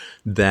reasons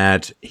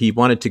that he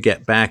wanted to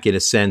get back, in a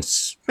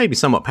sense, maybe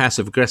somewhat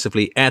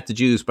passive-aggressively, at the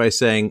Jews by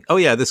saying, oh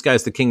yeah, this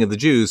guy's the King of the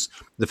Jews.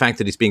 The fact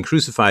that he's being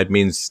crucified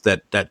means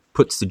that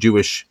puts the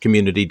Jewish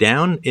community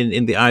down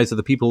in the eyes of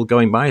the people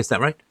going by. Is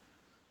that right?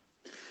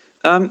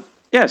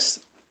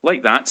 Yes,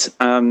 like that.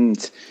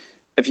 And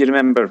if you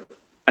remember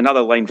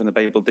another line from the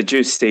Bible, the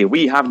Jews say,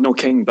 we have no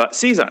king but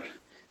Caesar.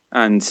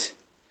 And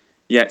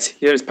yet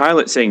here's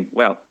Pilate saying,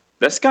 well,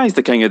 this guy's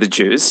the King of the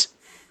Jews.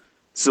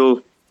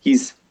 So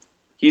he's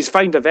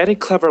found a very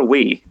clever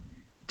way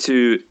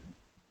to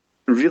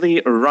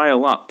really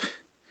rile up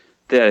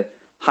the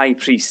high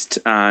priest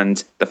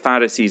and the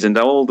Pharisees and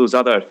all those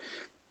other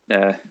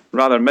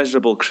rather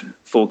miserable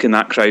folk in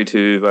that crowd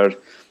who were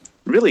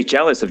really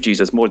jealous of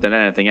Jesus more than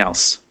anything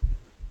else.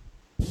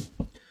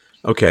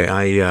 Okay,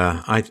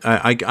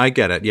 I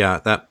get it. Yeah,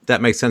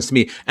 that makes sense to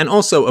me. And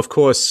also, of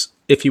course,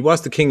 if he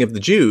was the King of the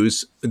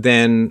Jews,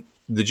 then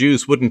the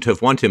Jews wouldn't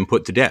have wanted him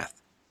put to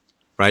death,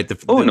 right?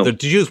 The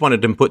Jews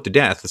wanted him put to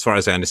death, as far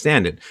as I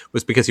understand it,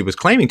 was because he was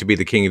claiming to be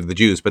the King of the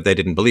Jews, but they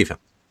didn't believe him,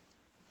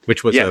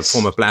 which was a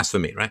form of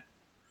blasphemy, right?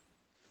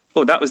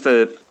 Oh, that was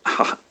the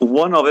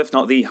one of, if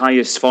not the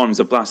highest forms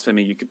of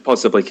blasphemy you could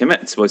possibly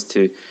commit, was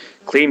to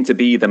claim to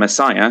be the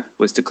Messiah,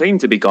 was to claim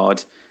to be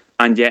God,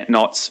 and yet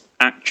not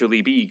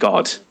actually be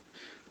God.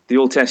 The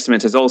Old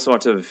Testament has all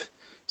sorts of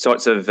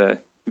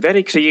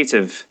very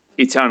creative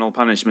eternal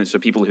punishments for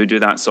people who do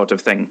that sort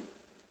of thing.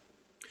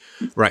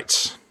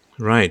 Right.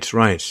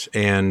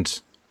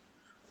 And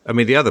I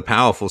mean, the other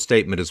powerful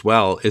statement as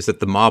well is that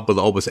the mob will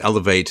always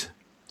elevate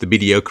the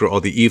mediocre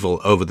or the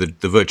evil over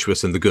the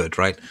virtuous and the good,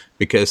 right?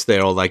 Because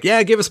they're all like,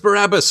 yeah, give us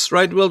Barabbas,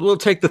 right? We'll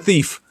take the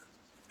thief,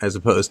 as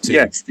opposed to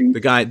the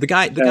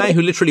guy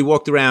who literally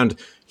walked around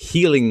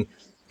healing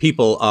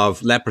people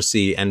of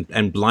leprosy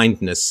and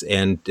blindness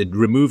and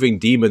removing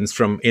demons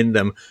from in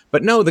them.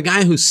 But no, the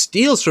guy who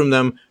steals from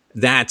them,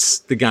 that's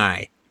the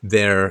guy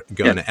they're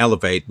going to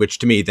elevate, which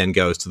to me then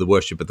goes to the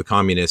worship of the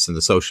communists and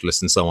the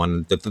socialists and so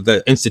on.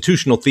 The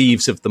institutional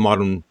thieves of the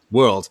modern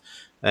world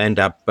end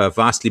up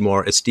vastly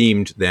more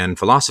esteemed than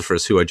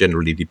philosophers who are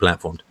generally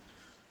deplatformed.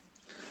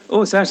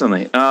 Oh,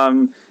 certainly.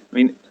 I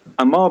mean,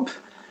 a mob...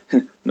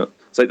 no,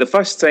 it's like the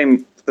first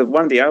time...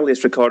 one of the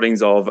earliest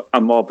recordings of a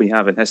mob we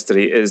have in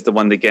history is the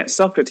one that gets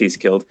Socrates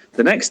killed.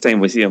 The next time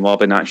we see a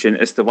mob in action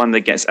is the one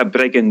that gets a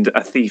brigand,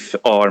 a thief,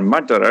 or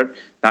murderer.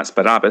 That's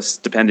Barabbas,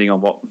 depending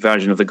on what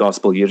version of the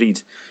gospel you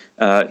read.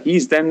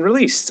 He's then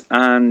released.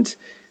 And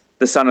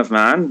the Son of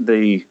Man,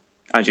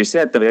 as you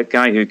said, the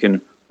guy who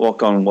can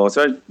walk on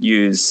water,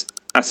 use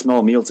a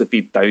small meal to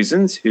feed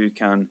thousands, who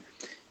can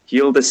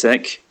heal the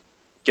sick,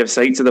 give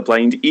sight to the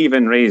blind,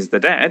 even raise the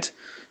dead,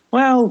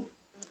 well,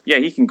 yeah,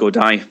 he can go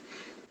die.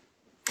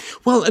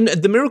 Well, and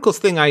the miracles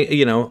thing, I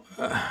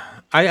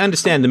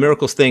understand the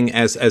miracles thing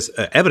as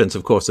evidence,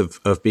 of course,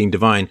 of being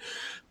divine,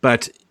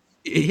 but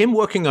him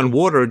working on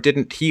water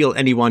didn't heal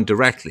anyone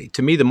directly.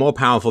 To me, the more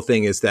powerful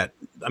thing is that,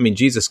 I mean,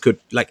 Jesus could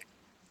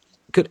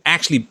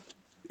actually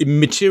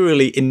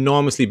materially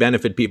enormously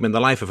benefit people. In the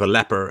life of a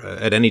leper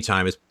at any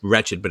time is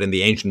wretched, but in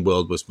the ancient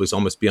world was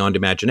almost beyond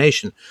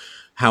imagination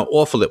how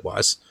awful it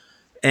was.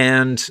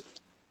 And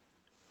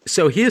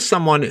so here's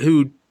someone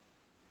who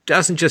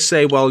doesn't just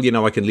say, well,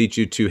 I can lead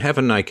you to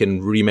heaven, I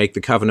can remake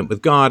the covenant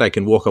with God, I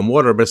can walk on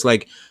water, but it's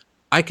like,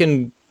 I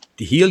can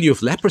heal you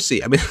of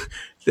leprosy. I mean,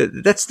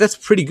 that's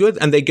pretty good.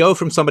 And they go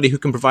from somebody who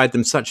can provide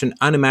them such an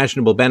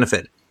unimaginable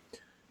benefit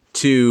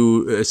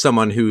to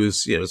someone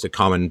who's, is a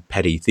common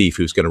petty thief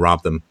who's going to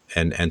rob them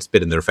and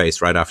spit in their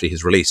face right after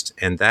he's released.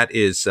 And that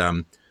is,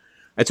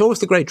 it's always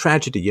the great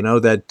tragedy,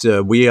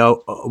 that we are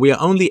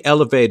only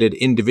elevated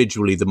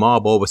individually. The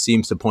mob always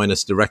seems to point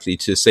us directly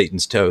to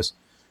Satan's toes.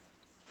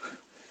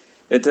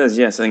 It does,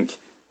 yes. I think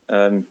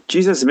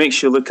Jesus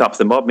makes you look up,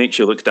 the mob makes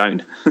you look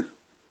down.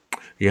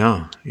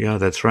 Yeah,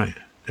 that's right.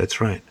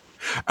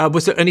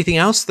 Was there anything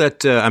else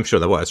that, I'm sure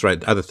there was,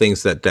 right? Other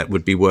things that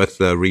would be worth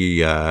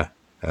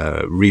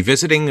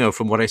revisiting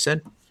from what I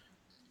said?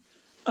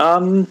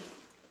 Perhaps.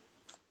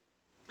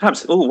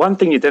 Oh, one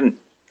thing you didn't,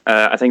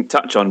 I think,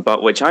 touch on,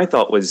 but which I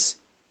thought was,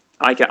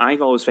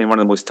 I've always found one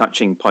of the most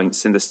touching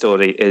points in the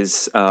story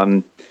is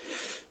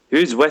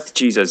who's with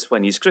Jesus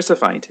when he's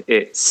crucified.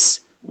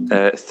 It's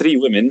 3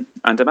 women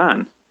and a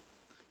man.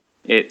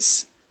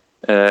 It's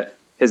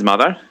his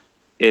mother.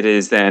 It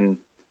is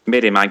then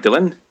Mary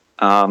Magdalene.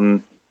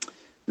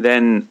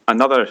 Then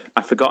another,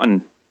 I've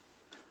forgotten,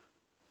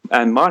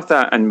 and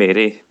Martha and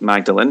Mary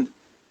Magdalene.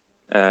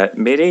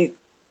 Mary,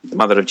 the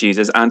mother of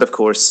Jesus, and of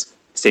course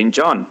St.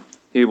 John,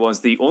 who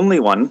was the only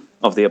one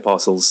of the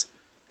apostles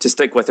to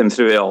stick with him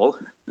through it all.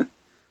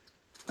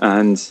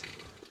 And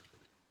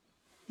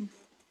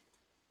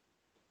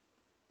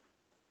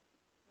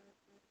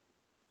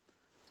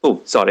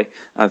oh, sorry,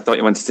 I thought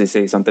you wanted to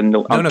say something.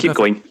 No, I'll keep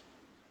going.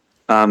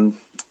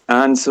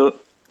 And so,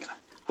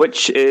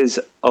 which is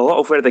a lot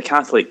of where the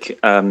Catholic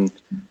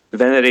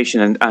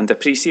veneration and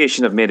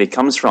appreciation of Mary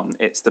comes from.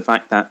 It's the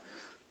fact that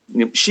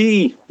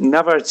she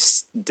never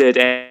did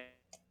anything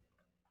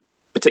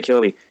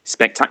particularly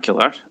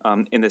spectacular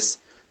in this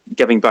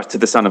giving birth to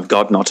the Son of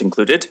God not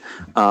included.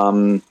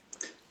 And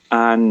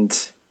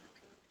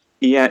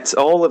yet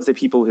all of the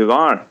people who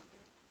are,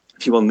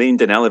 if you will,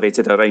 named and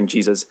elevated around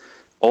Jesus,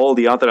 all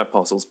the other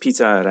apostles,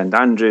 Peter and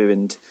Andrew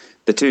and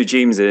the 2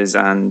 Jameses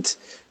and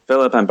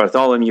Philip and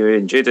Bartholomew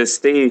and Judas,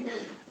 they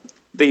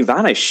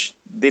vanish.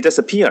 They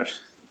disappear.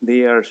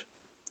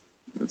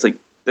 It's like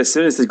as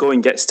soon as the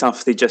going gets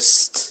tough, they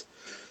just...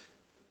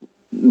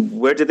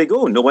 Where did they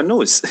go? No one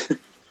knows.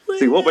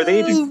 So what were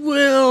they doing?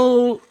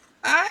 Well,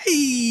 let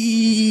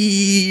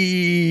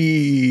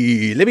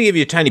me give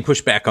you a tiny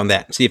pushback on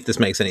that and see if this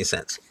makes any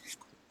sense.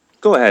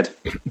 Go ahead.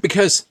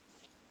 Because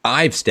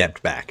I've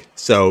stepped back.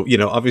 So,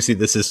 obviously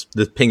this is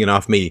pinging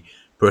off me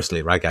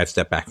personally, right? I've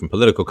stepped back from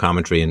political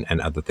commentary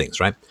and other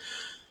things, right?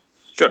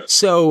 Sure.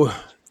 So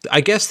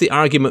I guess the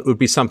argument would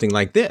be something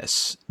like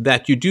this,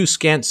 that you do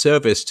scant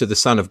service to the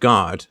Son of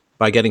God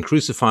by getting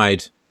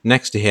crucified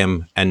next to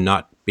him and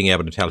not being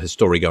able to tell his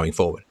story going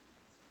forward.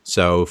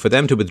 So for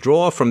them to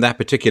withdraw from that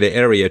particular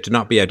area, to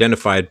not be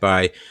identified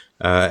by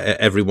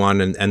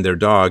everyone and their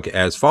dog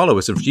as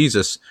followers of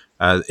Jesus,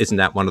 isn't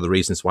that one of the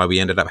reasons why we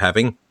ended up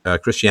having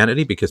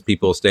Christianity? Because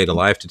people stayed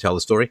alive to tell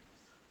the story?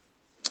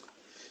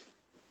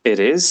 It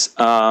is.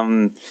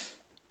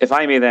 If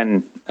I may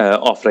then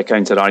offer a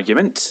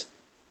counter-argument,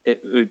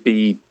 it would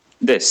be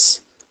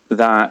this,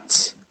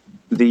 that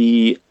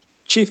the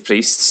chief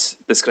priests,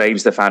 the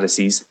scribes, the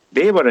Pharisees,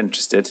 they were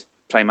interested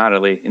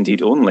primarily,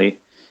 indeed only,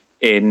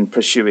 in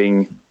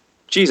pursuing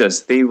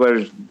Jesus. They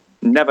were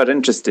never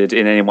interested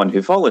in anyone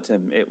who followed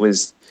him. It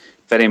was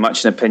very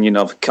much an opinion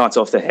of cut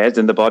off the head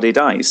and the body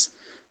dies.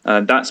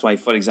 That's why,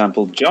 for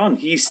example, John,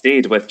 he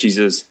stayed with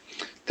Jesus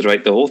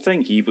throughout the whole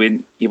thing. He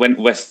went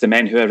with the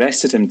men who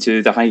arrested him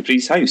to the high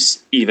priest's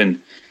house,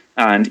 even.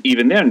 And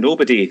even there,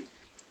 nobody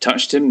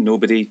touched him,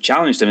 nobody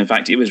challenged him. In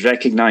fact, he was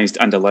recognized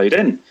and allowed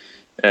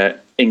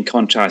in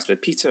contrast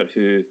with Peter,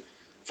 who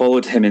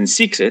followed him in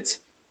secret,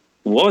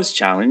 was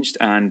challenged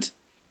and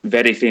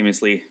very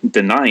famously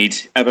denied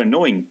ever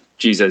knowing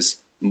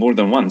Jesus more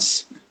than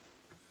once.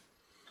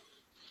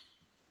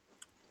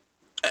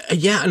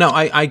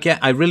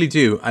 I really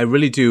do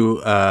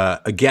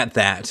get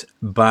that,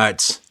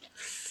 but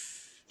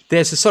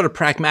there's a sort of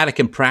pragmatic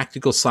and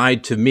practical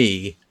side to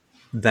me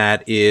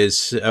that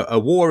is, a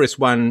war is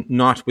one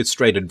not with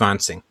straight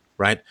advancing,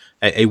 right?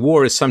 A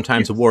war is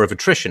sometimes a war of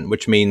attrition,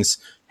 which means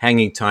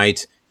hanging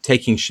tight,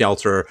 taking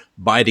shelter,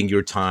 biding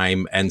your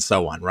time, and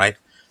so on, right?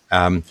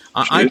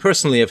 I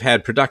personally have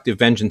had productive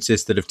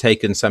vengeances that have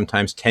taken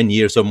sometimes 10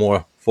 years or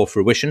more for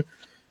fruition.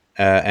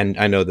 And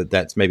I know that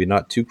that's maybe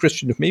not too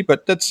Christian of me,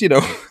 but that's,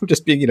 I'm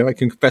just being, I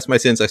can confess my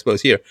sins, I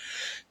suppose, here.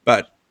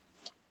 But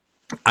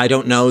I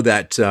don't know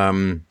that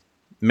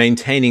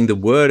maintaining the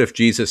word of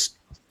Jesus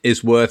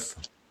is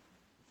worth...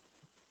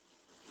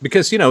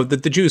 Because,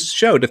 the Jews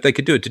showed if they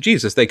could do it to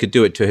Jesus, they could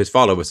do it to his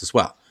followers as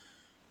well,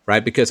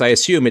 right? Because I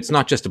assume it's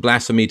not just a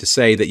blasphemy to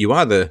say that you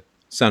are the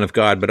Son of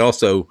God, but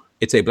also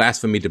it's a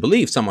blasphemy to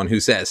believe someone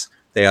who says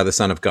they are the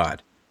Son of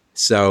God.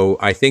 So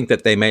I think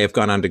that they may have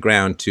gone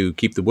underground to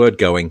keep the word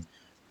going,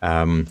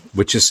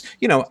 which is,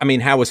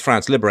 how was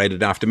France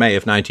liberated after May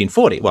of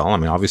 1940? Well,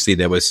 obviously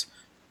there was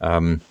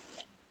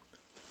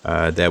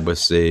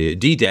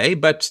D-Day,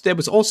 but there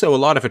was also a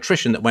lot of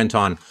attrition that went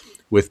on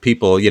with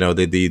people.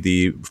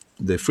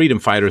 The freedom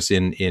fighters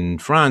in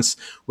France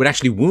would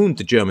actually wound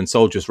the German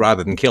soldiers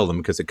rather than kill them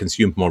because it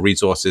consumed more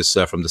resources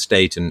from the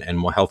state and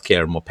more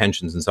healthcare and more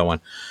pensions and so on.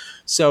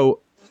 So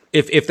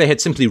if they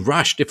had simply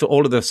rushed, if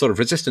all of the sort of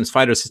resistance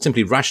fighters had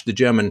simply rushed the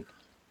German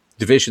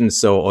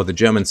divisions or the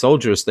German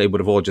soldiers, they would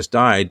have all just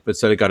died. But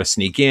so they got to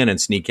sneak in and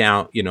sneak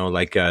out,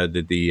 like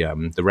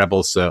the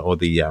rebels or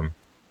the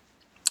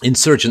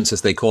insurgents,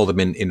 as they call them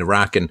in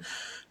Iraq and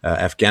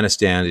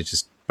Afghanistan. It's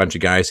just a bunch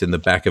of guys in the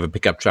back of a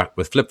pickup truck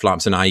with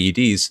flip-flops and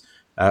IEDs.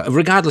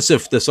 Regardless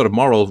of the sort of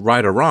moral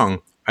right or wrong,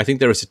 I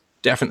think there is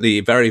definitely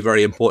very,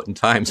 very important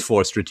times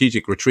for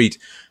strategic retreat.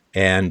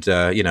 And,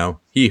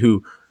 he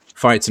who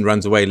fights and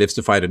runs away, lives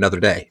to fight another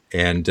day.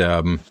 And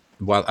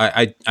while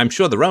I'm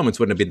sure the Romans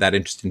wouldn't have been that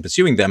interested in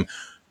pursuing them,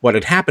 what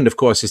had happened, of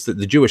course, is that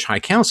the Jewish high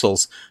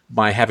councils,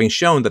 by having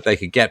shown that they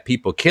could get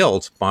people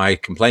killed by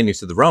complaining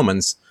to the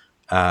Romans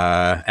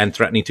and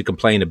threatening to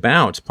complain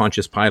about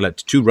Pontius Pilate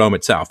to Rome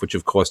itself, which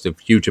of course a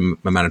huge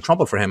amount of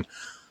trouble for him,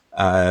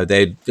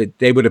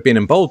 they would have been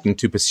emboldened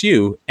to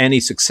pursue any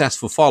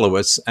successful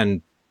followers.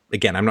 And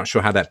again, I'm not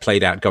sure how that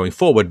played out going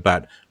forward,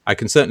 but I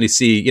can certainly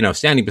see,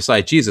 standing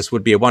beside Jesus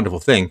would be a wonderful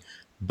thing,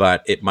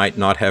 but it might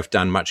not have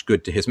done much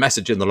good to his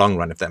message in the long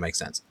run, if that makes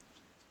sense.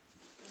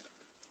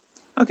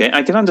 Okay,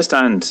 I can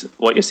understand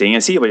what you're saying. I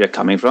see where you're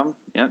coming from.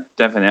 Yeah,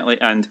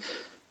 definitely. And,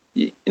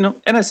 in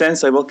a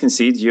sense, I will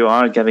concede you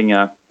are giving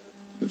a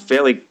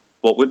fairly,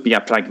 what would be a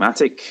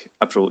pragmatic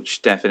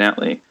approach,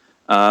 definitely.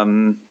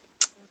 Sorry,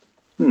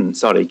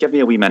 give me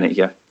a wee minute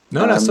here.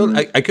 No, so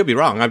I could be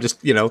wrong. I'm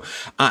just, in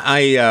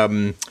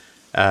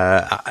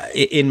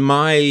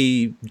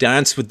my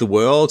dance with the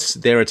world,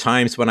 there are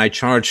times when I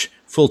charge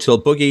full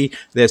tilt boogie.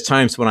 There's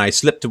times when I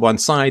slip to one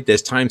side.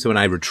 There's times when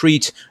I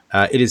retreat.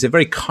 It is a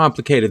very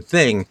complicated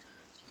thing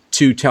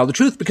to tell the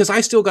truth because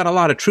I still got a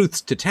lot of truths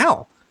to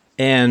tell.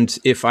 And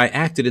if I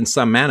acted in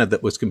some manner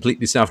that was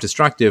completely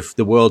self-destructive,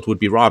 the world would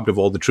be robbed of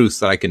all the truths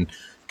that I can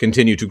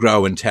continue to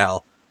grow and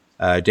tell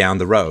down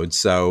the road.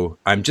 So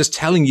I'm just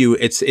telling you,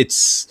 it's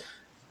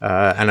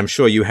and I'm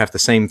sure you have the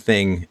same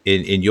thing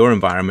in your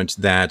environment,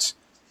 that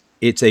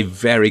it's a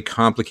very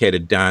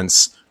complicated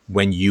dance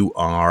when you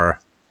are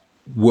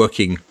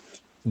working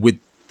with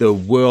the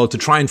world to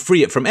try and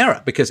free it from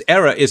error, because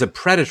error is a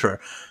predator,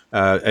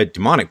 a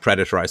demonic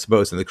predator, I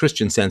suppose, in the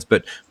Christian sense.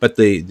 But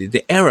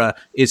the error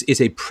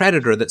is a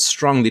predator that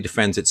strongly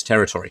defends its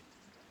territory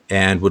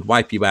and would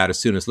wipe you out as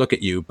soon as look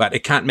at you, but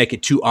it can't make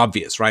it too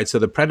obvious, right? So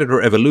the predator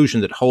of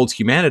illusion that holds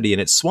humanity in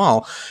its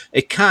swall,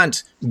 it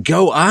can't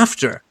go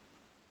after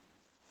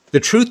the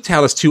truth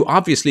tellers too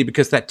obviously,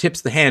 because that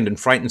tips the hand and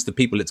frightens the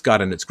people it's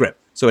got in its grip.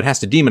 So it has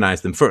to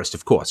demonize them first,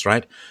 of course,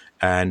 right?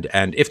 And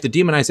if the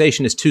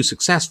demonization is too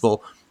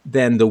successful,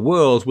 then the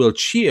world will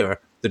cheer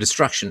the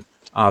destruction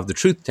of the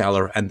truth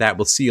teller, and that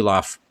will seal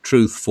off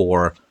truth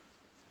for,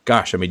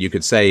 you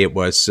could say it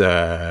was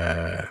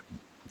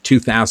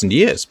 2,000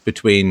 years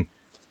between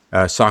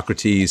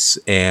Socrates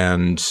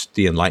and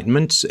the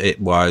Enlightenment.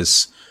 It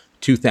was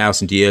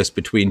 2,000 years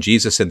between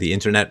Jesus and the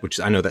internet, which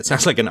I know that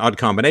sounds like an odd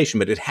combination,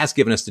 but it has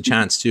given us the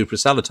chance to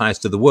proselytize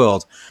to the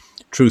world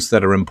truths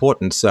that are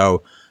important.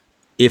 So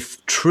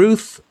if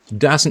truth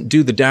doesn't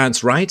do the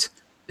dance right,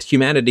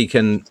 humanity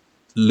can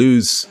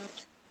lose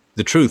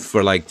the truth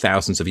for like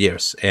thousands of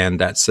years. And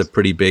that's a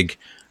pretty big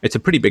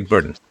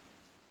burden.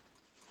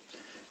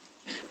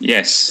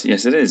 Yes,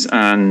 it is.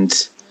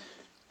 And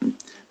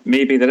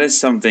maybe there is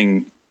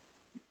something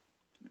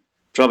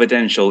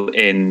providential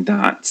in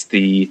that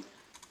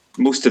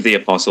most of the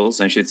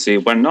apostles, I should say,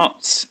 were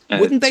not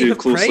wouldn't they too have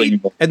closely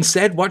prayed and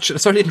said,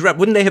 sorry to interrupt,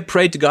 wouldn't they have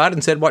prayed to God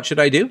and said, what should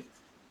I do?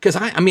 Because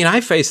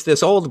I face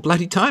this all the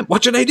bloody time.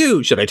 What should I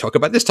do? Should I talk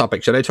about this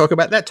topic? Should I talk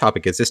about that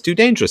topic? Is this too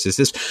dangerous? Is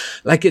this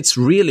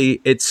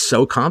it's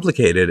so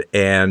complicated,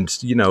 and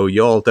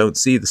y'all don't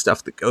see the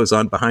stuff that goes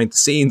on behind the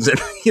scenes. And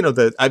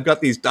I've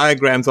got these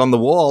diagrams on the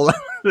wall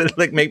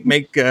that make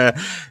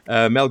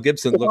Mel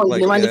Gibson look like.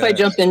 Do you mind if I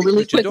jump in really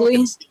Richard quickly?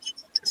 Dawkins.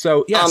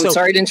 So yeah,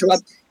 sorry to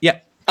interrupt. Yeah.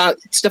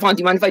 Stefan,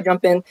 do you mind if I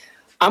jump in?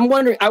 I'm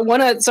wondering,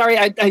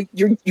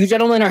 you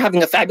gentlemen are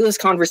having a fabulous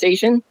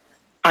conversation.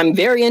 I'm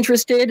very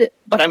interested,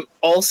 but I'm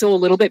also a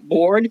little bit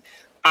bored.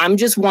 I'm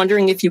just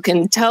wondering if you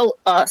can tell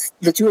us,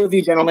 the two of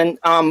you gentlemen,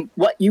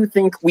 what you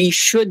think we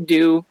should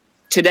do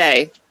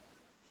today,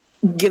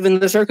 given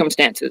the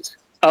circumstances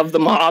of the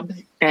mob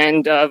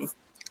and of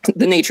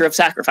the nature of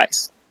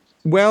sacrifice.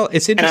 Well,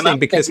 it's interesting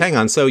because, hang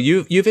on, so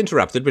you've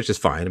interrupted, which is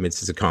fine. I mean,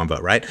 this is a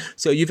combo, right?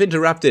 So you've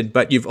interrupted,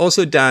 but you've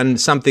also done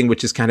something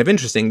which is kind of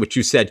interesting, which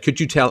you said, could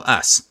you tell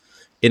us?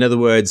 In other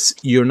words,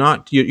 you're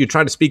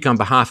trying to speak on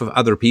behalf of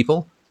other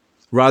people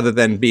rather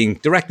than being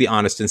directly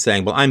honest and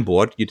saying, well, I'm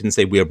bored. You didn't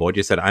say we're bored.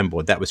 You said I'm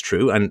bored. That was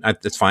true. And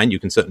that's fine. You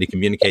can certainly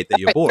communicate that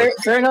you're bored.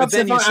 Fair enough. But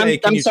then you say,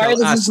 can you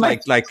tell us, we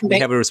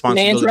have a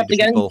responsibility may I interrupt to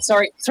again? people.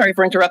 Sorry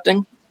for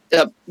interrupting.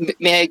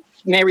 May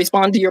I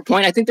respond to your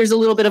point? I think there's a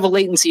little bit of a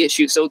latency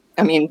issue. So,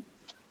 I mean,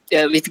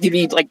 if you could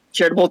be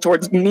charitable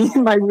towards me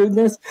and my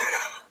rudeness.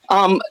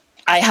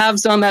 I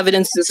have some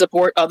evidence to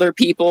support other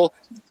people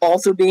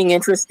also being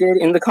interested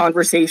in the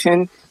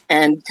conversation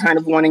and kind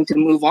of wanting to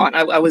move on.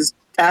 I was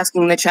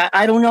asking the chat.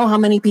 I don't know how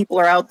many people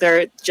are out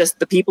there, just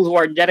the people who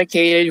are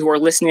dedicated, who are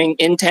listening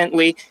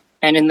intently.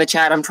 And in the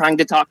chat, I'm trying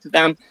to talk to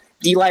them.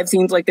 DLive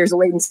seems like there's a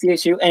latency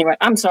issue. Anyway,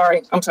 I'm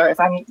sorry if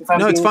I'm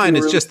no, it's fine.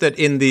 It's just that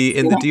in the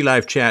Yeah.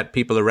 DLive chat,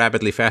 people are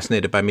rapidly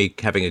fascinated by me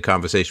having a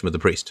conversation with the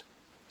priest.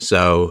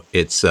 So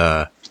it's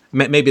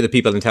maybe the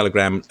people in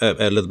Telegram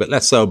a little bit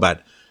less so,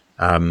 but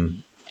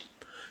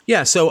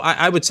yeah. So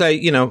I would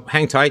say,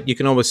 hang tight. You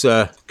can always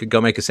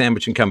go make a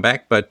sandwich and come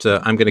back. But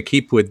I'm going to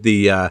keep with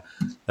the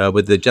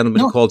gentleman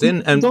who called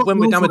in, and when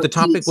we're done with the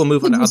topic, we'll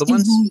move on to other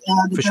ones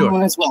for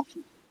sure. As well.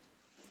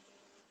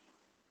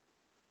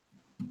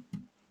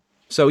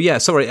 So yeah,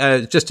 sorry.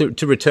 Just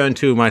to return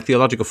to my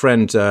theological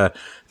friend,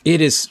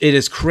 it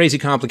is crazy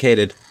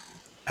complicated,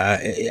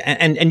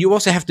 and you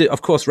also have to,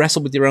 of course,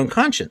 wrestle with your own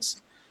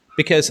conscience,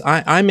 because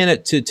I'm in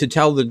it to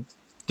tell the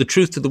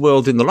truth to the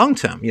world in the long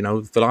term.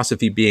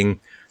 Philosophy being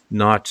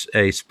not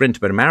a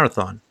sprint but a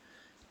marathon,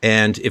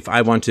 and if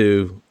I want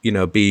to,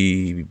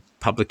 be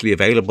publicly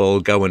available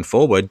going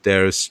forward,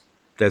 there's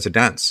a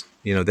dance.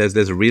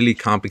 There's a really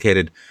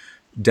complicated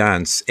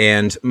dance.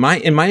 And my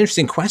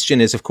interesting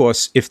question is, of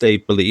course, if they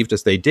believed,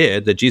 as they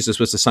did, that Jesus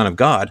was the Son of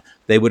God,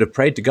 they would have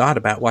prayed to God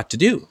about what to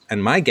do.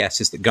 And my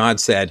guess is that God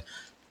said,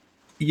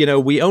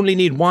 we only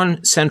need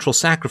one central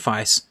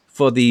sacrifice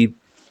for the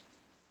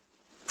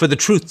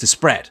truth to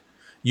spread.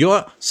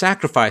 Your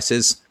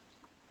sacrifices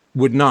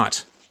would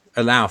not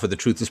allow for the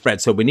truth to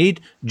spread. So we need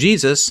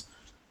Jesus.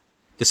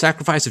 The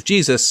sacrifice of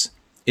Jesus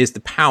is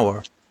the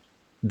power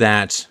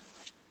that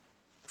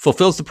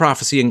fulfills the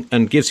prophecy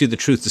and gives you the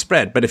truth to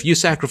spread. But if you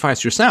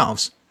sacrifice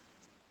yourselves,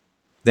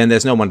 then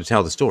there's no one to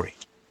tell the story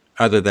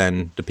other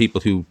than the people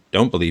who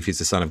don't believe he's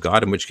the Son of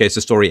God, in which case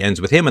the story ends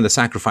with him and the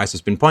sacrifice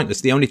has been pointless.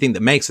 The only thing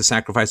that makes the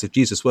sacrifice of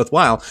Jesus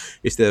worthwhile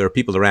is there are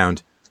people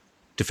around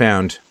to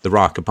found the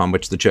rock upon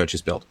which the church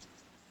is built.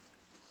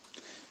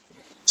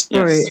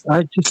 Sorry, Yes.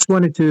 I just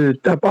wanted to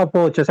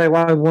apologize. I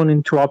won't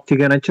interrupt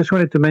again. I just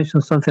wanted to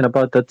mention something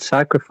about that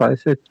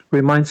sacrifice. It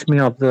reminds me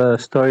of the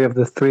story of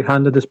the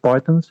 300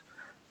 Spartans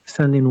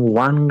sending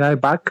one guy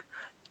back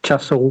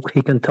just so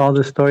he can tell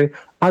the story.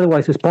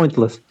 Otherwise, it's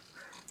pointless.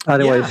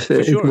 Otherwise,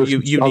 for sure. it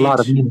loses a lot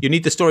of meaning. You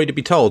need the story to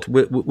be told.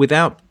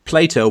 Without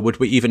Plato, would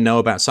we even know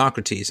about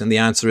Socrates? And the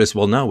answer is,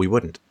 well, no, we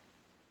wouldn't.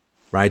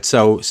 Right?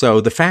 So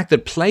the fact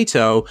that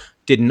Plato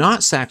did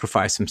not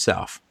sacrifice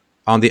himself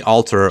on the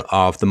altar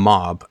of the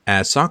mob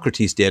as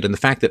Socrates did, and the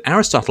fact that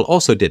Aristotle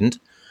also didn't.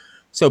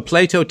 So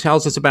Plato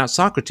tells us about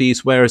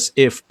Socrates, whereas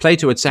if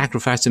Plato had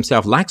sacrificed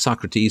himself like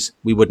Socrates,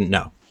 we wouldn't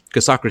know,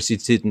 because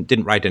Socrates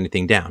didn't write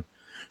anything down.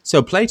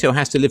 So Plato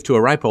has to live to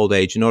a ripe old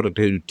age in order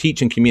to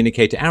teach and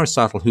communicate to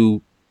Aristotle,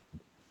 who,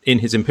 in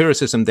his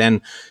empiricism,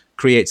 then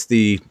creates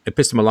the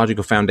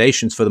epistemological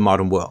foundations for the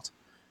modern world.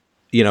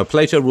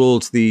 Plato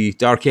ruled the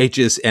Dark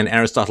Ages and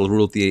Aristotle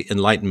ruled the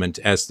Enlightenment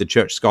as the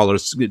church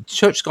scholars.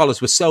 Church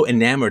scholars were so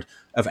enamored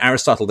of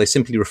Aristotle, they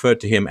simply referred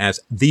to him as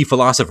the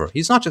philosopher.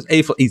 He's not just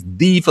he's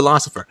the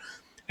philosopher.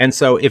 And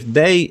so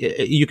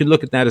you can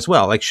look at that as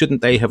well. Like,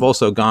 shouldn't they have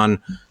also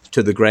gone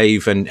to the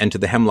grave and to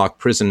the hemlock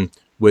prison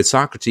with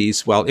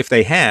Socrates? Well, if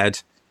they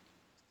had,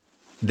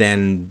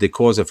 then the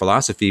cause of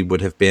philosophy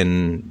would have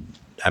been,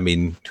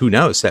 who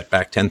knows, set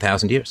back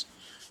 10,000 years.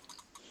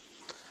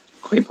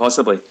 Quite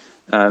possibly.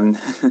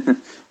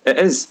 It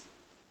is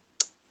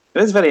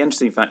a very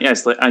interesting fact.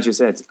 Yes, like, as you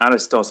said,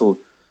 Aristotle,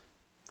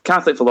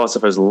 Catholic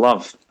philosophers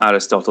love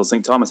Aristotle,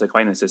 St. Thomas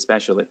Aquinas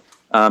especially.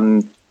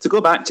 To go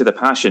back to the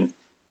Passion,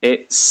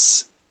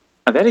 it's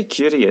a very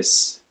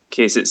curious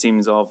case, it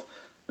seems, of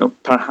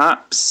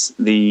perhaps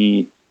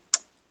the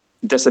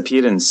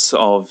disappearance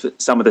of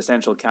some of the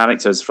central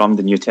characters from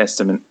the New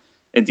Testament.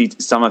 Indeed,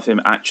 some of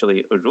whom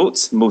actually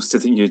wrote most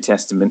of the New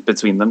Testament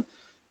between them,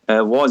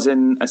 was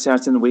in a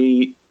certain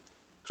way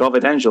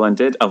providential and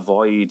did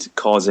avoid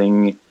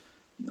causing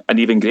an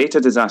even greater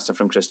disaster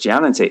from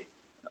Christianity.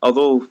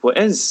 Although what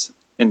is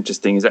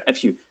interesting is that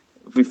if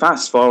we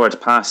fast forward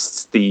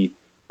past the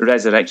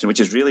resurrection, which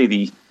is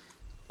really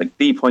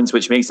the point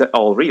which makes it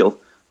all real,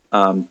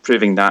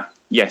 proving that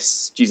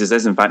yes, Jesus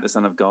is in fact the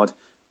Son of God.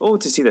 Oh,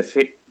 to see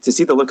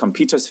the look on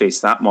Peter's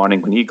face that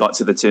morning when he got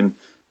to the tomb,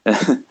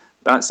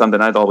 that's something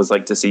I'd always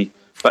like to see.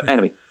 But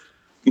anyway,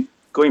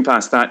 going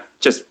past that,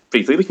 just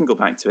briefly, we can go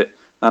back to it.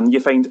 You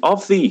find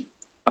of the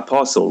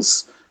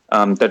apostles,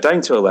 they're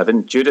down to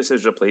 11. Judas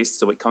is replaced,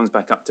 so it comes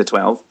back up to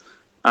 12.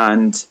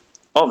 And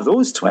of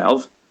those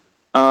 12,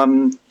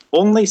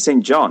 only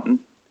St. John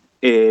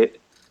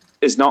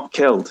is not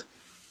killed.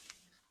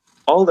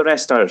 All the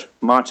rest are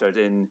martyred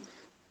in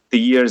the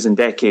years and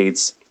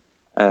decades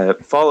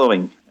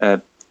following.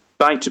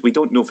 We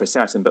don't know for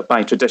certain, but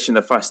by tradition,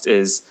 the first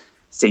is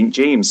St.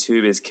 James,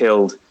 who is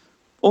killed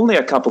only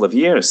a couple of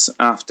years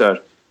after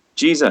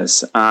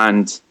Jesus,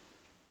 and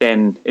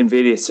then in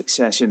various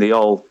succession, they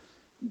all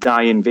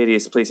die in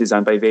various places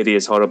and by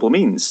various horrible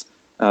means,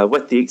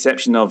 with the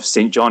exception of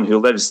St. John, who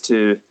lives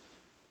to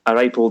a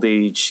ripe old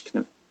age,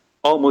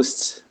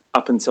 almost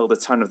up until the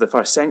turn of the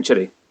 1st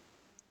century.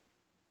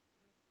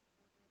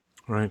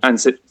 Right.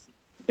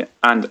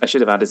 And I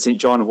should have added, St.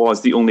 John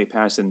was the only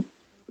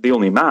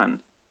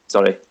man,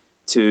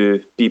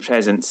 to be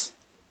present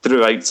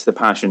throughout the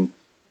Passion.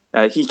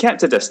 He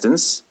kept a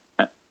distance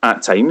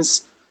at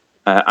times,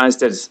 as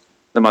did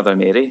the Mother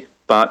Mary,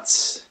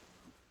 but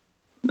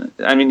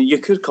you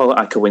could call it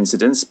a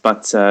coincidence,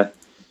 but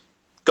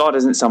God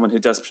isn't someone who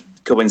does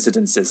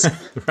coincidences.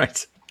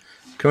 Right.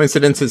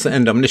 Coincidences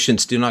and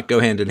omniscience do not go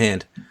hand in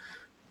hand.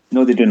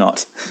 No, they do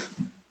not.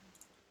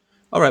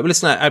 All right. Well,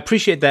 listen, I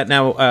appreciate that.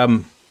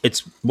 Now,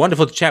 it's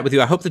wonderful to chat with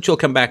you. I hope that you'll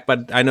come back,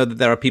 but I know that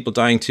there are people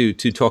dying to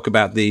talk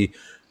about the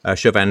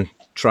Chauvin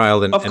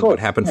trial and what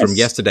happened from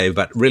yesterday,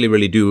 but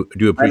really do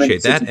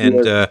appreciate that.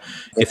 And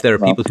if there are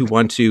people who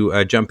want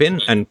to jump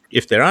in, and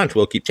if there aren't,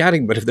 we'll keep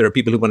chatting. But if there are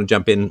people who want to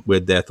jump in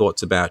with their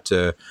thoughts about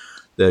the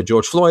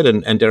George Floyd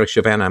and Derek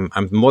Chauvin,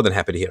 I'm more than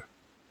happy to hear.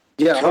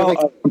 Yeah, I'll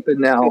jump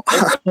in now.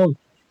 Hi,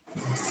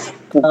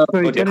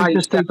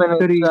 Stephen.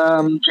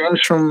 It's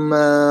James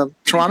from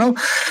Toronto.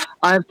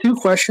 I have two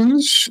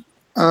questions.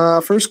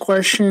 First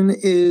question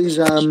is,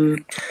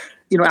 Alan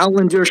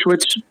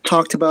Dershowitz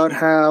talked about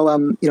how,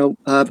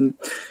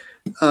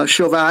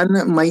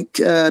 Chauvin might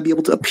be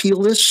able to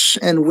appeal this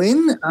and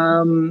win.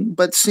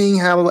 But seeing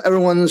how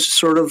everyone's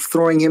sort of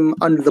throwing him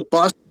under the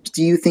bus,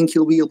 do you think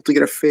he'll be able to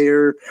get a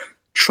fair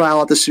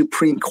trial at the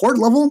Supreme Court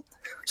level?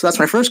 So that's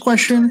my first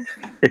question.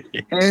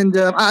 And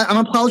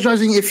I'm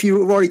apologizing if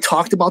you've already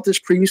talked about this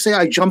previously.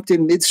 I jumped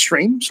in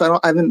midstream, so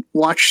I haven't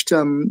watched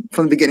from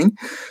the beginning.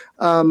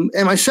 And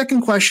my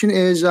second question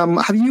is,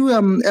 have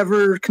you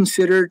ever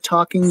considered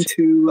talking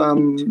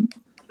to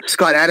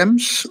Scott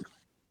Adams?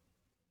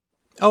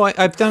 Oh,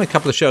 I've done a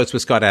couple of shows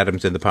with Scott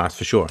Adams in the past,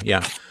 for sure.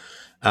 Yeah.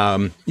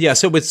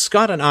 So with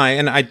Scott and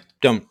I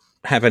don't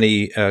have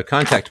any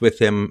contact with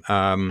him.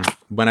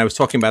 When I was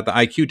talking about the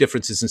IQ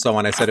differences and so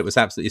on, I said it was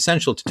absolutely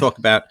essential to talk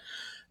about.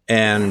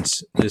 And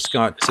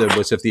Scott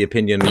was of the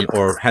opinion,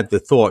 or had the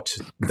thought,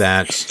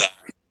 that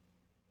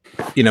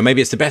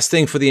maybe it's the best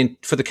thing for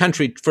the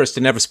country for us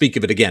to never speak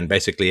of it again,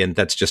 basically. And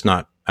that's just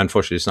not,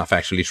 unfortunately, it's not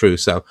factually true.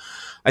 So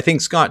I think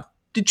Scott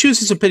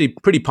chooses a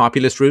pretty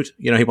populist route.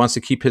 He wants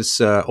to keep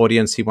his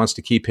audience, he wants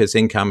to keep his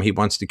income, he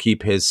wants to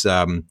keep his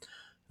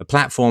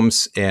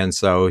platforms, and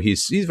so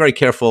he's very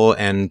careful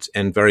and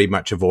very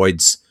much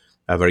avoids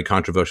very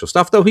controversial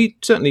stuff. Though he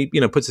certainly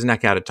puts his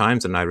neck out at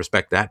times, and I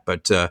respect that.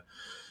 But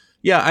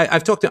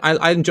I've talked to.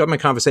 I enjoyed my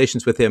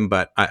conversations with him,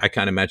 but I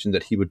can't imagine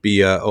that he would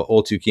be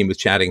all too keen with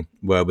chatting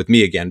with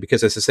me again,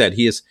 because, as I said,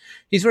 he's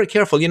very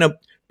careful.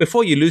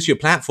 Before you lose your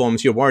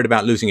platforms, you're worried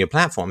about losing your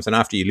platforms, and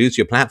after you lose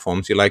your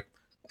platforms, you're like,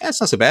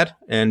 it's not so bad,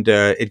 and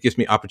it gives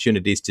me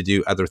opportunities to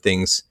do other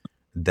things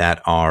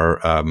that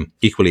are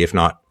equally, if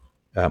not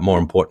more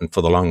important,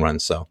 for the long run.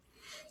 So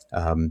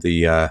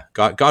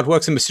God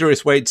works in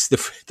mysterious ways.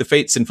 The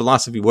fates in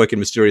philosophy work in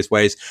mysterious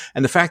ways.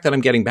 And the fact that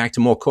I'm getting back to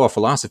more core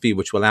philosophy,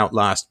 which will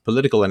outlast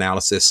political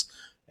analysis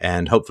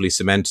and hopefully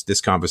cement this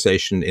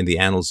conversation in the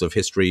annals of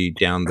history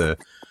down the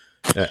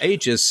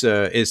ages,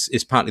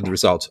 is partly the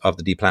result of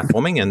the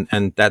deplatforming.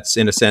 And that's,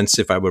 in a sense,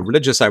 if I were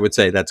religious, I would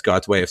say that's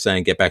God's way of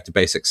saying get back to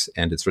basics,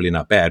 and it's really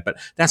not bad. But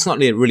that's not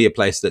really a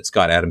place that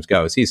Scott Adams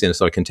goes. He's in a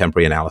sort of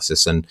contemporary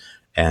analysis and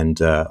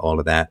all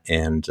of that.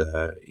 And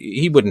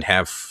he wouldn't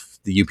have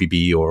the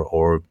UPB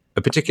or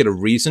a particular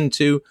reason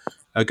to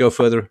go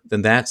further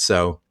than that.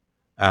 So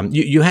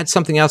you had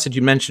something else that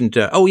you mentioned.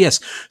 Oh,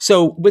 yes.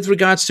 So with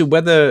regards to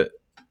whether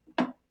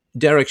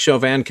Derek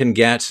Chauvin can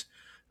get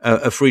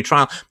a free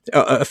trial,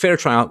 a fair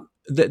trial,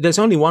 there's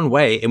only one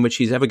way in which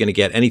he's ever going to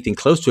get anything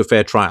close to a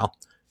fair trial.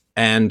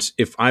 And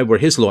if I were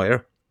his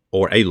lawyer,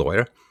 or a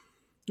lawyer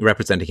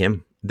representing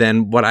him,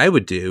 then what I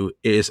would do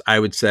is I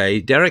would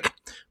say, Derek,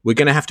 we're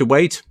going to have to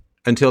wait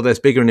until there's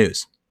bigger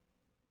news.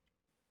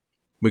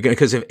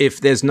 Because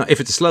if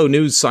it's a slow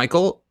news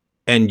cycle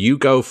and you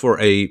go for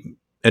an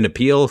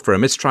appeal, for a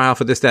mistrial,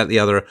 for this, that, the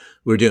other,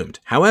 we're doomed.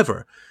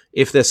 However,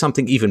 if there's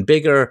something even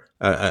bigger,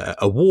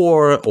 a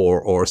war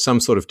or some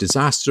sort of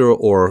disaster,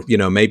 or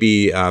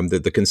maybe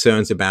the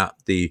concerns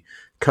about the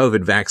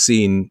COVID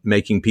vaccine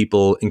making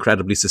people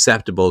incredibly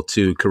susceptible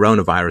to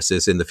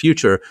coronaviruses in the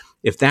future,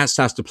 if that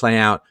starts to play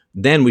out,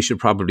 then we should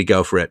probably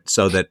go for it,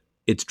 so that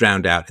it's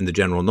drowned out in the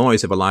general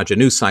noise of a larger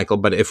news cycle.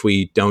 But if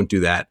we don't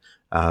do that,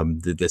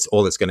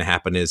 all that's going to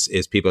happen is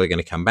people are going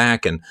to come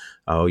back and,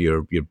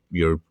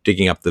 you're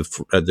digging up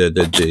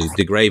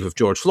the grave of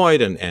George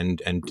Floyd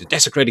and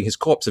desecrating his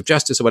corpse of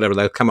justice, or whatever.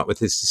 They'll come up with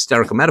his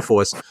hysterical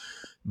metaphors.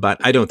 But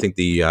I don't think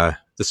the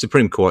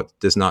Supreme Court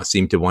does not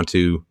seem to want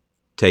to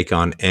take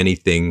on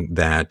anything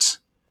that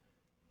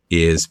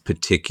is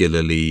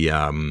particularly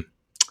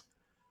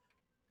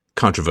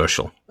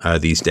controversial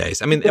these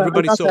days. I mean,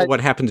 everybody saw what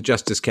happened to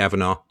Justice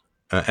Kavanaugh.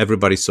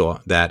 Everybody saw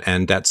that,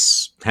 and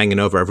that's hanging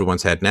over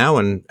everyone's head now,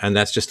 and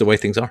that's just the way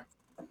things are.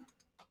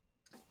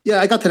 Yeah,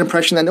 I got that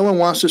impression that no one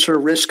wants to sort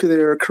of risk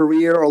their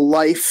career or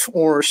life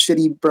or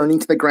city burning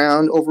to the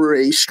ground over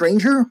a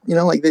stranger.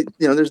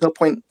 There's no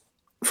point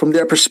from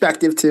their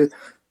perspective to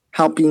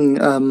helping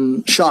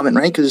Chauvin,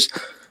 right? Because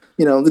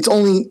it's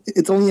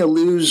only a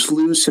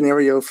lose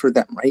scenario for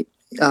them, right?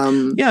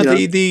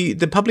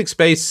 The public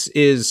space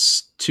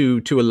is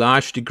to a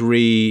large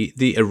degree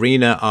the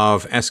arena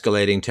of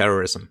escalating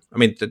terrorism. I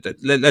mean,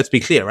 let's be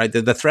clear, right?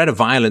 The threat of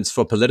violence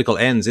for political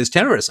ends is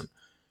terrorism,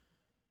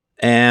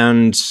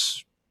 and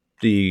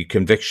the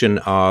conviction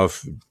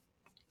of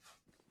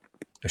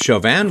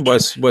Chauvin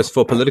was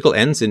for political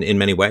ends in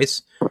many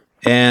ways.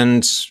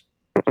 And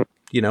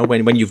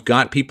when you've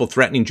got people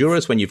threatening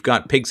jurors, when you've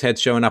got pigs' heads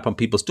showing up on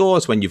people's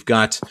doors, when you've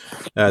got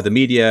the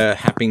media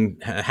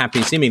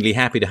seemingly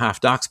happy to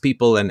half dox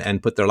people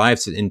and put their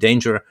lives in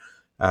danger,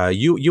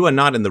 You are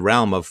not in the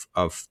realm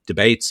of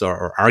debates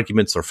or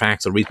arguments or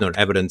facts or reason or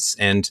evidence,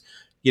 and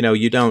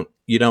you don't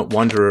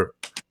wander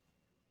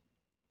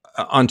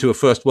onto a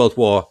First World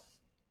War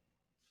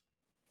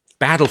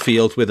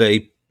battlefield with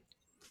a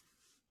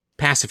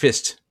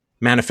pacifist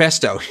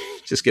manifesto.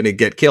 Just going to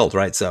get killed,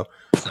 right? So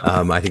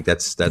I think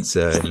that's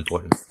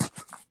important.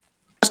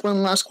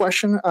 One last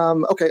question.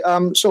 Okay.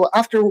 So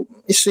after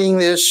seeing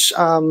this,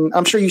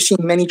 I'm sure you've seen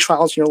many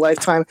trials in your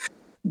lifetime.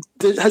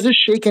 Has this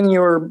shaken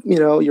your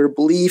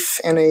belief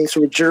in a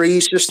sort of jury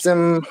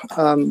system?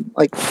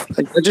 Like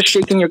just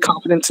shaken your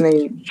confidence in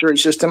a jury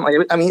system?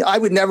 I mean, I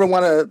would never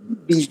want to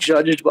be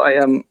judged by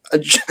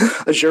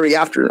a jury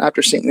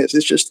after seeing this.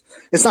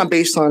 It's not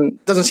based on.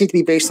 Doesn't seem to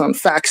be based on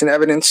facts and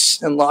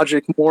evidence and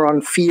logic. More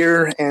on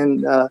fear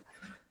and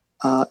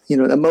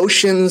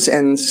emotions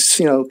and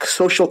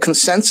social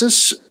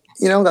consensus.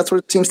 That's what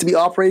it seems to be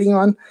operating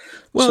on.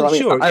 Well, so,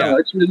 sure,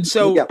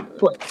 yeah.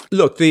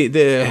 Look,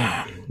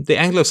 the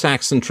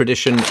Anglo-Saxon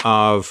tradition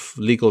of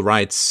legal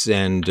rights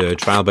and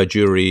trial by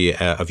jury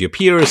of your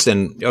peers,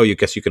 and you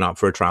guess you can opt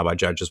for a trial by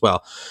judge as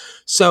well.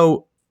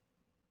 So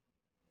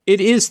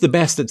it is the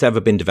best that's ever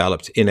been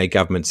developed in a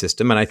government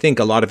system, and I think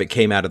a lot of it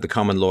came out of the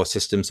common law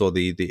systems, or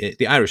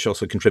the Irish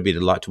also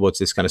contributed a lot towards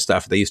this kind of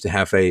stuff. They used to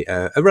have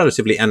a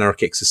relatively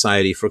anarchic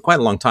society for quite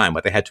a long time,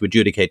 where they had to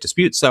adjudicate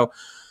disputes. So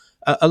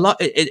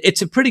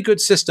it's a pretty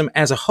good system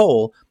as a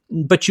whole,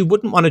 but you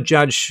wouldn't want to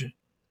judge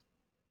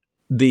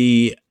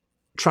the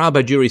trial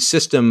by jury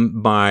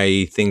system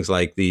by things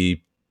like the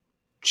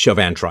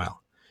Chauvin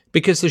trial,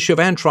 because the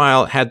Chauvin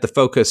trial had the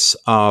focus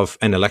of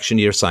an election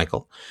year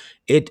cycle.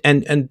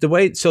 The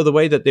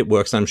way that it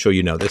works, and I'm sure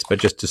you know this, but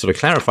just to sort of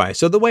clarify,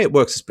 so the way it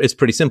works is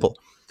pretty simple.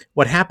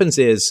 What happens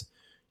is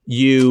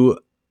you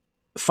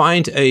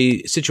find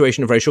a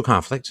situation of racial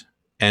conflict,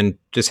 and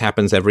this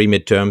happens every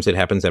midterms. It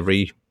happens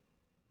every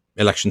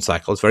election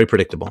cycle. It's very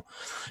predictable.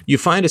 You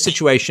find a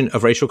situation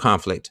of racial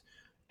conflict,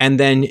 and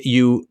then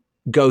you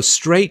go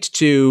straight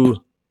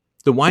to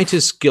the white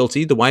is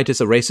guilty, the white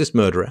is a racist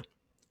murderer,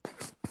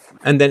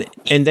 and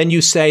then you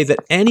say that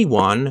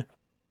anyone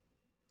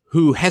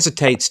who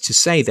hesitates to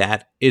say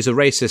that is a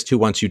racist who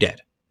wants you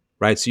dead,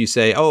 right? So you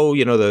say,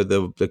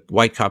 the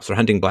white cops are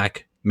hunting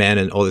black men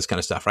and all this kind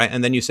of stuff, right?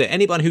 And then you say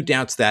anyone who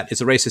doubts that is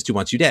a racist who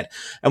wants you dead.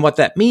 And what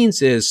that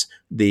means is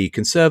the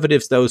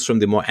conservatives, those from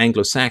the more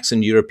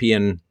Anglo-Saxon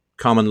European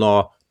common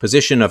law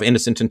position of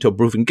innocent until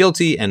proven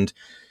guilty, and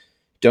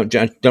don't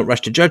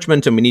rush to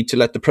judgment, and we need to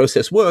let the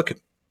process work.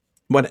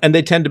 And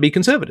they tend to be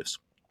conservatives,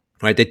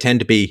 right? They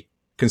tend to be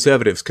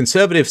conservatives.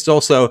 Conservatives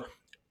also,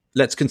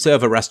 let's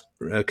conserve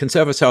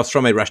ourselves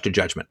from a rush to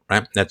judgment,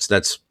 right?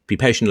 Let's be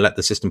patient and let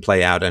the system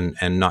play out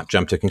and not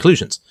jump to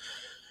conclusions.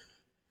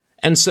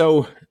 And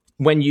so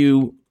when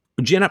you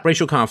gin up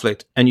racial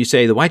conflict and you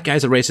say the white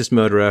guy's a racist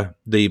murderer,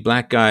 the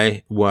black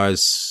guy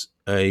was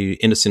a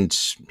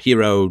innocent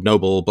hero,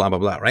 noble, blah, blah,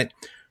 blah, right?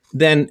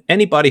 Then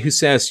anybody who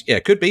says, yeah,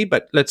 it could be,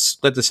 but let's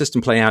let the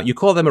system play out, you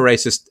call them a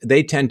racist,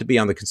 they tend to be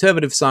on the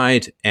conservative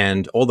side,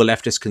 and all the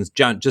leftists can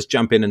just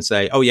jump in and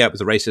say, oh, yeah, it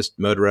was a racist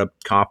murderer,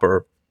 cop,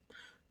 or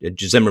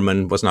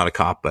Zimmerman was not a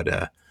cop,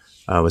 but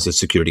was a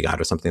security guard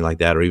or something like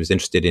that, or he was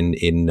interested in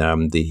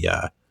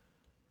the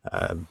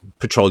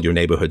patrol your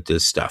neighborhood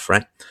stuff,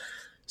 right?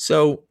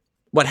 So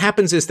what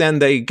happens is then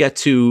they get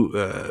to,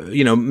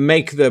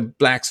 make the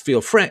blacks feel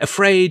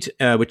afraid,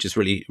 which is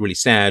really, really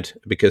sad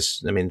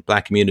because,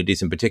 black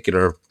communities in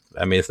particular,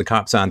 if the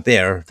cops aren't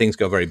there, things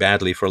go very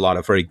badly for a lot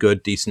of very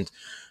good, decent,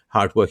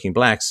 hardworking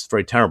blacks. It's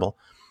very terrible.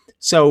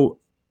 So,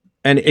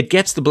 and it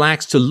gets the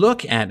blacks to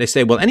look at, they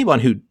say, well, anyone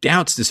who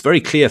doubts this very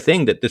clear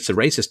thing that it's a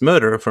racist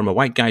murder from a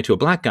white guy to a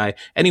black guy,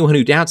 anyone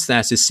who doubts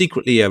that is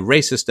secretly a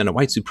racist and a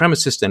white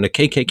supremacist and a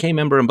KKK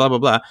member and blah, blah,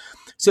 blah.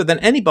 So then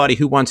anybody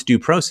who wants due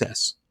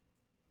process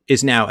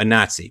is now a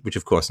Nazi, which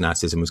of course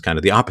Nazism was kind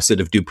of the opposite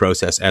of due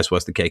process, as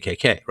was the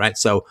KKK, right?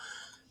 So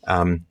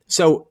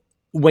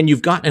when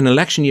you've got an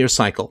election year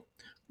cycle,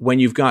 when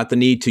you've got the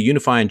need to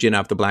unify and gin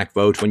up the black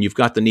vote, when you've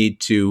got the need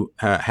to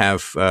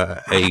have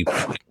a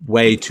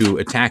way to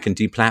attack and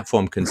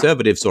deplatform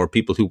conservatives or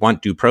people who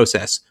want due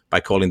process by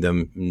calling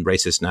them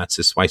racist,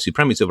 Nazis, white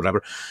supremacists or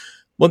whatever,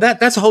 well,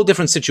 that's a whole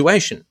different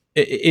situation.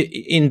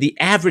 In the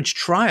average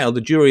trial,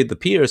 the jury of the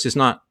peers is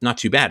not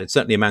too bad. It's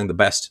certainly among the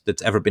best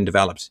that's ever been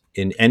developed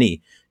in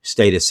any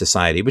statist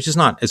society, which is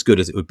not as good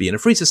as it would be in a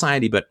free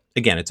society. But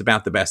again, it's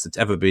about the best that's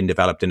ever been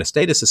developed in a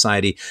statist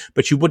society.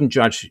 But you wouldn't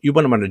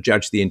want to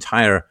judge the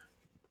entire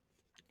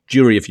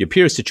jury of your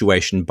peers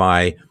situation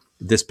by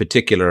this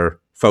particular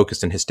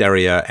focus and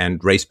hysteria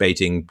and race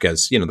baiting,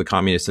 because, the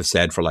communists have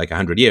said for like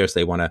 100 years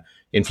they want to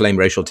inflame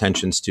racial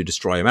tensions to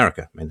destroy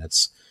America.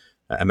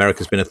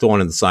 America's been a thorn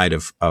in the side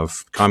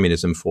of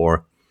communism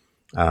for,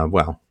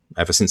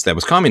 ever since there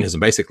was communism,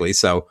 basically.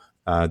 So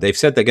they've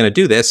said they're going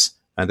to do this,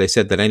 and they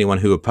said that anyone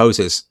who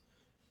opposes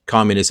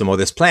communism or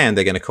this plan,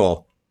 they're going to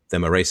call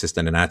them a racist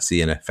and a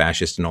Nazi and a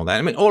fascist and all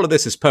that. All of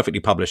this is perfectly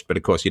published, but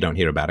of course you don't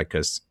hear about it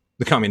because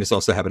the communists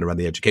also happen to run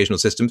the educational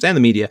systems and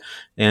the media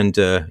and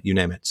you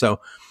name it. So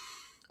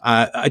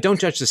I don't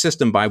judge the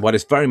system by what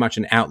is very much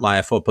an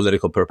outlier for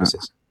political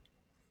purposes.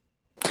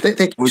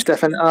 Thank you,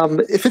 Stefan.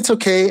 If it's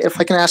okay, if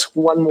I can ask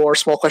one more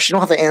small question, you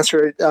don't have to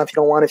answer it if you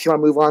don't want. If you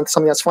want to move on to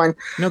something, that's fine.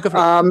 No, go for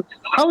it.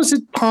 How is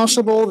it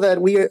possible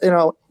that we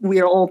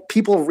are all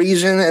people of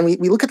reason, and we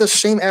look at the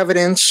same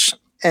evidence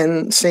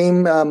and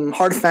same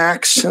hard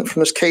facts from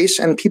this case,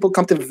 and people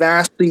come to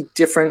vastly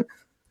different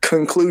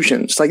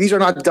conclusions? Like, these are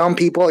not dumb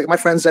people. Like, my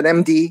friend's an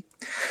MD,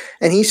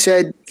 and he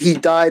said he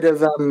died of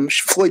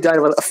Floyd died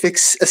of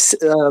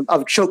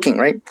of choking.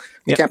 Right?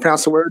 I can't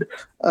pronounce the word,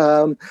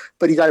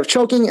 but he died of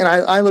choking. And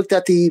I looked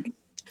at the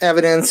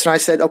evidence and I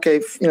said, okay,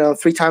 3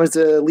 times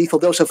the lethal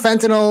dose of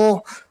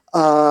fentanyl.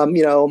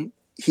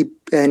 He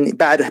and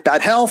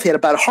bad health. He had a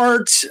bad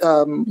heart.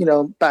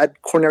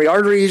 Bad coronary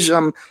arteries.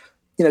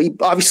 He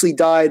obviously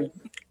died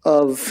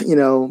of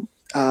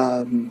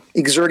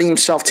exerting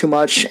himself too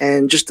much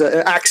and just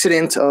an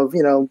accident of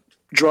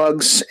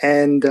drugs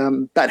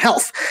and bad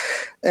health.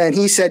 And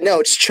he said, no,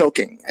 it's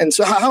choking. And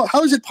so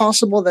how is it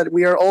possible that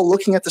we are all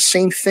looking at the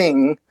same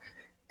thing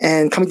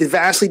and coming to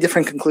vastly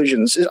different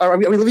conclusions? Are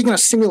we living in a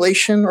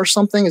simulation or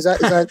something? Is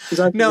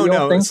that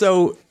no? Thing?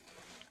 So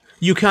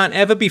you can't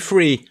ever be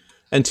free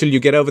until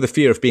you get over the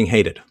fear of being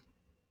hated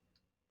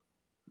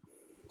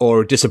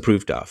or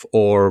disapproved of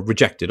or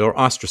rejected or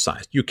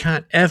ostracized. You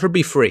can't ever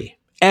be free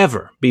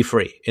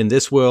in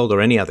this world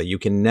or any other. You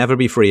can never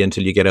be free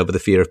until you get over the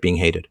fear of being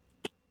hated.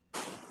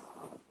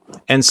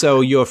 And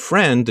so your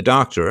friend, the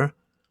doctor,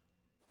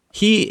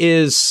 he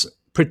is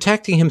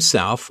protecting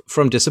himself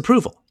from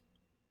disapproval.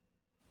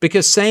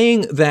 Because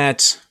saying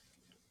that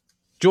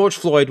George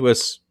Floyd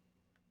was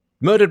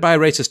murdered by a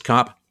racist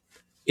cop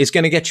is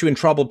going to get you in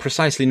trouble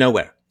precisely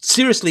nowhere.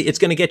 Seriously, it's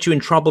going to get you in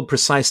trouble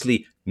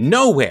precisely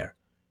nowhere.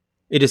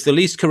 It is the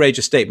least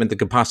courageous statement that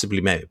could possibly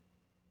be made.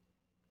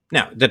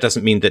 Now, that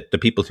doesn't mean that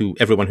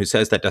everyone who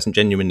says that doesn't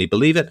genuinely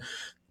believe it,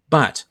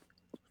 but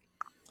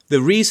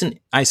the reason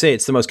I say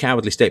it's the most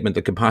cowardly statement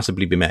that could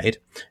possibly be made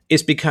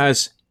is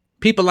because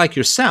people like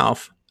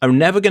yourself are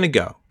never going to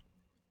go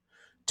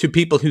to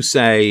people who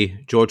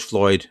say George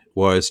Floyd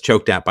was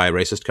choked out by a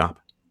racist cop.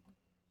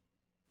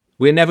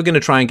 We're never going to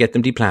try and get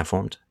them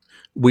deplatformed.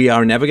 We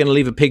are never going to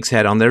leave a pig's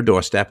head on their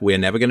doorstep. We're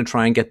never going to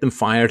try and get them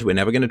fired. We're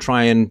never going to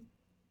try and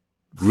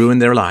ruin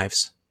their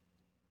lives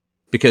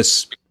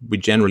because we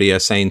generally are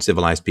sane,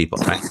 civilized people,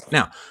 right?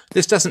 Now,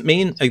 this doesn't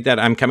mean that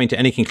I'm coming to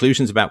any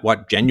conclusions about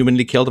what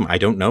genuinely killed him. I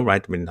don't know,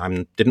 right? I mean,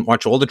 I didn't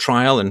watch all the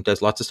trial and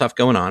there's lots of stuff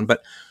going on.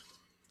 But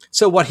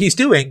so what he's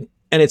doing,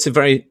 and it's a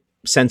very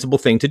sensible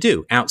thing to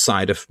do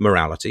outside of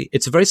morality.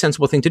 It's a very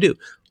sensible thing to do.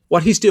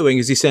 What he's doing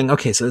is he's saying,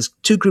 okay, so there's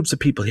 2 groups of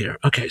people here.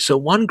 Okay, so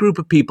one group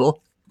of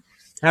people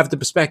have the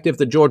perspective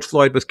that George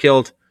Floyd was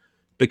killed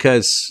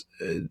because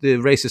the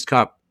racist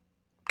cop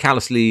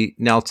callously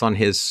knelt on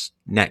his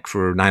neck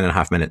for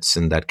 9.5 minutes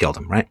and that killed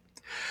him, right?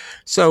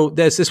 So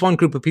there's this one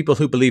group of people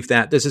who believe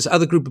that. There's this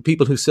other group of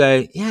people who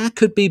say, yeah, it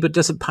could be, but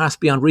doesn't pass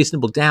beyond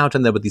reasonable doubt.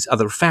 And there were these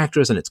other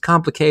factors and it's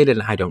complicated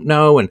and I don't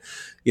know. And,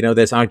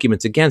 there's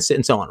arguments against it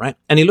and so on, right?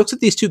 And he looks at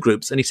these 2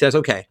 groups and he says,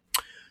 okay,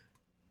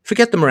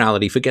 forget the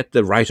morality, forget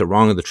the right or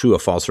wrong or the true or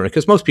false,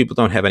 because most people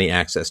don't have any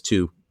access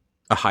to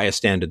a higher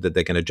standard that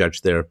they're going to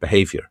judge their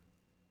behavior.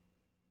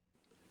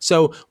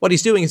 So what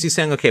he's doing is he's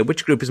saying, okay,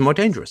 which group is more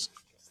dangerous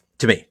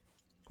to me?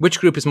 Which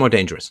group is more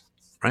dangerous,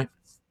 right?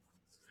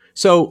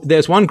 So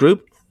there's one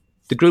group,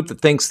 the group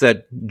that thinks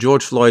that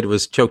George Floyd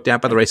was choked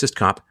out by the racist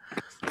cop.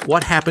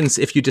 What happens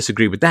if you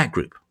disagree with that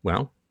group?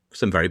 Well,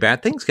 some very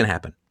bad things can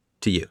happen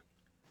to you.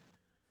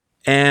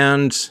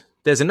 And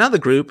there's another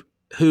group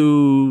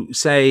who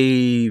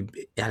say,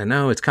 I don't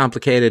know, it's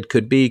complicated,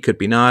 could be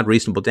not,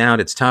 reasonable doubt,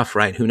 it's tough,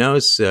 right? Who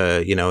knows?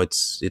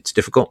 It's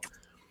difficult.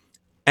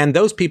 And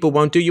those people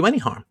won't do you any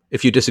harm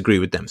if you disagree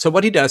with them. So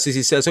what he does is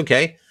he says,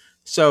 okay,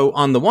 so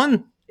in the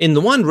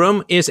one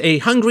room is a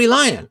hungry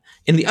lion.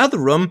 In the other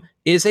room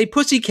is a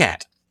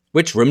pussycat.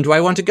 Which room do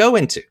I want to go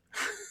into?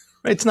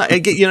 It's not,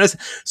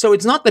 so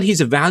it's not that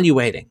he's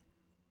evaluating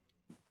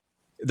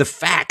the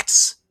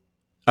facts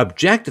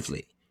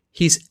objectively.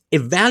 He's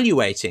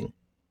evaluating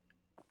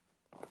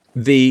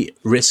the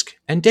risk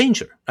and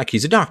danger. Like,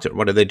 he's a doctor.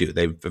 What do?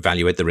 They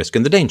evaluate the risk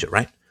and the danger,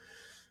 right?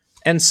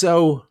 And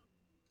so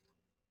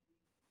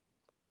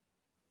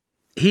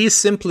he's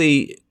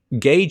simply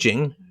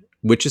gauging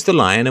which is the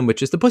lion and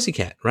which is the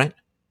pussycat, right?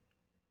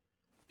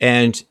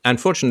 And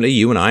unfortunately,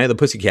 you and I are the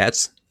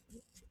pussycats,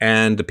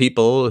 and the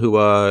people who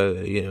are,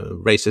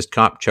 racist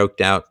cop,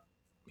 choked out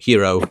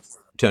hero,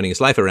 turning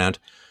his life around,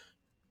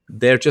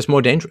 they're just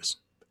more dangerous.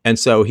 And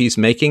so he's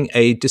making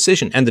a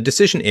decision. And the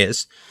decision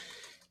is,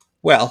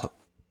 well,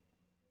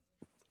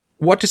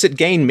 what does it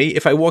gain me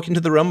if I walk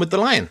into the room with the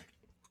lion?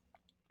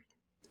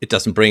 It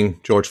doesn't bring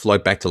George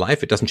Floyd back to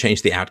life. It doesn't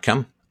change the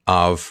outcome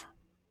of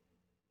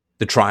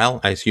the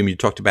trial. I assume you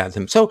talked about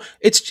him. So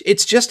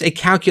it's just a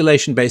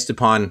calculation based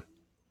upon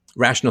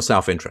rational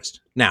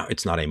self-interest. Now,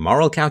 it's not a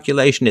moral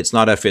calculation. It's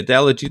not a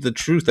fidelity to the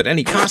truth at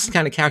any cost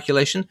kind of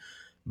calculation,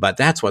 but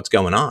that's what's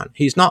going on.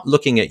 He's not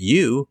looking at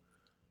you.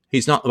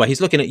 He's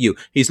looking at you.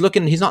 He's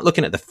not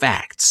looking at the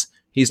facts.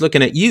 He's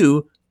looking at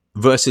you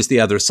versus the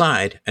other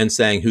side and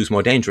saying who's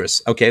more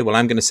dangerous. Okay, well,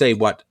 I'm going to say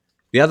what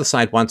the other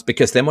side wants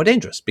because they're more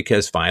dangerous,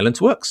 because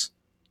violence works.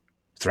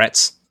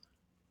 Threats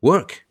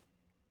work.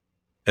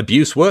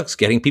 Abuse works.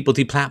 Getting people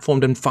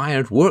deplatformed and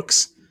fired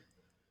works.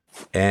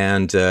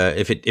 And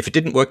if it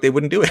didn't work, they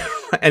wouldn't do it.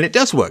 And it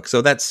does work.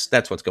 So that's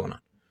what's going on.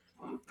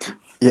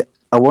 Yeah,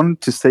 I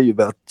wanted to say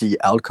about the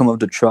outcome of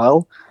the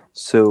trial.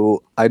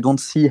 So I don't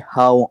see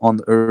how on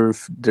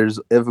earth there's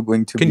ever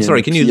going to be.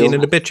 Can you lean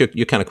in a bit?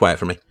 You're kind of quiet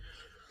for me.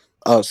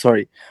 Oh,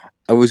 sorry.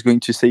 I was going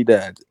to say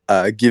that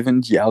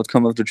given the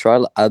outcome of the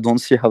trial, I don't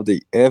see how there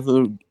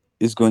ever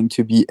is going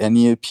to be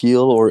any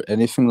appeal or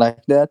anything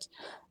like that.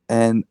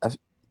 And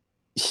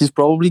he's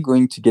probably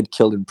going to get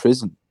killed in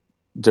prison,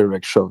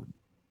 Derek Chauvin.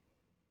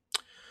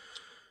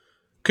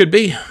 Could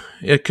be.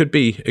 It could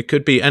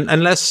be. And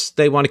unless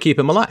they want to keep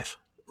him alive,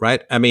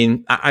 right? I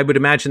mean, I would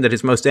imagine that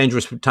his most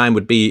dangerous time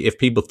would be if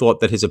people thought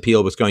that his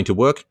appeal was going to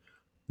work,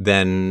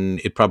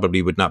 then it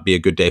probably would not be a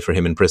good day for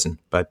him in prison.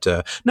 But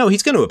no,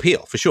 he's going to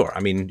appeal for sure.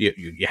 I mean,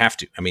 you have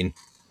to. I mean,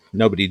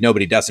 nobody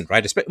doesn't,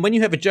 right? When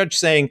you have a judge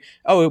saying,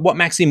 oh, what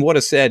Maxime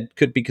Waters said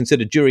could be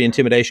considered jury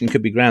intimidation,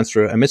 could be grounds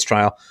for a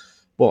mistrial.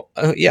 Well,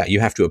 yeah,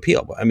 you have to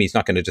appeal. I mean, he's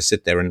not going to just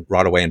sit there and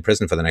rot away in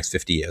prison for the next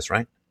 50 years,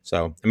 right?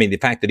 So, I mean, the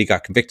fact that he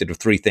got convicted of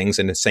 3 things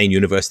in a sane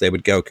universe, they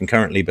would go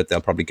concurrently, but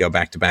they'll probably go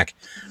back to back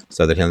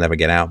so that he'll never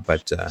get out.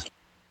 But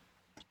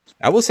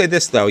I will say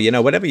this, though,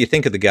 whatever you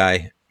think of the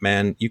guy,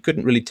 man, you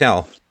couldn't really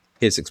tell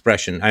his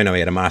expression. I know he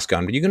had a mask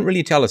on, but you couldn't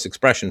really tell his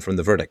expression from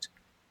the verdict.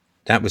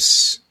 That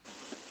was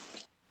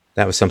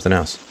something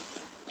else.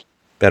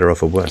 Better or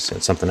for worse,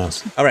 it's something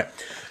else. All right.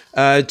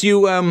 Do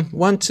you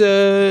want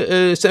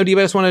so do you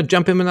guys want to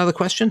jump in with another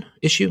question,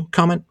 issue,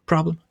 comment,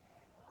 problem?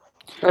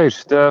 Hey,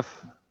 Steph.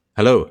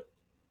 Hello.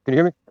 Can you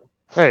hear me?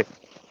 Hey.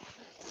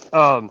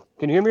 Can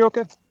you hear me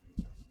okay?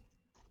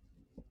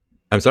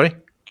 I'm sorry?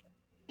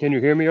 Can you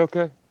hear me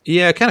okay?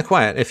 Yeah, kind of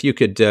quiet. If you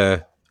could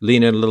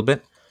lean in a little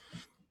bit.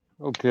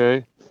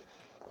 Okay.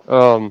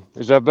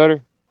 Is that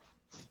better?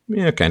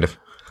 Yeah, kind of.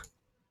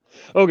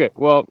 Okay,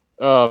 well,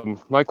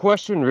 my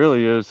question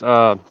really is,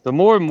 the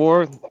more and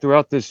more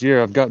throughout this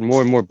year, I've gotten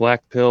more and more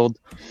black-pilled.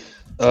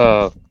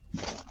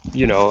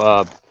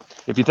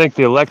 If you think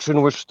the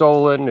election was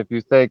stolen, if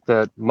you think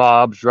that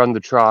mobs run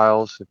the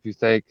trials, if you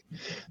think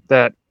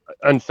that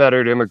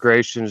unfettered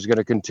immigration is going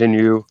to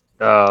continue,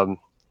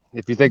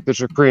 if you think the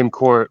Supreme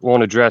Court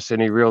won't address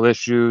any real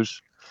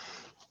issues,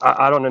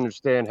 I don't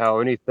understand how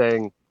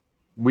anything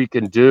we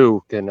can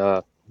do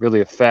can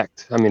really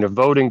affect. I mean, if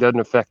voting doesn't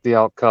affect the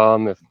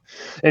outcome, if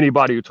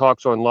anybody who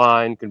talks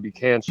online can be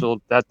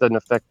canceled, that doesn't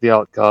affect the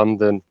outcome,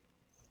 then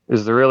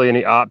is there really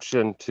any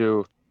option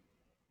to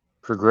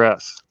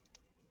progress?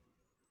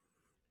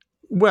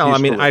 Well, I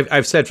mean,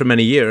 I've said for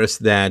many years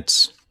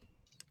that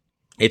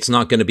it's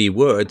not going to be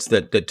words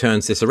that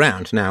turns this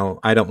around. Now,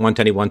 I don't want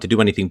anyone to do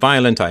anything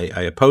violent. I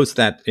oppose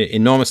that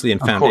enormously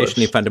and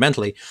foundationally,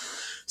 fundamentally.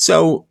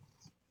 So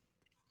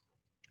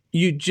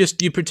you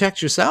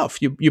protect yourself.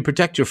 You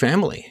protect your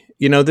family.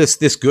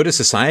 This good of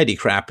society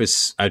crap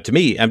is, to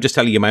me, I'm just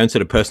telling you my own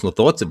sort of personal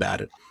thoughts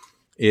about it,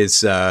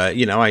 is,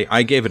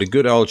 I gave it a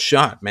good old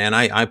shot, man.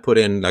 I put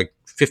in like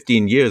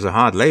 15 years of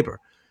hard labor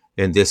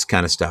in this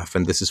kind of stuff,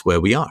 and this is where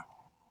we are.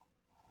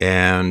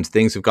 And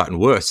things have gotten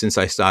worse since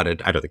I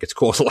started. I don't think it's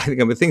causal. I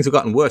think things have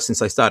gotten worse since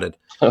I started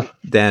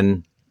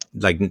than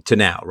like to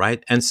now,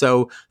 right? And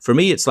so for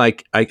me, it's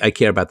like I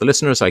care about the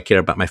listeners. I care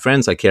about my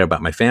friends. I care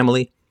about my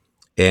family.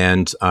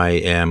 And I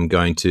am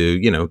going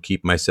to,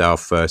 keep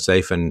myself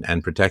safe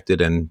and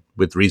protected and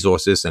with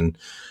resources and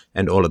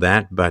all of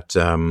that. But,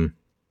 I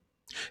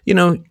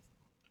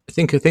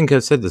think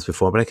I've said this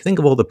before, but I think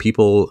of all the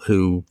people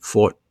who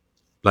fought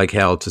like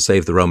hell to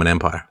save the Roman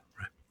Empire.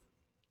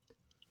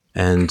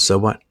 And so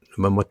what?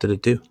 What did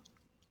it do?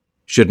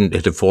 Shouldn't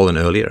it have fallen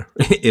earlier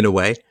in a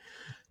way?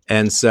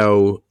 And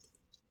so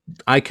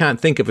I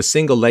can't think of a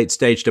single late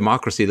stage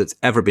democracy that's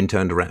ever been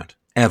turned around,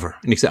 ever.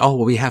 And you say, oh,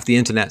 well, we have the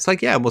internet. It's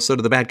like, yeah, well, so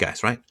do the bad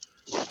guys, right?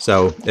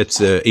 So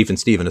it's even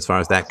Steven as far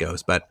as that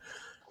goes. But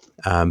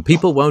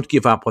people won't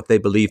give up what they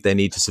believe they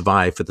need to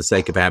survive for the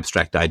sake of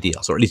abstract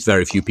ideals, or at least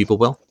very few people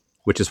will,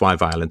 which is why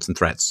violence and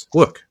threats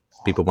work.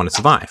 People want to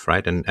survive,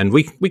 right? And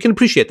we can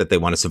appreciate that they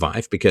want to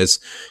survive,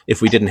 because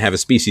if we didn't have a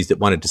species that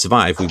wanted to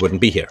survive, we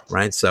wouldn't be here,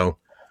 right? So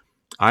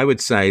I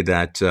would say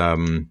that,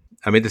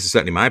 this is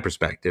certainly my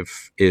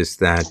perspective, is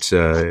that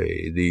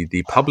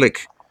the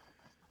public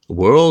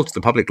world,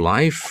 the public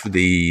life,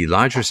 the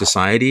larger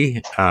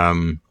society,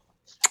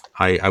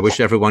 I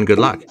wish everyone good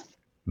luck.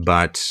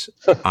 But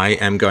I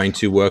am going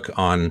to work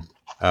on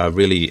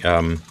really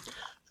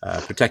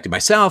protecting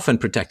myself and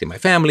protecting my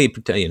family,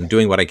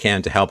 doing what I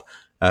can to help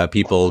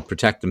people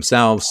protect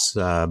themselves.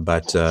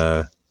 But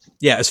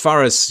as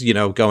far as,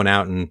 going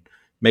out and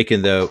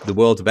making the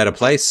world a better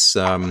place,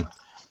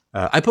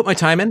 I put my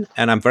time in,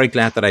 and I'm very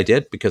glad that I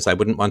did, because I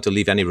wouldn't want to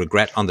leave any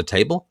regret on the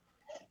table.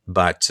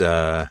 But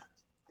I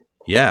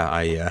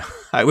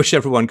wish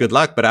everyone good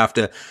luck. But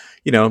after,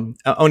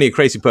 only a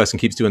crazy person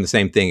keeps doing the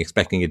same thing,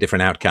 expecting a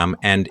different outcome.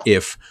 And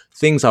if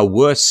things are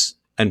worse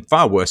and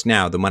far worse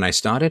now than when I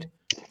started.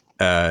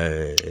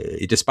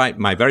 Despite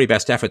my very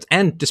best efforts,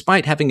 and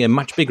despite having a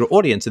much bigger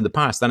audience in the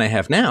past than I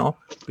have now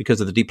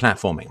because of the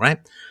deplatforming, right?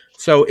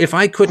 So if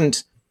I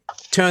couldn't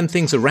turn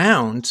things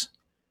around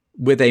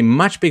with a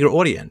much bigger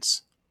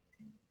audience,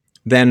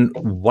 then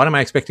what am I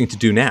expecting to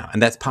do now?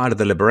 And that's part of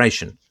the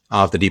liberation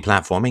of the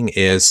deplatforming,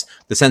 is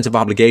the sense of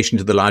obligation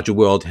to the larger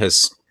world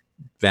has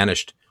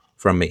vanished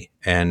from me.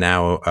 And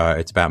now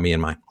it's about me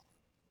and mine.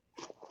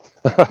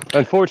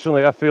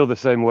 Unfortunately, I feel the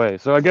same way.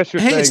 So I guess you're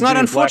saying it's not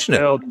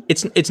unfortunate.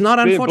 It's not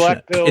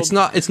unfortunate.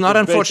 It's not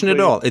unfortunate at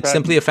all. It's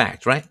simply a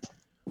fact, right?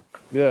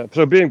 Yeah.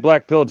 So being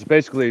black-pilled is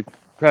basically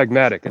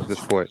pragmatic at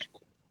this point.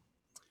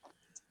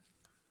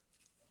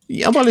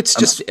 Yeah, well, it's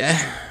just,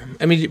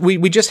 I mean,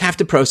 we just have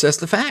to process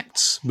the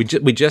facts. We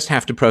just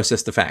have to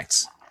process the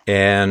facts.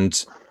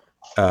 And,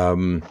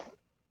 Trump,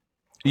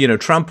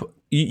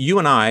 you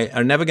and I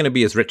are never going to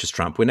be as rich as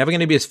Trump. We're never going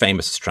to be as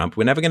famous as Trump.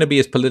 We're never going to be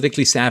as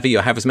politically savvy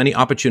or have as many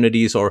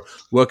opportunities or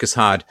work as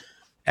hard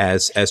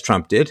as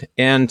Trump did.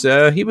 And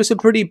he was a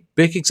pretty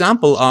big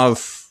example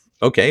of,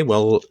 okay,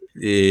 well,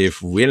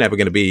 if we're never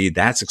going to be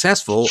that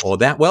successful or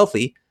that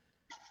wealthy,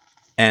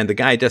 and the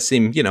guy does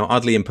seem,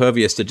 oddly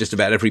impervious to just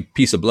about every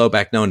piece of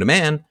blowback known to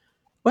man,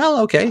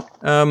 well, okay.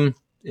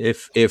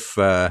 If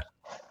the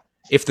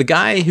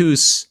guy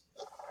who's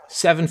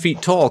 7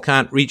 feet tall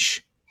can't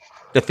reach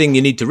the thing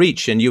you need to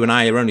reach, and you and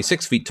I are only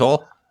 6 feet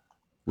tall,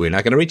 we're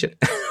not going to reach it.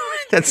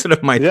 That's sort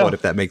of my thought,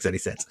 if that makes any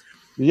sense.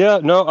 Yeah,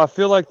 no, I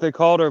feel like they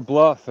called our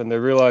bluff, and they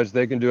realized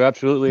they can do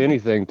absolutely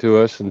anything to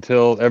us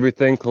until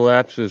everything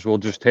collapses. We'll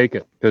just take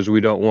it because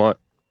we don't want.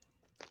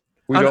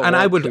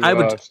 I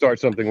would start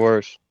something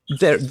worse.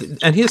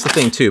 And here's the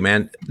thing, too,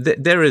 man.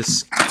 There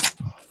is.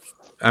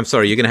 I'm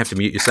sorry, you're going to have to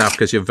mute yourself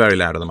because you're very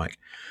loud on the mic.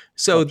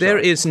 So there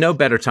is no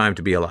better time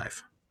to be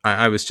alive.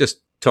 I was just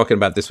talking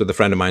about this with a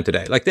friend of mine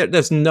today. Like,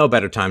 there's no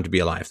better time to be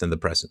alive than the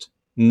present.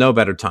 No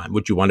better time.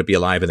 Would you want to be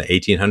alive in the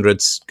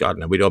 1800s? God,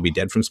 no, we'd all be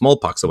dead from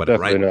smallpox or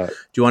whatever, Definitely right? not.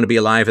 Do you want to be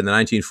alive in the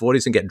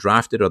 1940s and get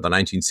drafted, or the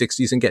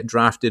 1960s and get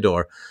drafted?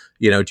 Or,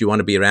 do you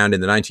want to be around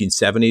in the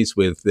 1970s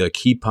with the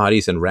key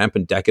parties and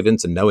rampant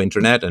decadence and no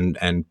internet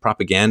and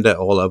propaganda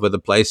all over the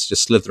place,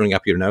 just slithering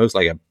up your nose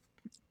like a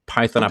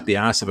python up the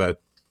ass of a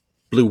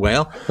blue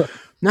whale?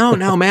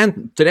 No,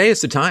 man. Today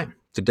is the time.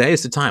 Today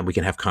is the time. We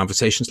can have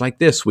conversations like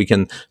this. We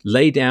can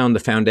lay down the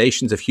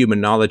foundations of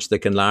human knowledge that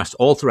can last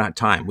all throughout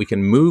time. We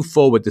can move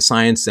forward the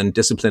science and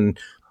discipline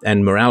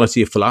and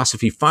morality of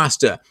philosophy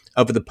faster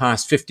over the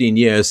past 15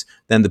 years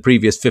than the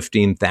previous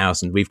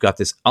 15,000. We've got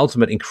this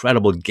ultimate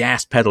incredible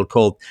gas pedal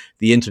called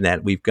the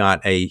internet. We've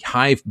got a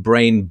hive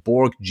brain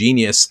Borg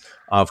genius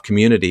of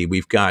community.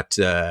 We've got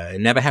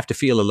never have to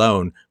feel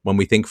alone when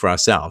we think for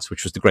ourselves,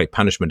 which was the great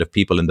punishment of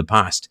people in the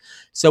past.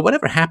 So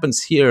whatever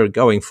happens here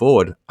going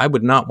forward, I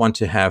would not want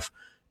to have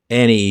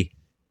any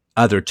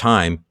other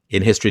time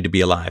in history to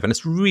be alive. And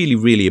it's really,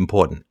 really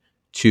important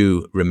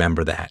to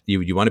remember that.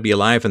 You want to be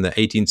alive in the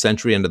 18th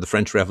century under the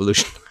French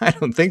Revolution? I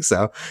don't think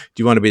so.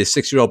 Do you want to be a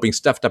 6-year-old being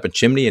stuffed up a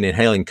chimney and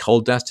inhaling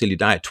coal dust till you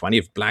die at 20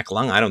 of black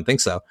lung? I don't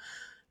think so.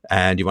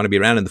 And you want to be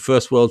around in the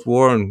First World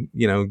War and,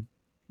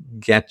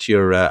 get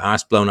your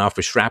ass blown off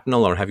with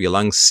shrapnel, or have your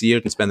lungs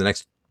seared and spend the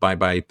next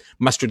by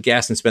mustard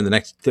gas and spend the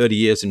next 30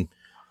 years in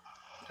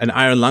an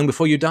iron lung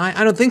before you die?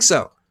 I don't think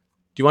so.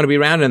 Do you want to be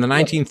around in the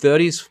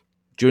 1930s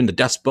during the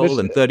Dust Bowl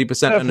and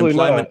 30%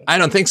 unemployment? Not. I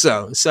don't think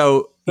so.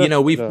 So,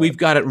 we've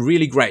got it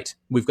really great.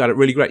 We've got it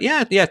really great.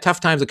 Yeah,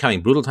 tough times are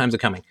coming. Brutal times are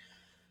coming.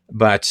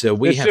 But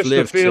we have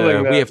lived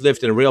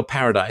in a real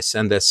paradise,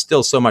 and there's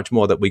still so much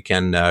more that we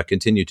can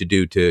continue to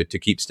do to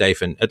keep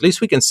safe. And at least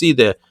we can see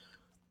the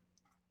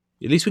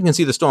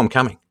storm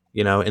coming.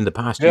 In the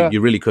past,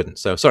 you really couldn't.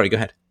 So, sorry, go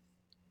ahead.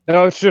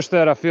 No, it's just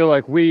that I feel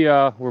like we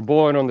were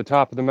born on the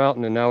top of the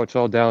mountain, and now it's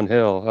all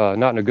downhill,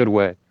 not in a good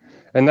way.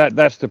 And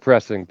that's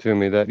depressing to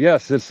me, that,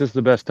 yes, this is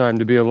the best time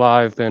to be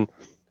alive, and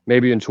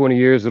maybe in 20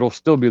 years, it'll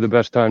still be the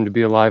best time to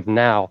be alive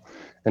now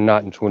and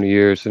not in 20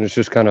 years. And it's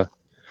just kind of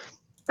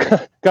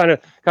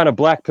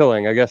black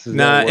pilling, I guess.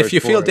 If you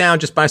feel down,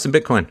 just buy some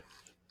Bitcoin.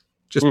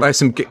 Just buy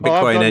some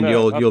Bitcoin, and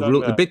you'll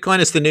rule. Bitcoin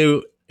is the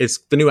new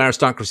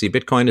aristocracy.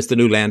 Bitcoin is the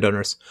new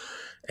landowners.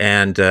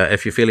 And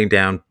if you're feeling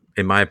down,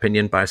 in my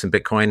opinion, buy some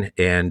Bitcoin.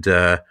 And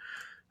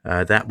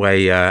that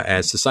way,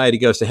 as society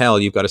goes to hell,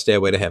 you've got a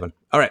stairway to heaven.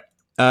 All right.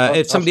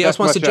 If somebody else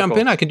wants to jump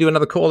in, I can do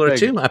another call or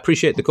two. I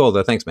appreciate the call,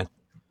 though. Thanks, man.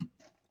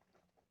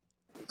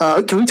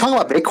 Can we talk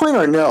about Bitcoin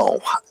or no?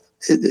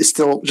 It's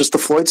still just the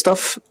Floyd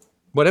stuff?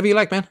 Whatever you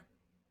like, man.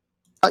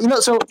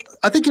 So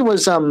I think it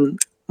was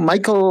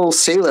Michael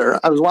Saylor.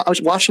 I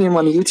was watching him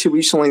on YouTube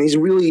recently, and he's a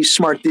really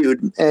smart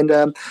dude.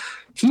 And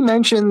he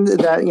mentioned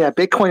that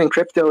Bitcoin and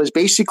crypto is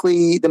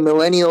basically the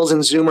millennials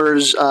and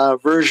Zoomers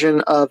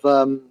version of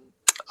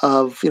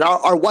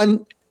our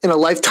one in a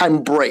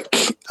lifetime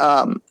break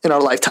in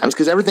our lifetimes,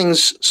 because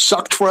everything's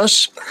sucked for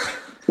us.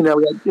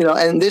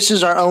 And this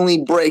is our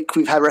only break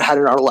we've ever had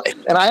in our life.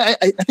 And I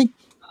think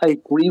I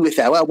agree with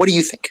that. Well, what do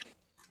you think?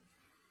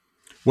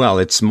 Well,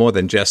 it's more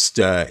than just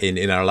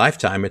in our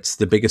lifetime. It's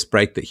the biggest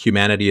break that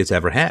humanity has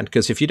ever had.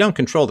 Because if you don't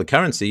control the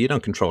currency, you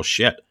don't control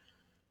shit.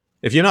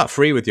 If you're not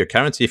free with your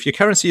currency, if your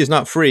currency is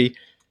not free,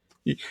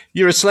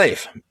 you're a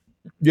slave.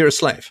 You're a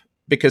slave.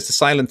 Because the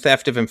silent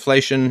theft of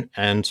inflation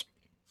and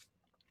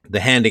the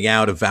handing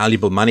out of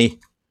valuable money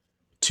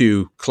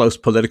to close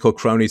political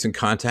cronies and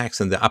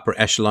contacts and the upper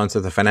echelons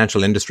of the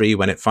financial industry,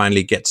 when it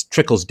finally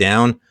trickles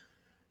down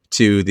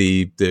to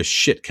the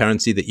shit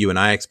currency that you and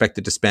I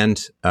expected to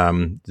spend,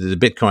 the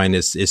Bitcoin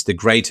is the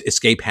great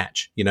escape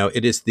hatch. You know,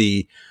 it is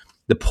the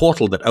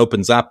portal that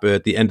opens up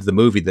at the end of the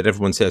movie that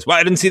everyone says, well,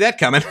 I didn't see that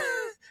coming.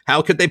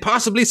 How could they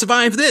possibly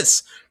survive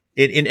this?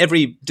 In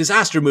every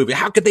disaster movie,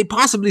 how could they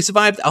possibly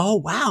survive? Oh,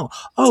 wow.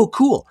 Oh,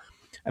 cool.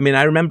 I mean,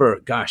 I remember,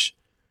 gosh,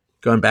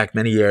 going back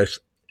many years,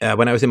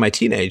 when I was in my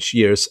teenage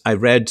years, I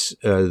read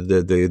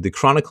the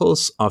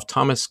Chronicles of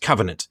Thomas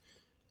Covenant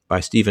by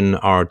Stephen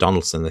R.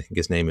 Donaldson. I think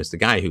his name is, the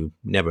guy who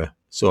never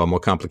saw a more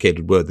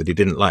complicated word that he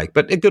didn't like,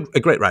 but a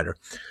great writer.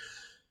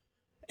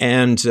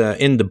 And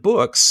in the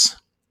books,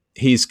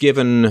 he's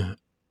given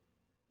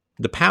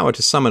the power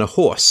to summon a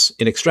horse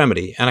in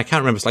extremity. And I can't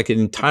remember, it's like an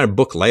entire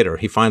book later,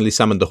 he finally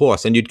summoned the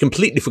horse, and you'd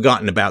completely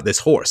forgotten about this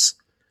horse.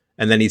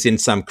 And then he's in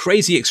some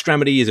crazy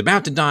extremity, he's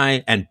about to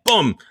die, and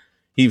boom,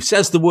 he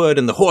says the word,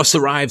 and the horse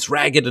arrives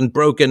ragged and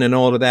broken and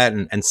all of that,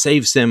 and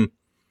saves him.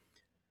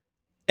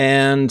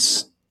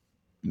 And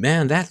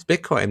man, that's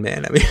Bitcoin,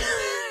 man. I mean,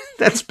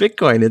 that's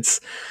Bitcoin.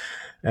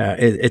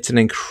 It's an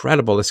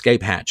incredible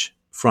escape hatch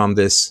from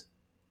this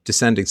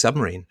descending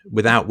submarine,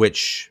 without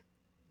which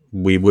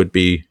we would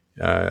be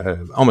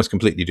almost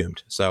completely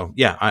doomed. So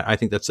yeah, I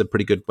think that's a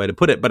pretty good way to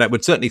put it. But I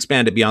would certainly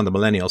expand it beyond the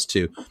millennials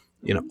to,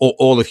 you know,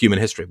 all of human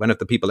history. When have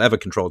the people ever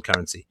controlled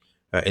currency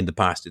in the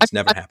past? It's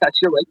never happened. That's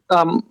you're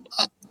right.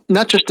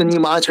 Not just the new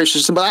monetary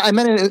system, but I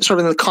meant it sort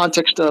of in the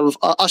context of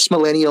us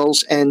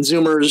millennials and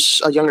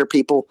Zoomers, younger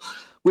people.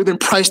 We've been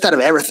priced out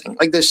of everything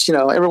like this. You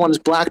know, everyone's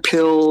black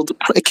pilled.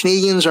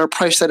 Canadians are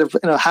priced out of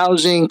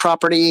housing,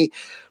 property,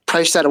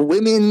 priced out of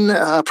women,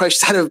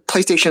 priced out of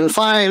PlayStation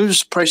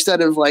 5s, priced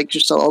out of like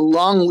just a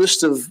long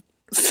list of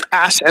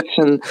assets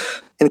and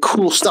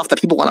cool stuff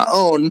that people want to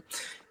own.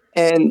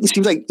 And it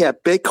seems like, yeah,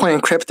 Bitcoin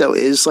and crypto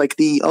is like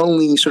the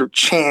only sort of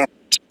chance,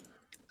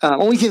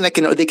 only thing that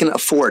they can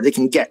afford, they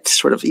can get,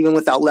 sort of, even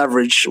without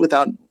leverage,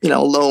 without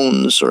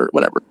loans or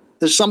whatever.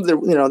 There's something,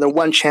 their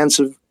one chance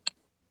of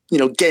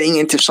getting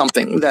into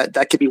something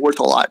that could be worth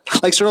a lot.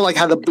 Like sort of like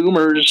how the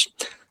boomers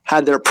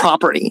had their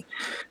property.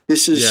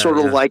 This is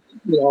like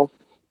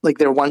like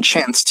their one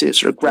chance to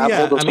sort of grab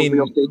hold of something.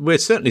 I mean, we're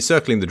certainly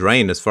circling the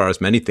drain as far as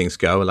many things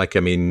go. Like, I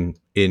mean,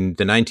 in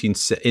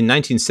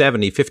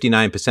 1970,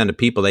 59% of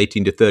people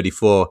 18 to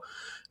 34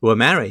 were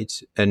married.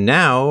 And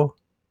now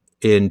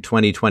in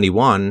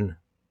 2021,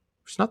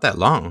 it's not that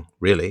long,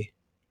 really.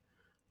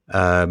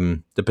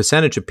 The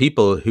percentage of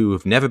people who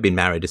have never been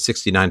married is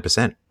 69%.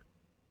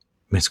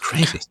 I mean, it's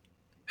crazy.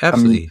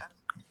 Absolutely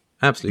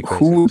crazy.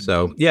 Cool.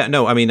 So, yeah,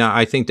 no, I mean,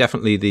 I think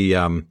definitely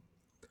the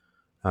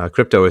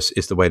crypto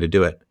is the way to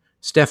do it.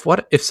 Steph,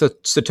 what if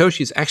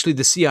Satoshi is actually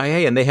the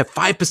CIA and they have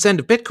 5%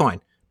 of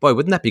Bitcoin? Boy,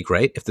 wouldn't that be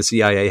great if the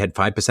CIA had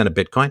 5% of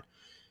Bitcoin?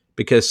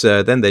 Because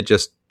then they'd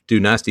just do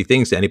nasty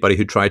things to anybody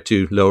who tried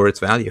to lower its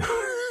value.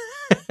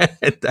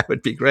 That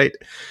would be great.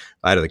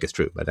 I don't think it's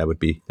true, but that would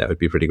be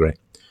pretty great.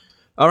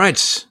 All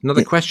right,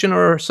 another question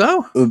or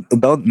so?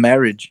 About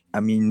marriage, I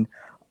mean,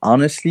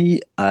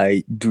 honestly,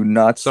 I do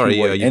not. Sorry,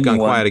 you've gone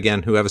quiet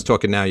again. Whoever's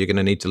talking now, you're going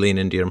to need to lean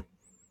into your.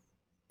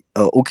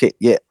 Okay,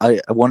 yeah,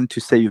 I wanted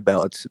to say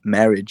about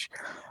marriage.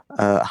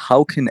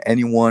 How can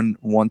anyone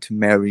want to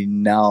marry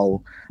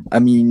now? I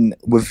mean,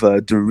 with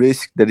the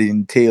risk that it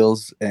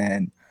entails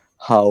and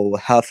how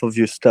half of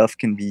your stuff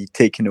can be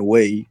taken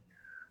away,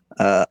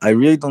 I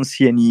really don't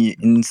see any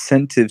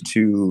incentive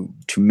to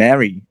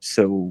marry.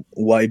 So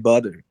why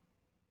bother?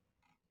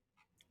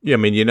 Yeah, I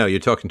mean, you're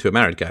talking to a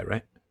married guy,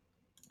 right?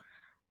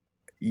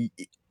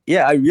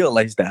 Yeah, I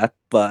realize that,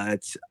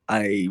 but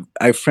I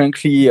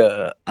frankly,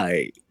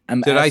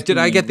 Did I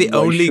get the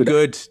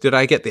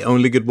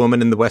only good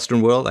woman in the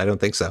Western world? I don't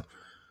think so.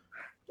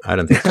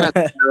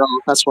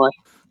 That's why.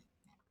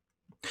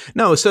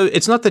 No, so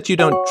it's not that you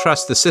don't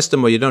trust the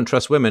system or you don't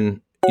trust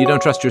women. You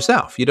don't trust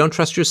yourself. You don't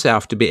trust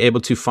yourself to be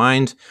able to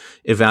find,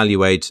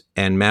 evaluate,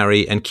 and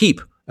marry and keep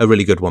a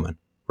really good woman,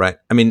 right?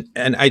 I mean,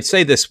 and I'd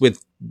say this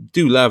with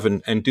due love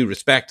and due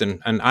respect.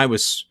 And I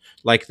was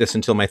like this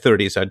until my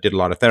 30s. I did a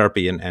lot of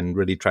therapy and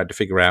really tried to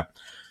figure out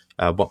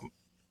what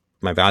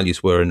my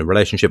values were in a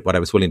relationship, what I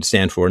was willing to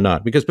stand for or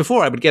not. Because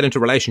before I would get into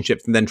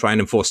relationships and then try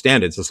and enforce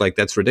standards. It's like,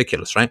 that's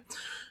ridiculous, right?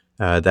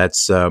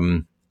 That's,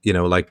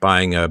 like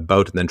buying a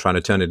boat and then trying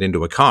to turn it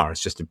into a car.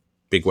 It's just a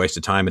big waste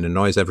of time and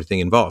annoys everything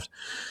involved.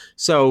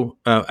 So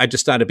I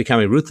just started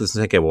becoming ruthless and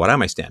saying, okay, well, what are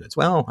my standards?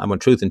 Well, I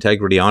want truth,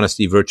 integrity,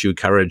 honesty, virtue,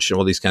 courage,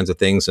 all these kinds of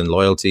things, and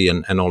loyalty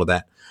and all of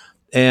that.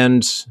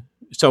 And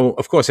so,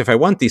 of course, if I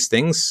want these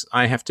things,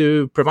 I have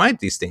to provide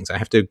these things. I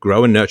have to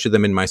grow and nurture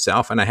them in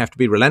myself, and I have to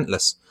be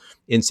relentless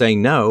in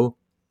saying no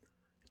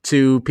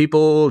to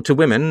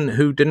women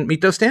who didn't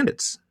meet those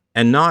standards.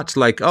 and not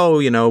like, oh,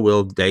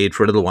 we'll date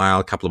for a little while,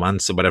 a couple of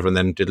months or whatever, and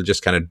then it'll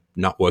just kind of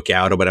not work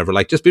out or whatever.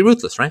 Like, just be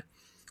ruthless, right?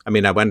 I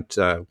mean, I went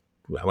on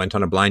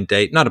a blind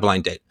date, not a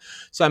blind date.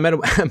 So I met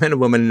a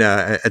woman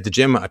at the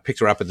gym. I picked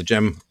her up at the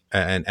gym,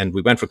 and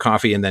we went for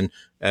coffee. And then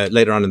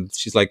later on,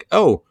 she's like,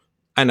 "Oh,"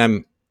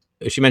 and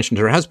she mentioned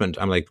her husband.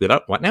 I'm like,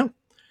 "What now?"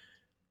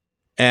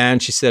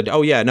 And she said,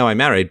 "Oh yeah, no, I'm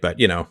married, but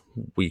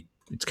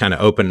it's kind of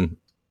open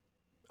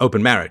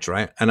marriage,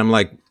 right?" And I'm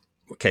like,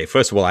 "Okay,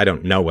 first of all, I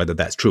don't know whether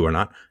that's true or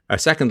not.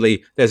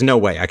 Secondly, there's no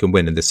way I can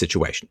win in this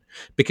situation,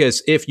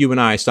 because if you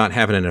and I start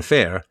having an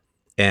affair,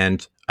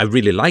 and I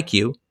really like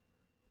you,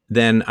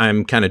 then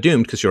I'm kind of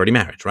doomed because you're already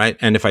married, right?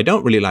 And if I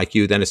don't really like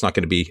you, then it's not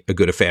going to be a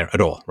good affair at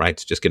all, right?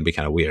 It's just going to be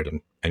kind of weird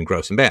and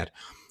gross and bad."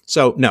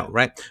 So no,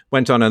 right?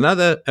 Went on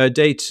another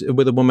date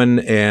with a woman,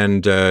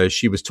 and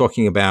she was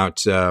talking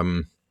about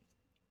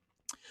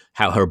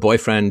how her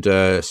boyfriend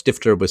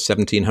stiffed her with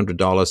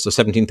 $1,700 or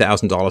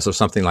 $17,000 or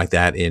something like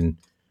that in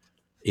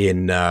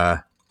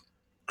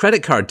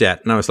credit card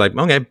debt. And I was like,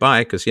 okay,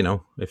 bye, because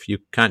if you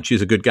can't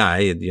choose a good guy,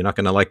 you're not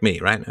going to like me,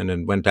 right? And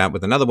then went out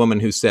with another woman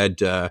who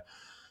said, yeah,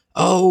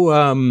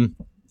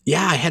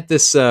 I had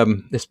this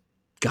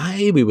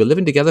guy. We were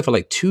living together for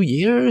like 2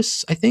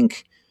 years, I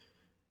think.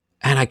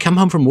 And I come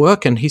home from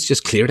work and he's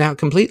just cleared out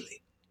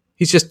completely.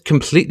 He's just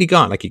completely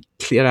gone. Like, he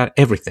cleared out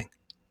everything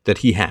that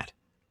he had.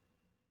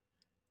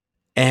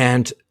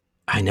 And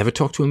I never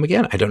talked to him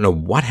again. I don't know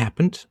what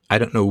happened. I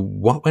don't know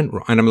what went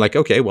wrong. And I'm like,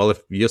 okay, well,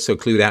 if you're so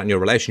clued out in your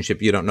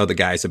relationship, you don't know the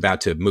guy's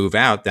about to move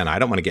out, then I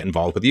don't want to get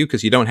involved with you,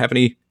 because you don't have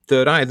any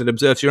third eye that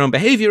observes your own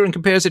behavior and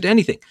compares it to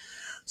anything.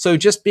 So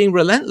just being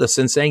relentless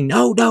and saying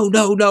no, no,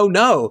 no, no,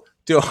 no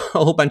to a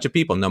whole bunch of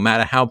people, no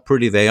matter how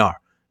pretty they are,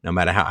 no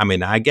matter how,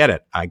 I get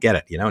it,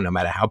 no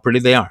matter how pretty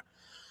they are.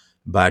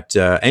 But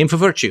aim for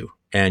virtue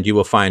and you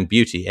will find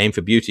beauty. Aim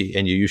for beauty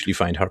and you usually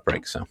find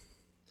heartbreak. So.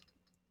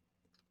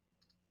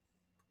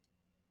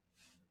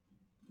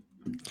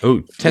 Oh,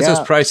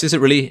 Tezos price, is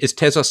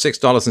Tezos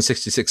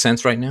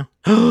 $6.66 right now?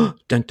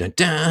 Dun, dun,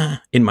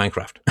 dun, in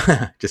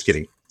Minecraft. Just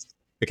kidding.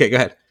 Okay, go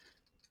ahead.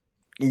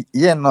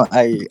 Yeah, no,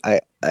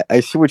 I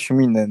see what you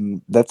mean,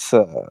 and that's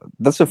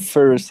a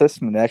fair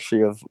assessment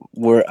actually of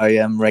where I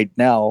am right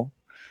now.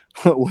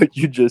 What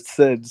you just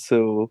said.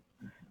 So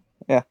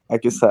yeah, I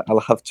guess I'll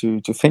have to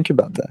think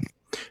about that.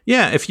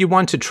 Yeah, if you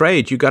want to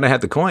trade, you got to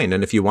have the coin.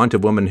 And if you want a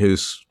woman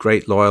who's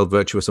great, loyal,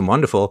 virtuous, and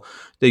wonderful,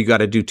 then you got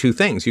to do two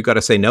things. You got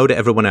to say no to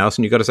everyone else,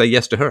 and you got to say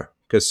yes to her.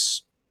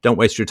 Because don't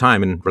waste your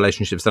time in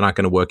relationships that aren't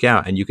going to work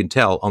out. And you can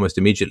tell almost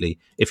immediately,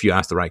 if you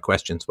ask the right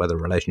questions, whether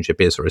a relationship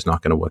is or is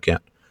not going to work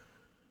out.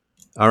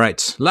 All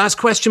right, last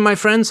question, my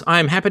friends.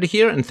 I'm happy to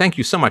hear, and thank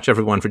you so much,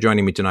 everyone, for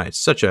joining me tonight.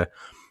 It's such a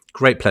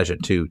great pleasure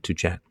to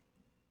chat.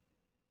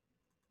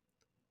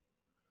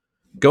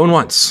 Going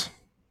once,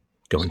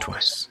 going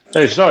twice.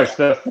 Hey, sorry,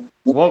 Steph.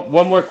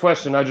 One more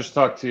question. I just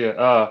talked to you.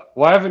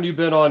 Why haven't you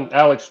been on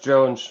Alex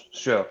Jones'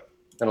 show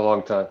in a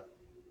long time?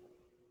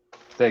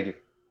 Thank you.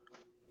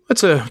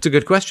 It's a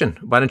good question.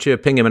 Why don't you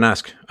ping him and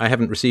ask? I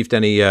haven't received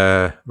any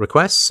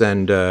requests,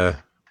 and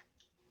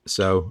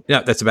so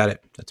yeah, that's about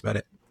it.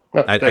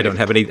 No, I don't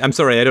have any. I'm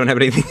sorry, I don't have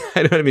anything.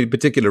 I don't have any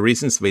particular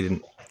reasons we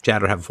didn't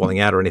chat or have a falling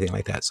out or anything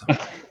like that. So.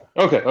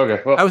 Okay.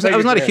 Well, I was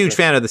not a huge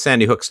fan of the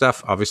Sandy Hook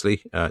stuff.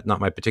 Obviously, not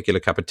my particular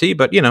cup of tea.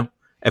 But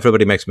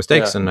everybody makes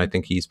mistakes, and I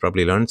think he's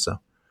probably learned. So.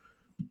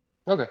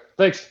 Okay.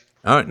 Thanks.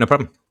 All right, no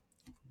problem.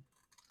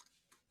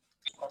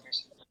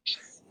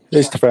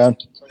 Hey, Stefan.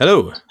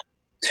 Hello.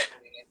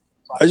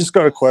 I just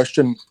got a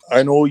question.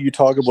 I know you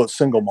talk about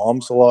single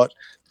moms a lot,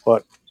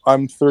 but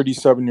I'm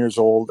 37 years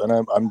old, and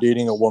I'm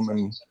dating a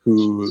woman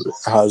who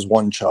has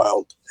one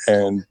child,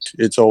 and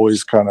it's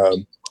always kind of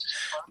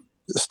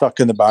stuck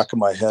in the back of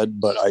my head,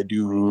 but I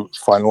do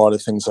find a lot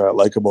of things that I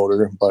like about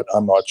her, but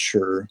I'm not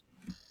sure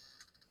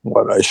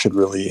what I should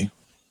really,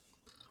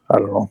 I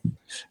don't know.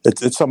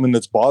 It's something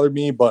that's bothered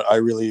me, but I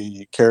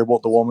really care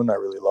about the woman. I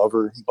really love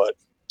her, but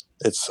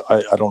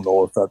I don't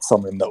know if that's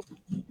something that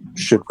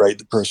should write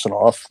the person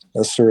off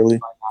necessarily.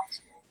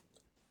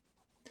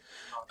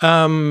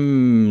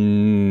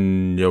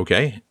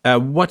 Okay.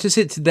 What is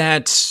it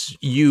that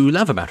you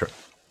love about her?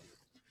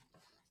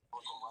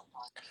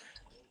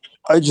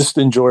 I just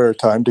enjoy our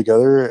time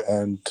together,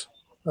 and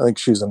I think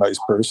she's a nice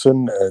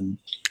person. And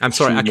I'm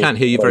sorry, I can't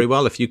hear you very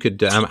well. If you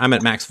could, I'm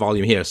at max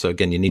volume here, so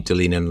again, you need to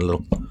lean in a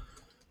little.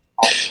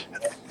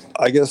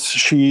 I guess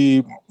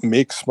she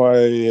makes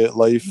my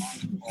life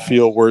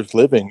feel worth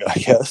living. I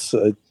guess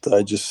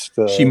I just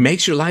she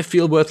makes your life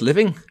feel worth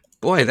living.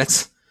 Boy,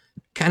 that's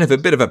kind of a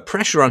bit of a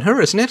pressure on her,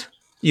 isn't it?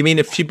 You mean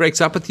if she breaks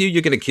up with you,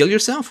 you're going to kill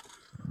yourself?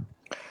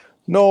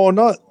 No,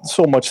 not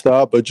so much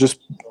that, but just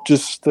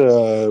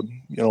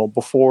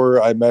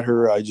before I met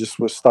her, I just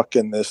was stuck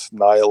in this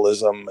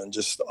nihilism and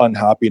just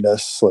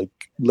unhappiness,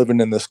 like living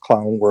in this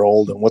clown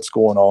world and what's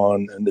going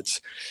on. And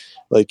it's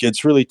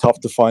really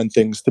tough to find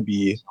things to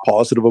be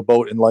positive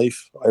about in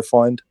life. I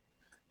find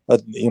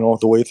that,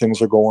 the way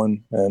things are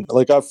going, and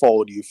I've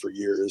followed you for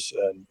years,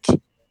 and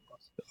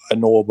I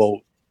know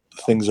about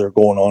things that are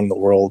going on in the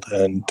world,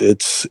 and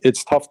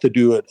it's tough to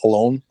do it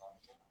alone.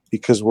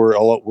 because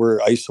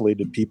we're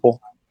isolated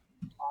people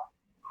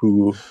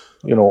who,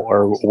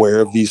 are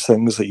aware of these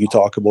things that you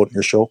talk about in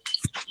your show.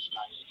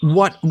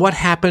 What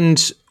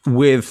happened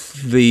with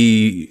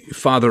the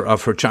father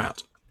of her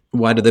child?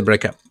 Why did they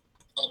break up?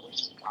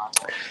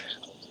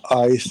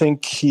 I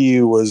think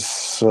he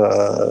was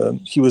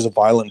a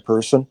violent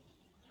person,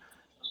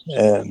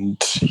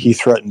 and he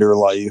threatened her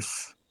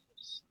life.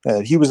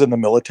 And he was in the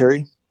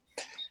military.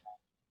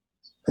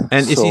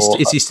 And is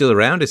he still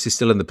around? Is he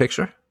still in the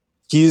picture?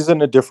 He's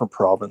in a different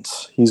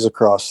province. He's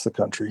across the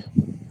country.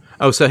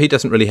 Oh, so he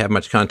doesn't really have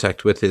much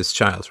contact with his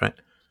child, right?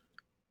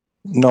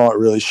 Not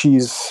really. He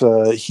used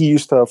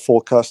to have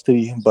full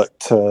custody,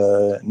 but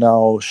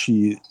now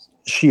she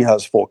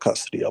has full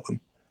custody of him.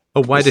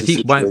 Oh, why did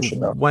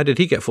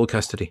he get full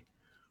custody?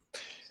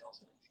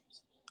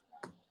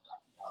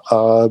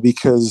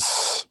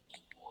 Because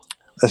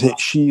I think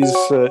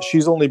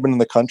she's only been in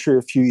the country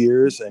a few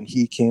years, and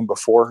he came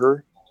before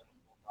her.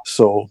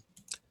 So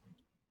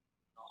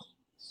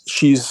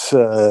she's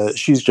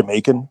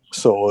Jamaican.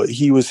 So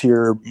he was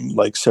here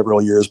like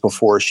several years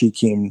before she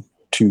came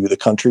to the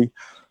country.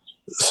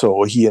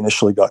 So he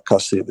initially got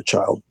custody of the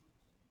child.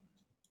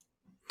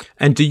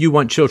 And do you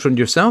want children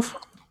yourself?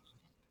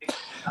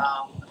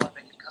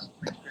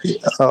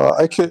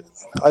 I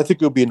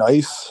think it would be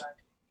nice,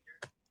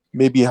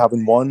 maybe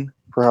having one,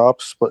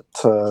 perhaps, but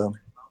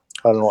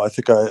I don't know. I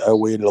think I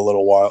waited a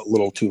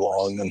little too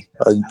long, and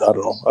I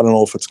don't know. I don't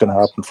know if it's going to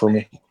happen for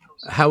me.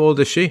 How old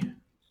is she?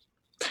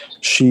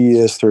 She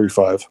is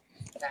 35.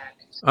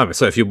 Oh,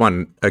 so if you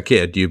want a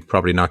kid, you're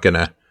probably not going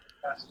to.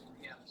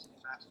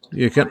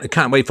 You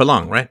can't wait for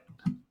long, right?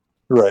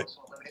 Right.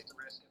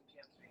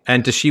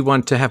 And does she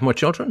want to have more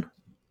children?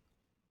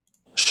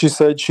 She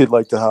said she'd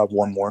like to have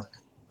one more.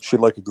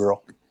 She'd like a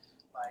girl.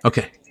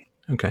 Okay.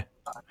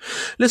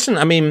 Listen,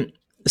 I mean,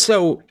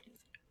 so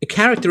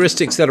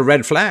characteristics that are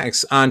red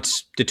flags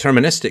aren't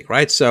deterministic,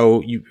 right?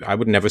 So I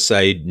would never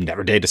say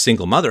never date a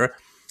single mother.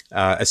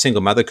 A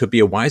single mother could be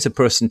a wiser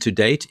person to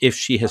date if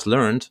she has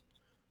learned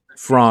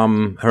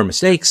from her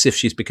mistakes, if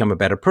she's become a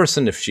better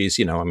person, if she's,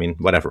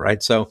 whatever,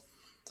 right? So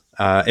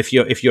if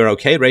you're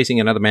okay raising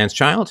another man's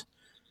child,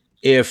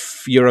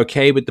 if you're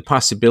okay with the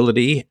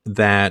possibility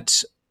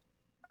that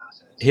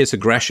his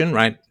aggression,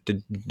 right?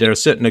 There are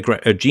certain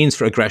genes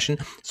for aggression.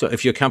 So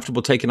if you're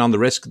comfortable taking on the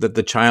risk that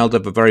the child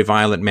of a very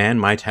violent man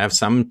might have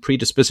some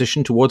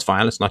predisposition towards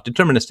violence, not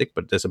deterministic,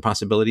 but there's a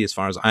possibility as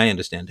far as I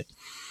understand it.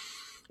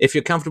 If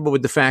you're comfortable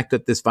with the fact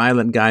that this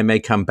violent guy may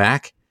come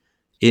back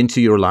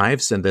into your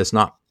lives and there's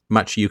not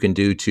much you can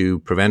do to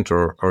prevent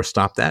or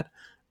stop that,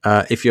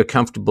 if you're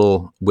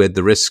comfortable with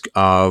the risk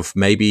of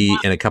maybe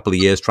in a couple of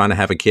years trying to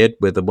have a kid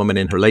with a woman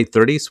in her late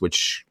 30s,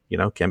 which,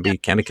 can be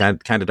kind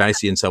of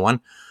dicey and so on.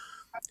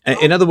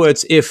 In other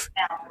words,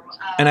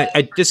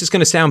 I this is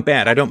going to sound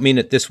bad. I don't mean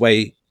it this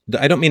way.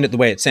 I don't mean it the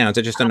way it sounds.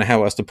 I just don't know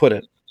how else to put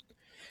it.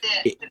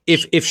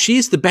 If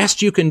she's the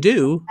best you can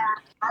do,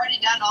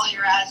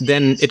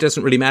 then it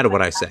doesn't really matter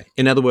what I say.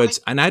 In other words,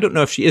 and I don't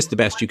know if she is the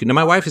best you can do.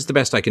 My wife is the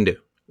best I can do.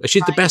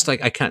 She's the best I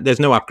can't. There's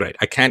no upgrade.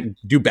 I can't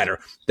do better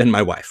than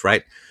my wife,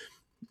 right?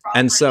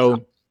 And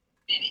so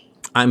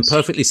I'm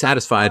perfectly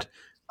satisfied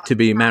to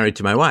be married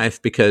to my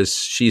wife because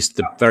she's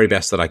the very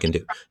best that I can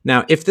do.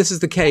 Now, if this is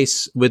the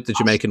case with the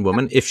Jamaican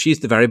woman, if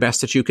she's the very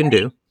best that you can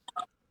do,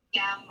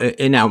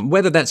 and now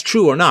whether that's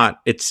true or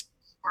not, it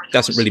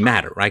doesn't really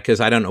matter, right? Because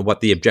I don't know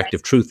what the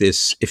objective truth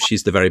is if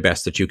she's the very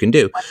best that you can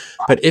do.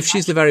 But if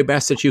she's the very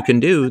best that you can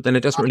do, then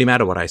it doesn't really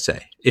matter what I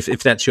say,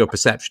 if that's your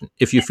perception.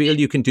 If you feel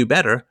you can do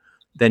better,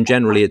 then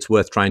generally it's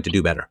worth trying to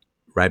do better,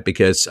 right?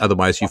 Because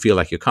otherwise you feel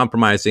like you're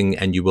compromising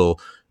and you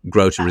will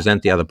grow to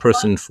resent the other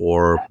person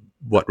for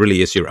what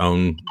really is your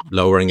own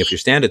lowering of your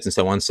standards and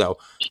so on. So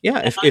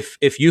yeah,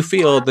 if you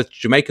feel that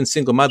Jamaican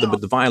single mother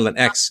with the violent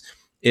ex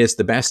is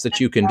the best that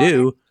you can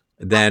do,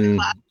 then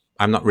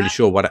I'm not really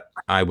sure what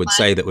I would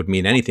say that would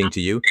mean anything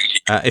to you.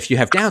 If you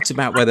have doubts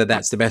about whether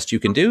that's the best you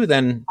can do,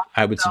 then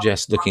I would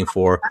suggest looking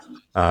for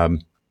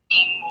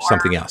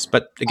something else.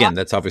 But again,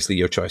 that's obviously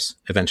your choice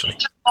eventually.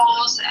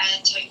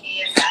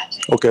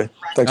 Okay.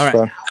 Thanks, all right.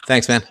 man.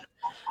 Thanks, man.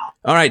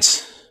 All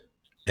right.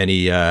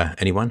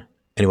 Anyone?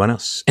 Anyone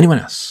else?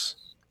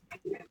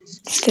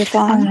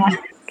 Stefan,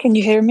 can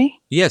you hear me?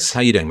 Yes.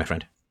 How you doing, my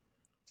friend?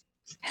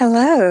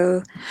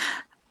 Hello.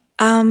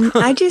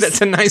 I just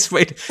That's a nice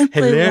way to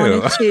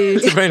hello.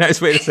 It's a very nice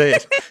way to say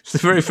it. It's a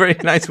very, very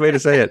nice way to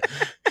say it.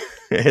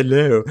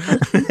 Hello.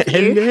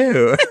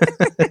 Hello.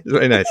 It's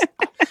very nice.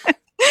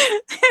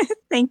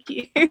 Thank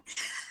you.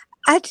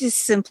 I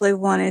just simply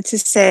wanted to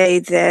say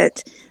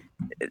that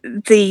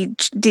the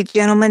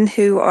gentlemen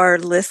who are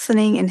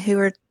listening and who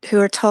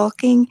are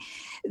talking,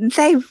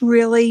 they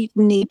really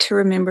need to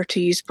remember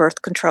to use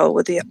birth control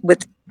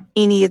with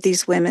any of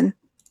these women.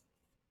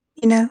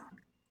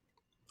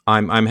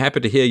 I'm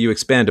happy to hear you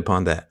expand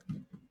upon that.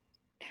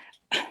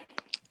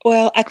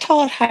 Well, I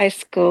taught high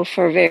school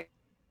for a very,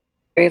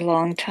 very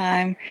long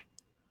time,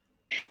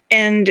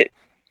 and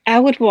I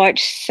would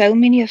watch so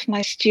many of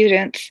my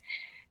students,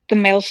 the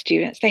male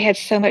students, they had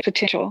so much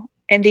potential,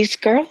 and these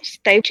girls,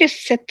 they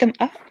just set them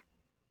up.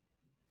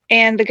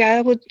 And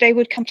they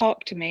would come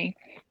talk to me.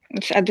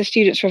 The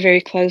students were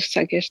very close,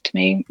 I guess, to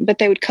me, but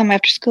they would come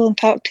after school and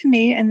talk to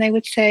me, and they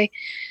would say,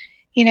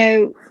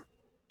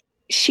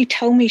 she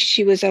told me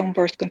she was on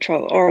birth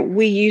control, or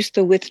we used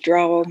the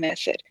withdrawal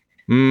method.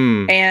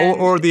 And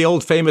or the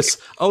old famous,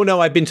 oh no,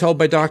 I've been told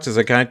by doctors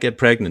I can't get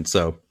pregnant,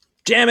 so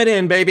jam it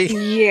in, baby.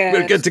 Yeah,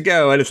 we're good to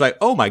go. And it's like,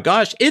 oh my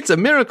gosh, it's a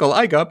miracle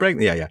I got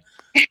pregnant. Yeah.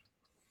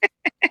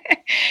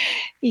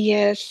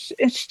 Yes,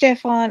 and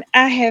Stefan,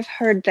 I have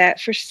heard that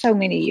for so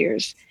many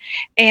years,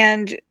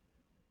 and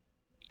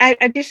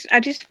I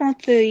just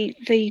want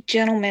the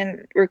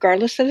gentlemen,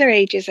 regardless of their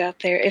ages out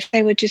there, if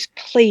they would just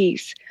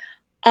please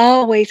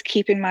always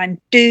keep in mind,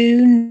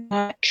 do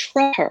not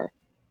trust her.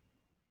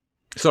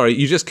 Sorry,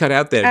 you just cut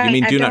out there. You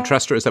mean do not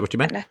trust her? Is that what you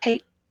meant?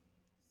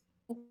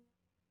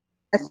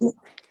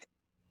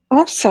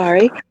 I'm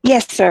sorry.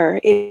 Yes,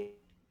 sir. It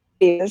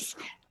is.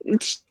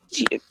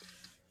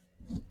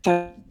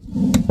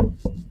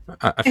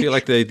 I feel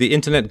like the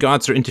internet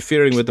gods are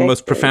interfering with the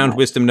most profound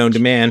wisdom known to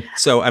man.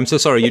 So I'm so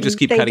sorry. You just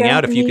keep cutting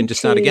out. If you can just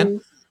start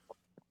again.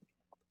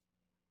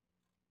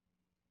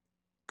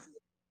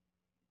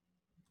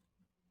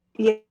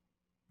 Yes.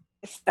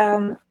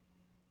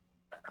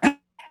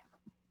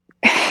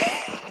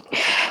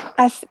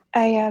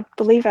 I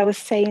believe I was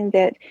saying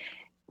that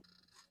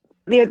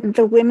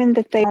the women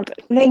that they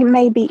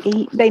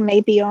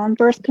may be on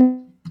birth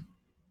control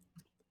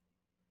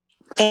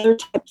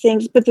type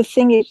things, but the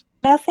thing is,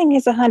 nothing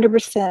is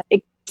 100%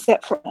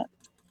 except for it,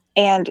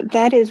 and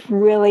that is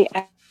really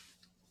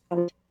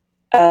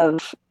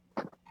of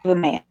the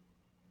man.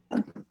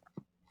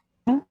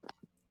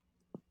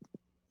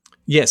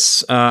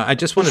 Yes, I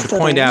just wanted to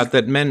point out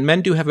that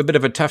men do have a bit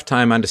of a tough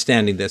time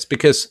understanding this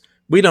because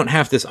we don't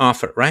have this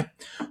offer, right?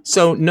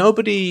 So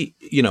nobody,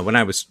 when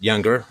I was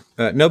younger,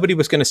 nobody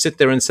was going to sit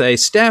there and say,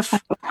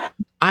 Steph,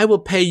 I will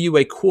pay you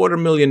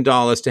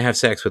 $250,000 to have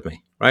sex with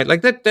me, right?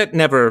 Like that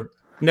never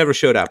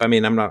showed up. I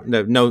mean, I'm not,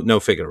 no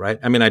figure, right?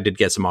 I mean, I did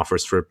get some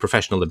offers for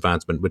professional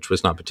advancement, which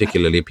was not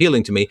particularly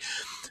appealing to me,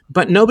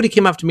 but nobody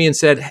came up to me and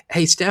said,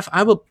 hey, Steph,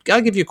 I'll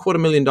give you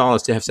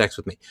 $250,000 to have sex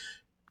with me.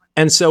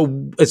 And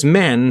so as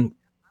men,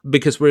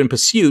 because we're in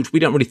pursuit, we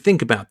don't really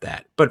think about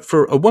that. But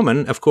for a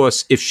woman, of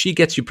course, if she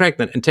gets you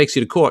pregnant and takes you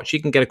to court, she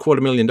can get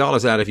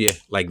 $250,000 out of you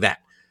like that,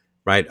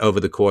 right?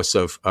 Over the course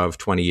of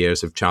 20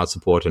 years of child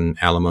support and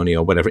alimony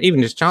or whatever, even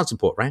just child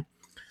support, right?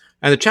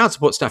 And the child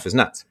support stuff is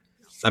nuts.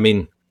 I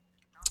mean,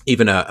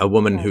 even a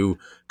woman who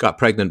got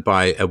pregnant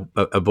by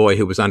a boy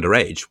who was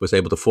underage was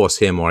able to force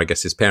him, or I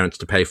guess his parents,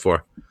 to pay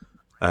for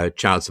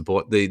child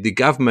support. The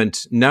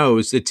government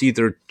knows it's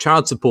either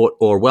child support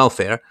or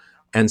welfare.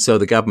 And so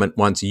the government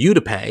wants you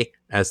to pay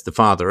as the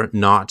father,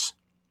 not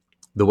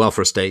the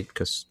welfare state,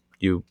 because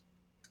you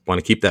want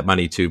to keep that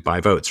money to buy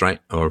votes,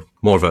 right? Or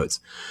more votes.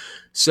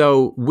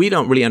 So we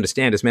don't really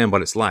understand as men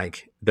what it's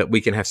like that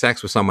we can have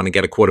sex with someone and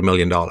get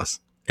 $250,000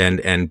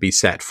 and be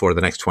set for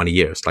the next 20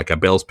 years, like our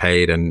bills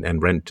paid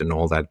and rent and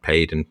all that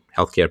paid and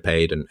healthcare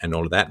paid and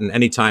all of that. And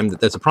anytime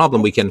that there's a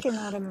problem, we can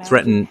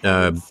threaten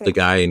the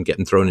guy and get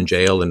him thrown in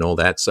jail and all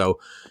that.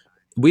 So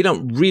we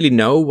don't really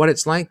know what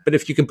it's like, but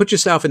if you can put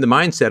yourself in the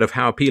mindset of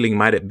how appealing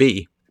might it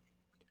be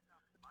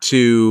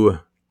to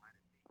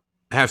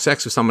have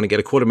sex with someone and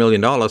get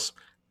 $250,000,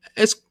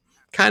 it's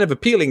kind of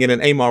appealing in an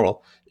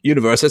amoral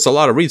universe. It's a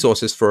lot of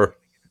resources for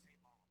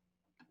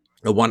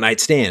a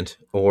one-night stand,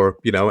 or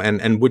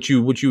and would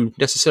you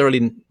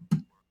necessarily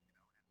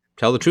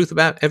tell the truth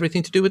about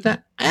everything to do with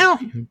that? Well,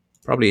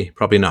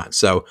 probably not.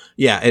 So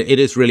yeah, it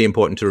is really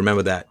important to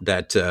remember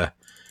that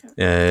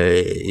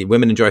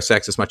women enjoy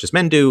sex as much as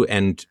men do,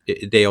 and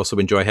they also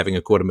enjoy having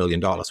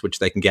 $250,000, which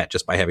they can get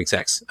just by having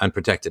sex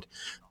unprotected.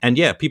 And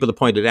yeah, people have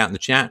pointed out in the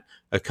chat,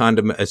 a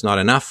condom is not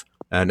enough.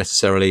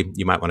 Necessarily,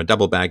 you might want to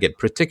double bag it,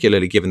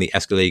 particularly given the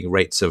escalating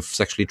rates of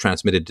sexually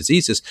transmitted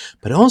diseases,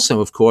 but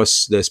also, of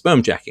course, the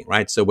sperm jacking,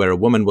 right? So where a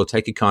woman will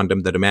take a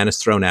condom that a man has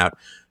thrown out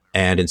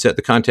and insert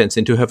the contents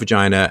into her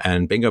vagina,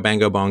 and bingo,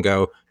 bango,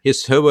 bongo,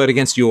 here's her word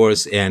against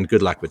yours, and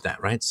good luck with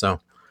that, right? So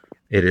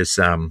it is,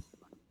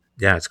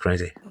 yeah, it's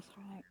crazy.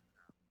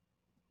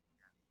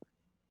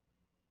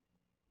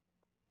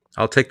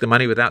 I'll take the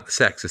money without the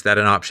sex. Is that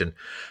an option?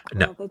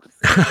 No.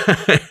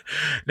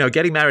 No,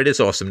 getting married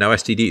is awesome. No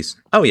STDs.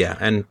 Oh, yeah.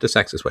 And the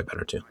sex is way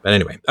better, too. But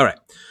anyway. All right.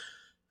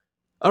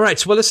 All right.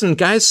 So, well, listen,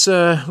 guys,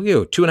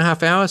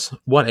 2.5 hours.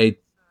 What a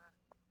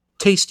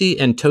tasty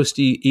and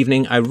toasty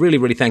evening. I really,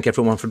 really thank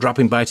everyone for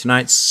dropping by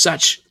tonight.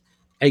 Such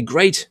a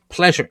great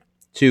pleasure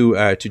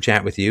to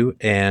chat with you.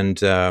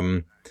 And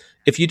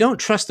if you don't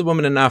trust the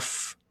woman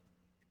enough,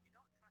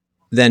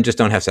 then just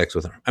don't have sex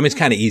with her. I mean, it's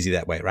kind of easy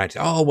that way, right?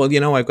 Oh,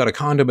 well, I've got a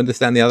condom and this,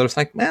 that, and the other. It's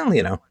like, well,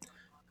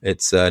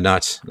 it's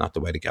not the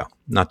way to go.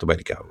 Not the way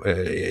to go.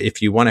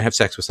 If you want to have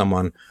sex with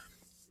someone,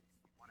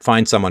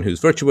 find someone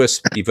who's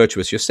virtuous, be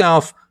virtuous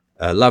yourself,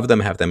 love them,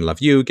 have them love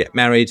you, get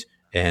married,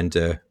 and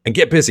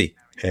get busy.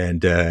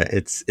 And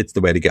it's the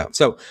way to go.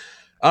 So,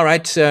 all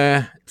right.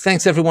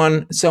 Thanks,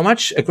 everyone, so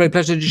much. A great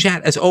pleasure to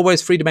chat. As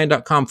always,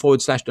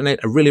 freedomain.com/donate.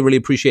 I really, really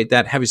appreciate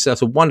that. Have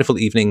yourselves a wonderful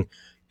evening.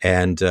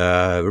 And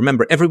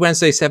remember, every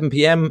Wednesday, 7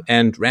 p.m.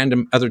 and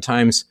random other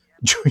times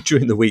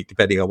during the week,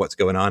 depending on what's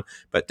going on.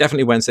 But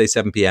definitely Wednesday,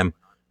 7 p.m.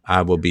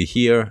 I will be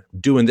here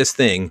doing this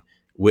thing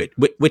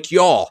with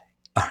y'all.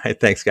 All right.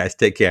 Thanks, guys.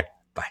 Take care.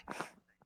 Bye.